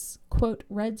 his, quote,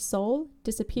 red soul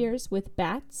disappears with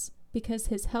bats because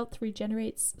his health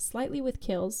regenerates slightly with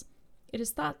kills. It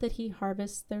is thought that he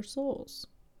harvests their souls.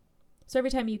 So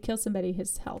every time you kill somebody,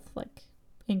 his health, like,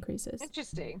 increases.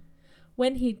 Interesting.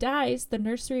 When he dies, the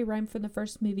nursery rhyme from the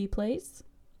first movie plays.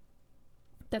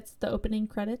 That's the opening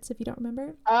credits, if you don't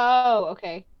remember. Oh,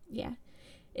 okay. Yeah.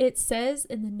 It says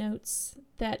in the notes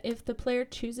that if the player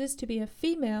chooses to be a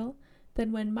female,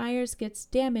 then when Myers gets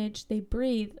damaged, they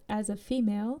breathe as a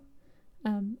female.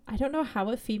 I don't know how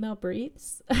a female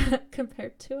breathes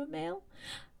compared to a male.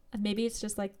 Maybe it's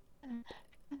just like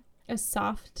a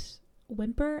soft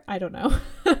whimper. I don't know.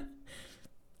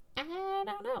 I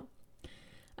don't know.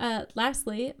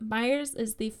 Lastly, Myers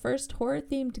is the first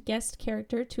horror-themed guest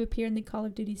character to appear in the Call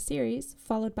of Duty series,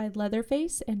 followed by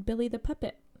Leatherface and Billy the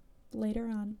Puppet later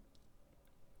on.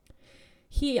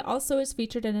 He also is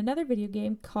featured in another video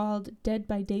game called Dead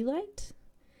by Daylight.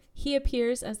 He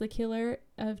appears as the killer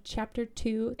of Chapter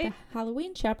 2, the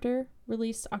Halloween chapter,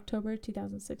 released October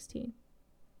 2016.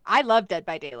 I love Dead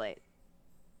by Daylight.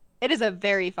 It is a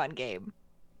very fun game.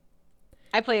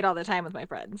 I play it all the time with my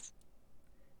friends.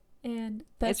 And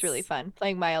it's really fun.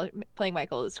 Playing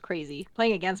Michael is crazy.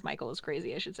 Playing against Michael is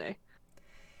crazy, I should say.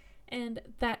 And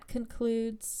that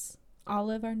concludes all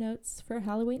of our notes for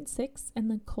Halloween 6 and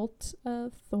the Cult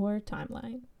of Thor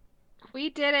timeline. We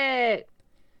did it!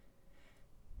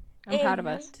 I'm proud of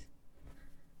us.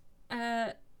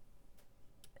 I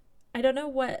don't know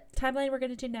what timeline we're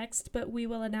going to do next, but we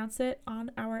will announce it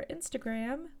on our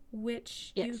Instagram,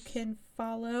 which you can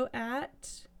follow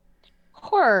at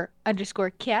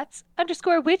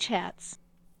horror_cats_witch hats.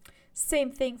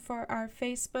 Same thing for our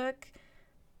Facebook.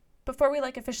 Before we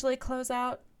officially close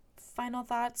out, final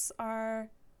thoughts are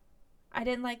I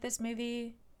didn't like this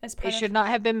movie as part It should not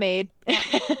have been made.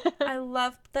 I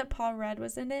loved that Paul Rudd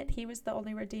was in it. He was the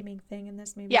only redeeming thing in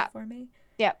this movie for me.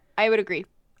 Yeah, I would agree.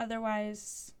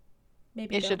 Otherwise,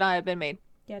 maybe it should not have been made.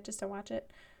 Yeah, just don't watch it.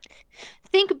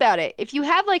 Think about it. If you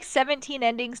have 17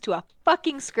 endings to a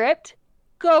fucking script,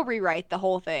 go rewrite the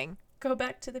whole thing. Go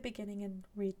back to the beginning and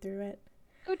read through it.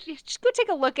 Just go take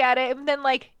a look at it, and then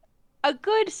a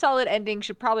good solid ending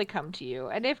should probably come to you.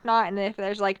 And if not, and if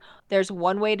there's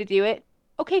one way to do it,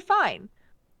 okay, fine.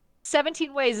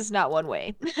 17 ways is not one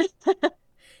way.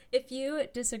 If you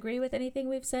disagree with anything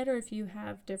we've said, or if you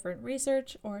have different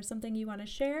research or something you want to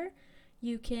share,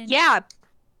 you can. Yeah.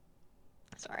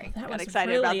 Sorry, I got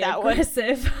excited really about that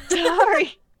aggressive. One.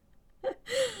 Sorry.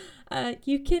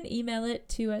 You can email it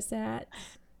to us at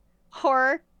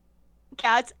horror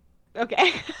cats.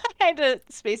 Okay, I had to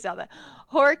space out that.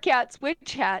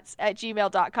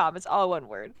 horrorcatswitchhats@gmail.com. It's all one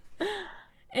word.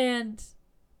 And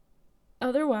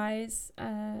otherwise,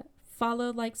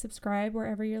 follow, subscribe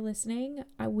wherever you're listening.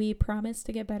 We promise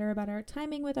to get better about our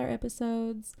timing with our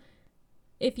episodes.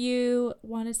 If you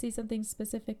want to see something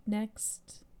specific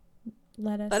next,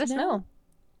 let us know.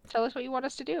 Tell us what you want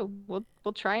us to do.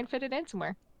 We'll try and fit it in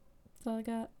somewhere. That's all I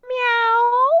got.